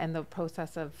 And the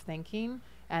process of thinking.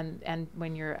 And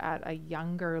when you're at a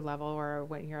younger level, or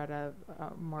when you're at a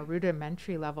more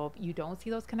rudimentary level, you don't see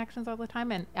those connections all the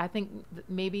time. And I think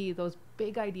maybe those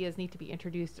big ideas need to be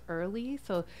introduced early.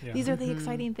 So these are the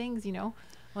exciting things,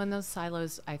 Well, and those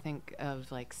silos, I think,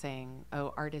 of like saying,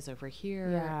 oh, art is over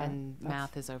here and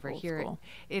math is over here.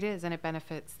 It is, and it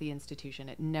benefits the institution.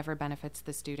 It never benefits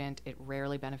the student. It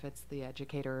rarely benefits the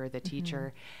educator or the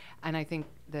teacher. And I think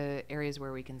the areas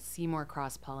where we can see more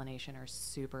cross-pollination are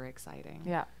super exciting.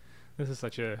 Yeah. This is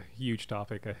such a huge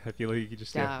topic. I feel like you could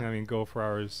just go for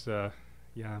hours. Just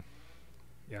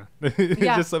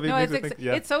something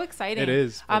it's so exciting. It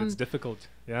is, but it's difficult.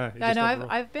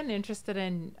 I've been interested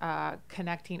in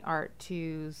connecting art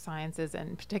to sciences,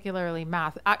 and particularly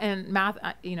math.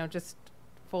 Just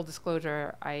full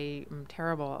disclosure, I am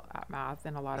terrible at math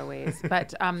in a lot of ways,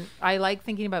 but I like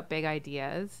thinking about big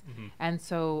ideas. And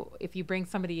so if you bring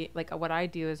somebody, like what I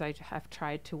do is I have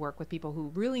tried to work with people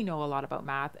who really know a lot about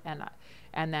math,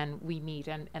 and then we meet,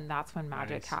 and that's when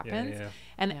magic happens.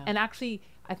 And actually,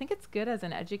 I think it's good as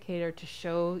an educator to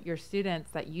show your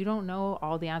students that you don't know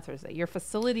all the answers, that you're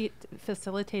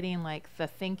facilitating like the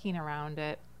thinking around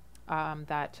it,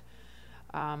 that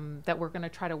we're going to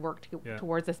try to work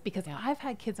towards this, because I've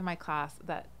had kids in my class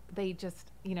that they just,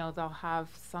 they'll have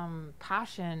some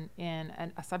passion in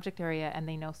a subject area and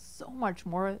they know so much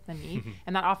more than me.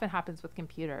 And that often happens with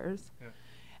computers,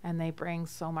 and they bring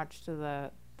so much to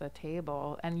the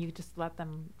table, and you just let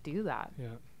them do that.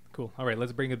 Cool. All right,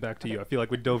 let's bring it back to you. I feel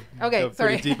like we dove sorry.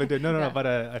 pretty deep into it. No, but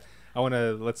I want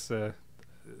to,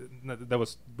 that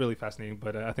was really fascinating,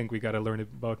 but I think we got to learn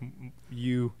about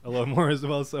you a lot more as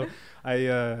well. So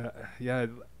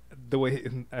the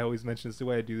way I always mention is the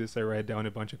way I do this, I write down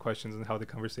a bunch of questions and how the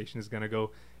conversation is going to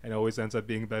go, and it always ends up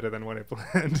being better than what I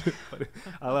planned. But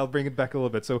I'll bring it back a little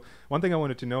bit. So one thing I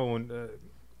wanted to know, and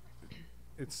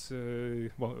it's,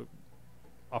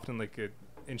 often like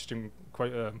interesting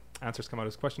answers come out of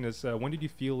this question is, when did you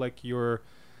feel like you're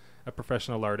a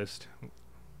professional artist?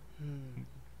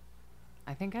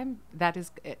 I think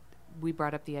we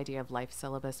brought up the idea of life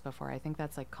syllabus before. I think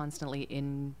that's like constantly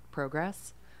in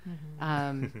progress.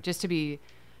 Just to be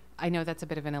I know that's a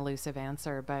bit of an elusive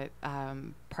answer, but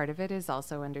part of it is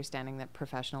also understanding that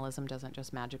professionalism doesn't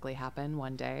just magically happen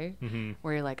one day,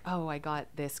 where you're like, oh, I got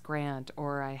this grant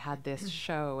or I had this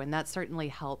show. And that certainly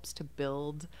helps to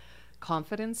build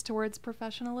confidence towards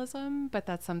professionalism. But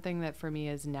that's something that for me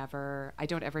is never, I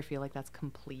don't ever feel like that's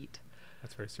complete.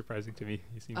 That's very surprising to me.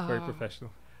 You seem very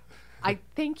professional. I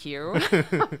thank you.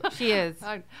 She is.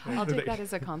 I'll take that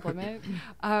as a compliment.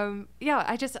 Yeah,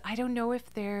 I don't know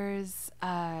if there's,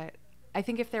 I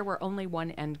think if there were only one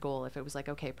end goal, if it was like,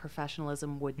 okay,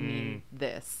 professionalism would mean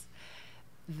this,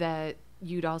 that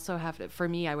you'd also have to, for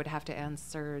me, I would have to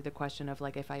answer the question of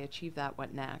like, if I achieve that,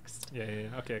 what next? Yeah.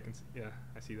 Okay,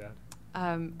 I see that.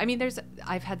 I mean,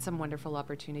 I've had some wonderful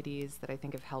opportunities that I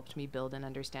think have helped me build an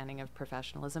understanding of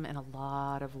professionalism and a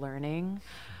lot of learning.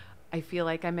 I feel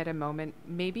like I'm at a moment,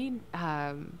 maybe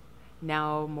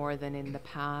now more than in the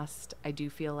past, I do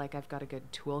feel like I've got a good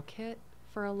toolkit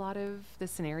for a lot of the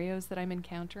scenarios that I'm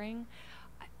encountering.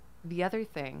 The other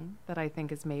thing that I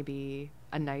think is maybe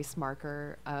a nice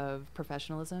marker of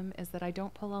professionalism is that I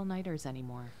don't pull all-nighters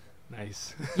anymore.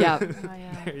 Nice. Yeah.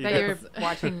 That you're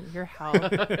watching your health,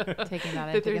 taking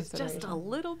that into There's consideration. just a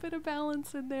little bit of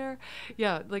balance in there.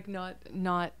 Yeah, like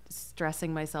not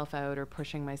stressing myself out or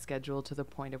pushing my schedule to the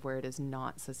point of where it is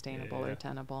not sustainable or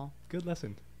tenable. Good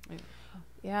lesson.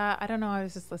 Yeah, I don't know. I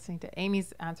was just listening to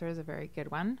Amy's answer is a very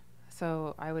good one.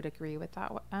 So I would agree with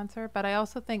that answer. But I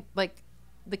also think like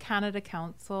the Canada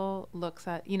Council looks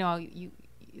at, you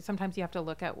sometimes you have to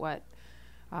look at what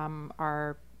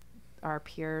our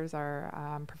peers,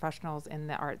 our professionals in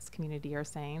the arts community are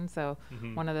saying. So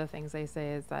one of the things they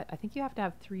say is that I think you have to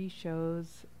have 3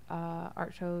 shows,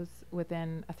 art shows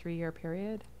within a 3-year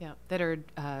period. Yeah, that are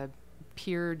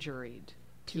peer juried.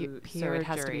 So it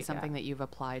has to be something that you've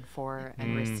applied for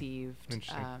and received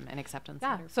an acceptance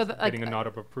letter. So getting a nod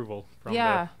of approval from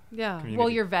the community. Well,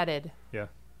 you're vetted. Yeah.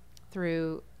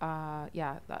 Through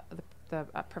the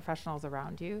professionals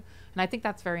around you, and I think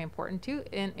that's very important too,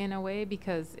 in a way,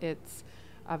 because it's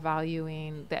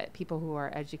valuing that people who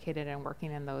are educated and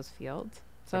working in those fields.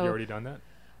 So have you already done that?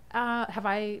 Have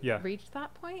I reached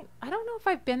that point? I don't know if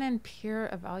I've been in peer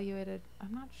evaluated.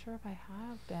 I'm not sure if I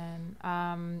have been.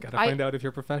 Gotta find out if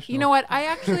you're professional. You know what?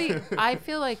 I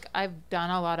feel like I've done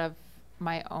a lot of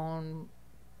my own.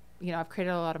 I've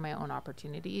created a lot of my own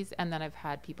opportunities, and then I've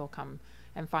had people come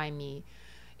and find me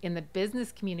in the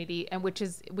business community, and which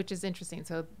is interesting.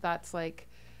 So that's like,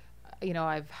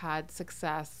 I've had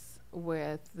success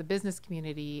with the business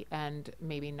community and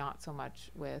maybe not so much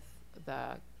with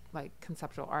the like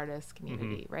conceptual artist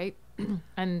community, right?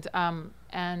 and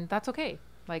that's okay.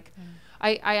 Like,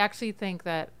 I actually think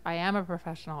that I am a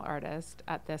professional artist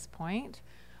at this point.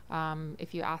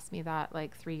 If you asked me that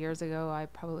like 3 years ago, I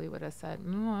probably would have said, I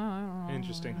don't know.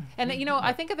 Interesting. And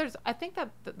I think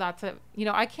that's a,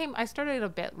 I started a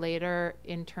bit later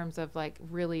in terms of like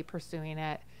really pursuing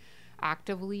it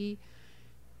actively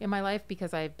in my life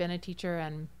because I've been a teacher.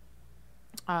 And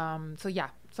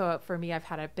so for me, I've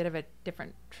had a bit of a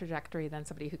different trajectory than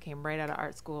somebody who came right out of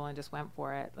art school and just went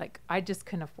for it. Like, I just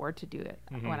couldn't afford to do it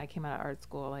when I came out of art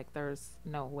school. Like, there's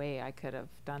no way I could have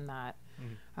done that.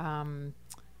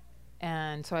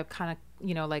 And so I've kind of,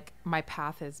 like my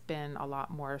path has been a lot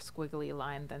more squiggly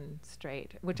line than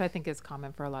straight, which I think is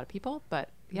common for a lot of people. But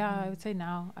I would say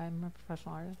now I'm a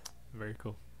professional artist. Very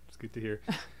cool. It's good to hear.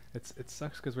 It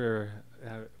sucks because we're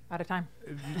out of time.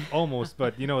 Almost,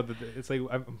 but it's like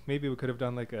maybe we could have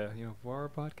done like a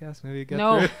 4-hour podcast. Maybe get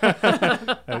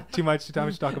through. Too much to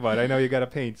talk about. I know you got to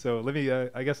paint, so let me.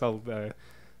 I guess I'll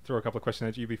throw a couple of questions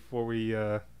at you before we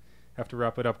have to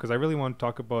wrap it up, because I really want to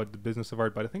talk about the business of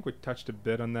art, but I think we touched a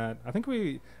bit on that. I think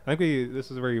this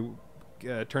is very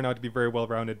turned out to be very well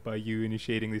rounded by you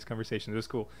initiating these conversations. It was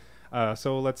cool.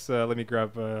 So let me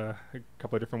grab a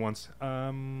couple of different ones.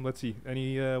 Let's see.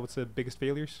 What's the biggest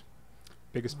failures?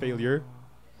 Biggest failure?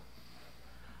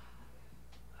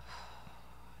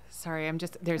 Sorry,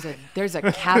 there's a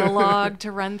catalog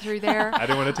to run through there. I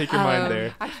don't want to take your mind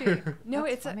there. Actually, no,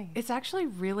 it's actually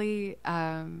really.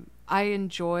 I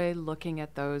enjoy looking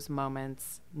at those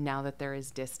moments now that there is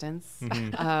distance.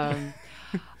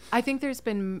 I think there's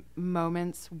been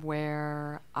moments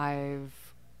where I've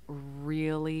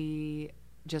really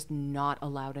just not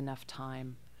allowed enough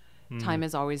time. Time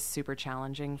is always super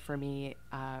challenging for me,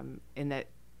 in that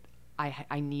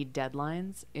I need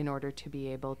deadlines in order to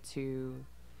be able to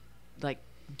like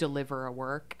deliver a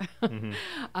work,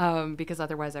 because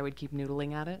otherwise I would keep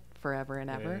noodling at it forever and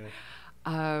ever.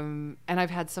 And I've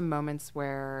had some moments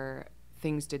where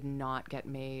things did not get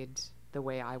made the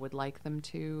way I would like them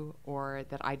to, or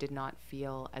that I did not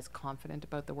feel as confident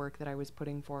about the work that I was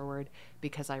putting forward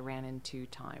because I ran into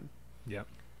time. Yeah.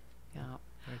 Yeah.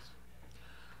 Nice.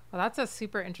 Well, that's a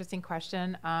super interesting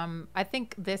question. I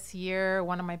think this year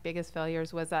one of my biggest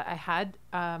failures was that I had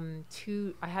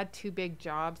two big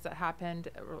jobs that happened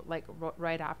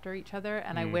right after each other,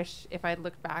 and I wish if I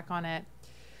looked back on it,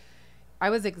 I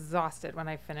was exhausted when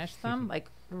I finished them, like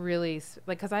really,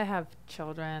 like, because I have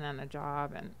children and a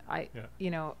job, and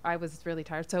I was really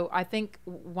tired. So I think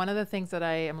one of the things that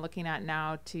I am looking at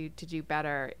now to do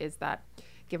better is that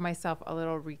give myself a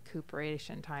little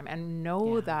recuperation time, and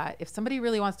know that if somebody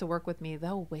really wants to work with me,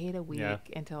 they'll wait a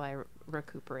week until I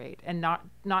recuperate, and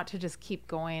not to just keep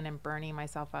going and burning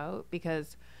myself out,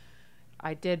 because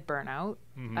I did burn out,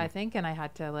 I think, and I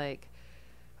had to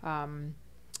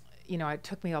it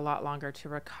took me a lot longer to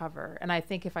recover. And I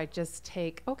think if I just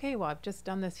I've just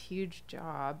done this huge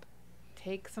job,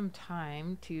 take some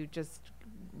time to just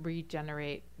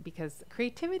regenerate, because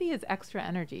creativity is extra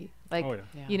energy.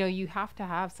 You have to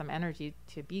have some energy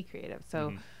to be creative.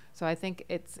 So I think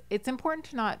it's important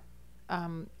to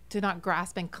not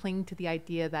grasp and cling to the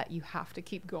idea that you have to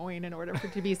keep going in order for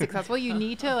it to be successful. You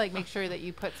need to make sure that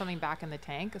you put something back in the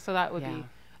tank. So that would be,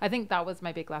 I think that was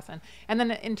my big lesson. And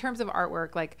then in terms of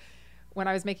artwork, when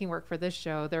I was making work for this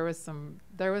show, there was some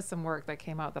work that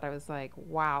came out that I was like,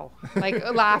 wow,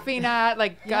 laughing at,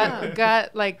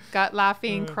 gut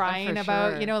laughing, crying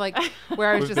about,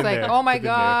 where I was just like, oh my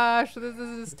gosh, this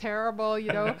is terrible,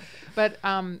 But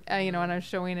and I was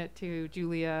showing it to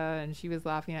Julia, and she was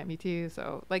laughing at me too.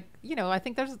 So I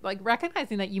think there's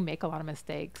recognizing that you make a lot of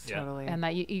mistakes, Totally, and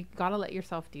that you gotta let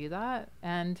yourself do that,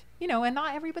 and and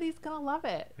not everybody's gonna love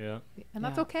it, and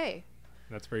that's okay.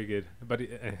 That's very good. But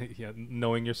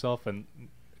knowing yourself, and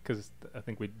because I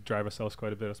think we drive ourselves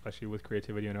quite a bit, especially with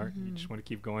creativity and art. You just want to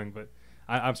keep going. But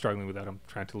I'm struggling with that. I'm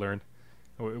trying to learn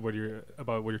what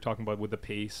you're talking about with the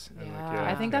pace. And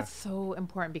I think that's so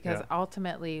important, because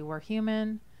ultimately we're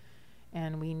human,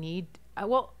 and we need.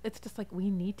 It's just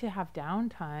we need to have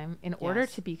downtime in order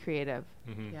to be creative.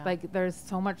 There's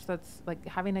so much that's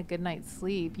having a good night's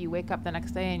sleep. You wake up the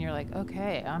next day and you're like,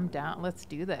 okay, I'm down. Let's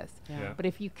do this. But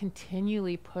if you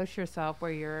continually push yourself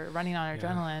where you're running on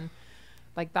adrenaline,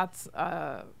 that's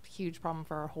a huge problem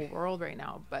for our whole world right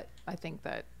now. But I think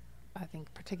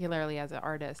particularly as an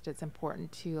artist, it's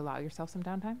important to allow yourself some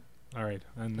downtime. All right.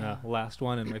 And last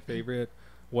one, and my favorite,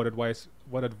 what advice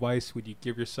would you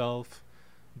give yourself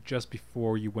just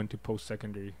before you went to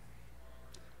post-secondary?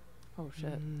 Oh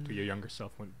shit. To your younger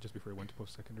self, just before you went to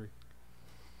post-secondary.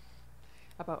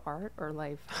 About art or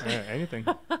life? Anything.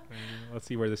 Let's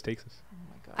see where this takes us. Oh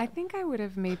my god. I think I would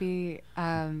have maybe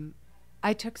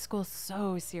I took school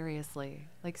so seriously,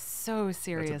 so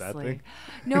seriously. That's a bad thing.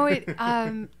 No,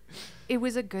 it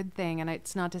was a good thing, and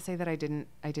it's not to say that I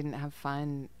didn't have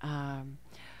fun,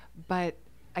 but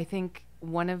I think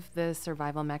one of the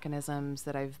survival mechanisms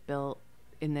that I've built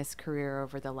in this career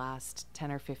over the last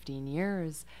 10 or 15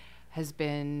 years has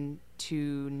been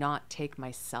to not take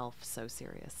myself so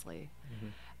seriously.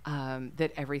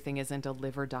 That everything isn't a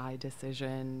live or die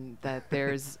decision, that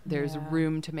there's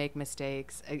room to make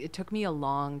mistakes. It took me a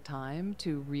long time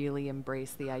to really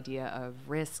embrace the idea of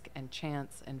risk and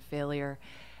chance and failure,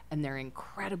 and they're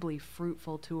incredibly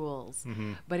fruitful tools.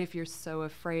 But if you're so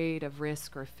afraid of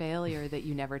risk or failure that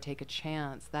you never take a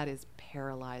chance, that is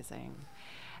paralyzing.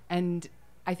 And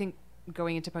I think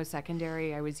going into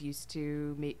post-secondary, I was used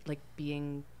to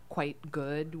being quite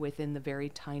good within the very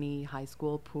tiny high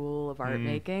school pool of art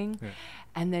making,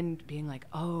 and then being like,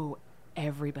 oh,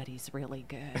 everybody's really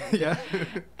good.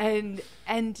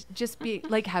 and just be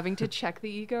having to check the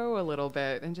ego a little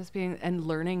bit, and just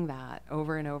learning that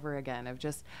over and over again, of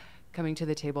just coming to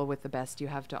the table with the best you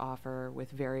have to offer,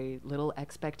 with very little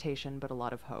expectation but a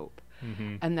lot of hope.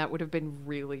 And that would have been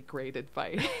really great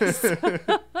advice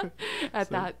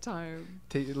at that time.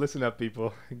 Listen up,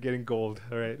 people. Getting gold.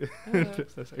 All right.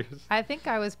 I think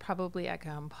I was probably a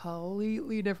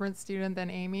completely different student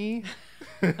than Amy.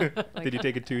 Did you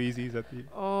take it too easy? Is that the...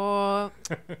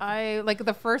 I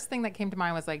the first thing that came to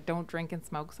mind was don't drink and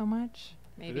smoke so much.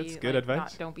 Maybe that's good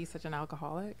advice. Don't be such an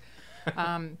alcoholic.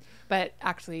 But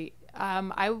actually,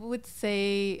 I would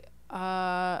say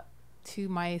to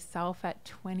myself at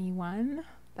 21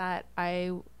 that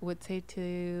I would say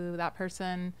to that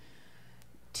person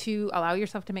to allow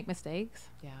yourself to make mistakes.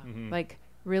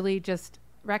 Really just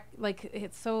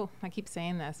it's so, I keep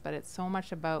saying this, but it's so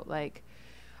much about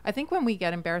I think when we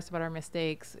get embarrassed about our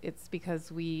mistakes, it's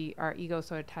because our ego is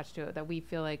so attached to it that we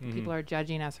feel like people are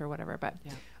judging us or whatever. But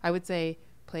I would say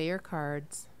play your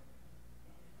cards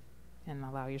and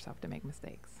allow yourself to make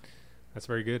mistakes. That's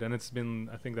very good, and I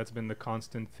think that's been the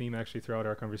constant theme actually throughout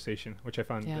our conversation, which I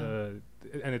found, and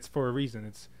it's for a reason.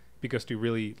 It's because to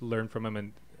really learn from them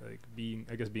and like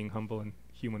being humble and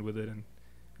human with it, and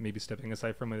maybe stepping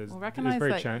aside from it is, recognize is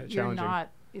very that you're challenging.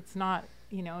 it's not,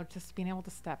 just being able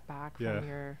to step back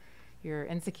from your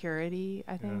insecurity.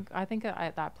 I think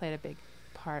that played a big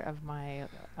part of my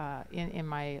in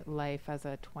my life as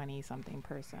a 20-something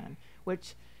person,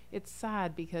 which it's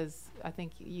sad because I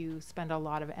think you spend a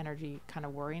lot of energy kind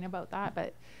of worrying about that.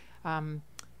 But,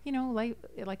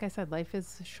 like I said, life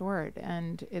is short,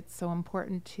 and it's so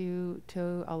important to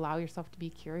allow yourself to be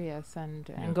curious and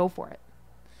go for it.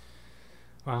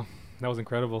 Wow, that was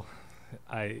incredible.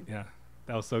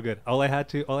 That was so good. All I had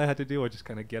to do was just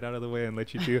kind of get out of the way and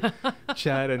let you two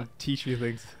chat and teach me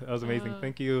things. That was amazing.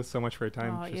 Thank you so much for your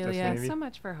time. Ilya, thanks so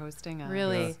much for hosting us.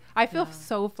 Really, yes. I feel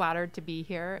so flattered to be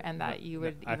here and that you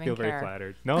would I even feel care. very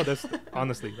flattered. No, that's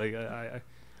honestly, like, I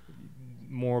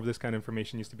more of this kind of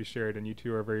information needs to be shared, and you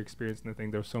two are very experienced, and I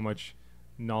think there's so much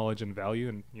knowledge and value,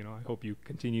 and I hope you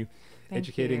continue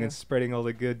educating and spreading all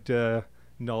the good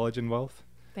knowledge and wealth.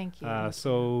 Thank you.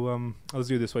 So let's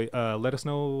do it this way. Let us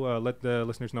know, let the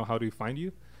listeners know how to find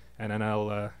you, and then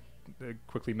I'll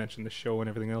quickly mention the show and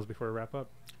everything else before we wrap up.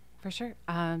 For sure.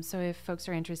 So if folks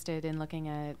are interested in looking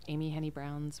at Amy Henny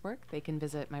Brown's work, they can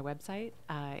visit my website,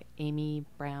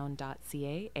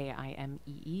 amybrown.ca,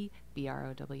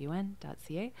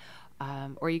 AIMEEBROWN.ca,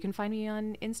 or you can find me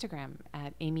on Instagram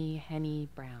at Amy Henny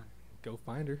Brown. Go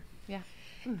find her. Yeah.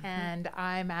 And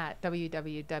I'm at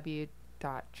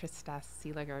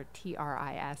www.tristesseeliger,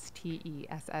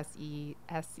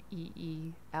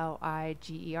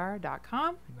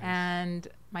 TRISTESSEESEELIGER.com. Nice. And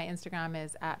my Instagram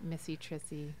is at Missy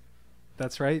Trissy.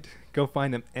 That's right. Go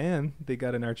find them. And they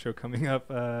got an art show coming up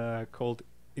called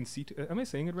In Situ. Am I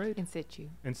saying it right? In Situ.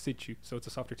 In Situ. So it's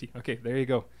a softer T. Okay, there you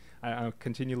go. I'll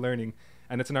continue learning.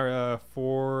 And it's an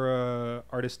 4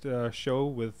 artist show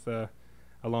with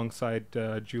alongside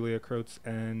Julia Croats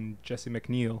and Jesse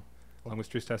McNeil, along with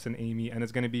Tristesse and Amy. And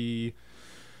it's going to be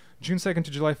June 2nd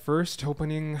to July 1st,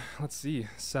 opening, let's see,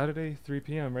 Saturday, 3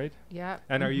 p.m., right? Yeah.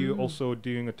 And are you also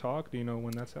doing a talk? Do you know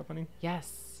when that's happening?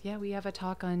 Yes. Yeah, we have a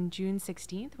talk on June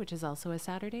 16th, which is also a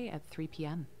Saturday at 3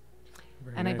 p.m.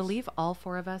 Very and nice. I believe all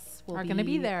 4 of us will are going to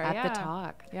be there at the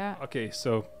talk. Yeah. Okay,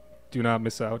 so do not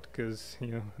miss out, because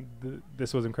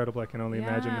this was incredible. I can only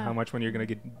imagine how much when you're going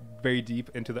to get very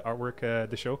deep into the artwork,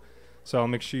 the show. So I'll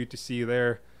make sure to see you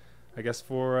there. I guess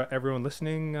for everyone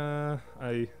listening, I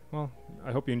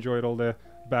hope you enjoyed all the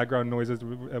background noises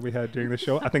we had during the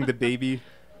show. I think the baby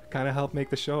kind of helped make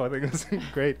the show. I think it was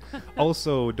great.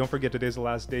 Also, don't forget today's the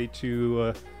last day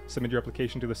to submit your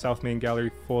application to the South Main Gallery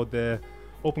for the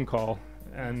open call.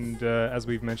 And as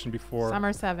we've mentioned before,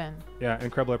 Summer 7. Yeah,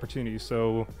 incredible opportunity.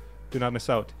 So do not miss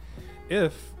out.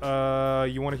 If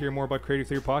you want to hear more about Creative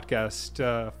Theory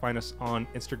Podcast, find us on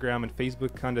Instagram and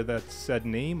Facebook under that said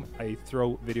name. I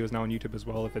throw videos now on YouTube as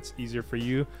well if it's easier for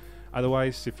you.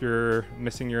 Otherwise, if you're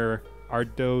missing your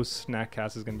art dose,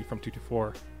 Snackcast is going to be from 2 to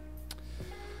 4.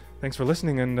 Thanks for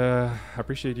listening, and I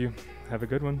appreciate you. Have a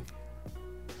good one.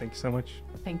 Thank you so much.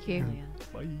 Thank you.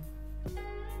 Bye.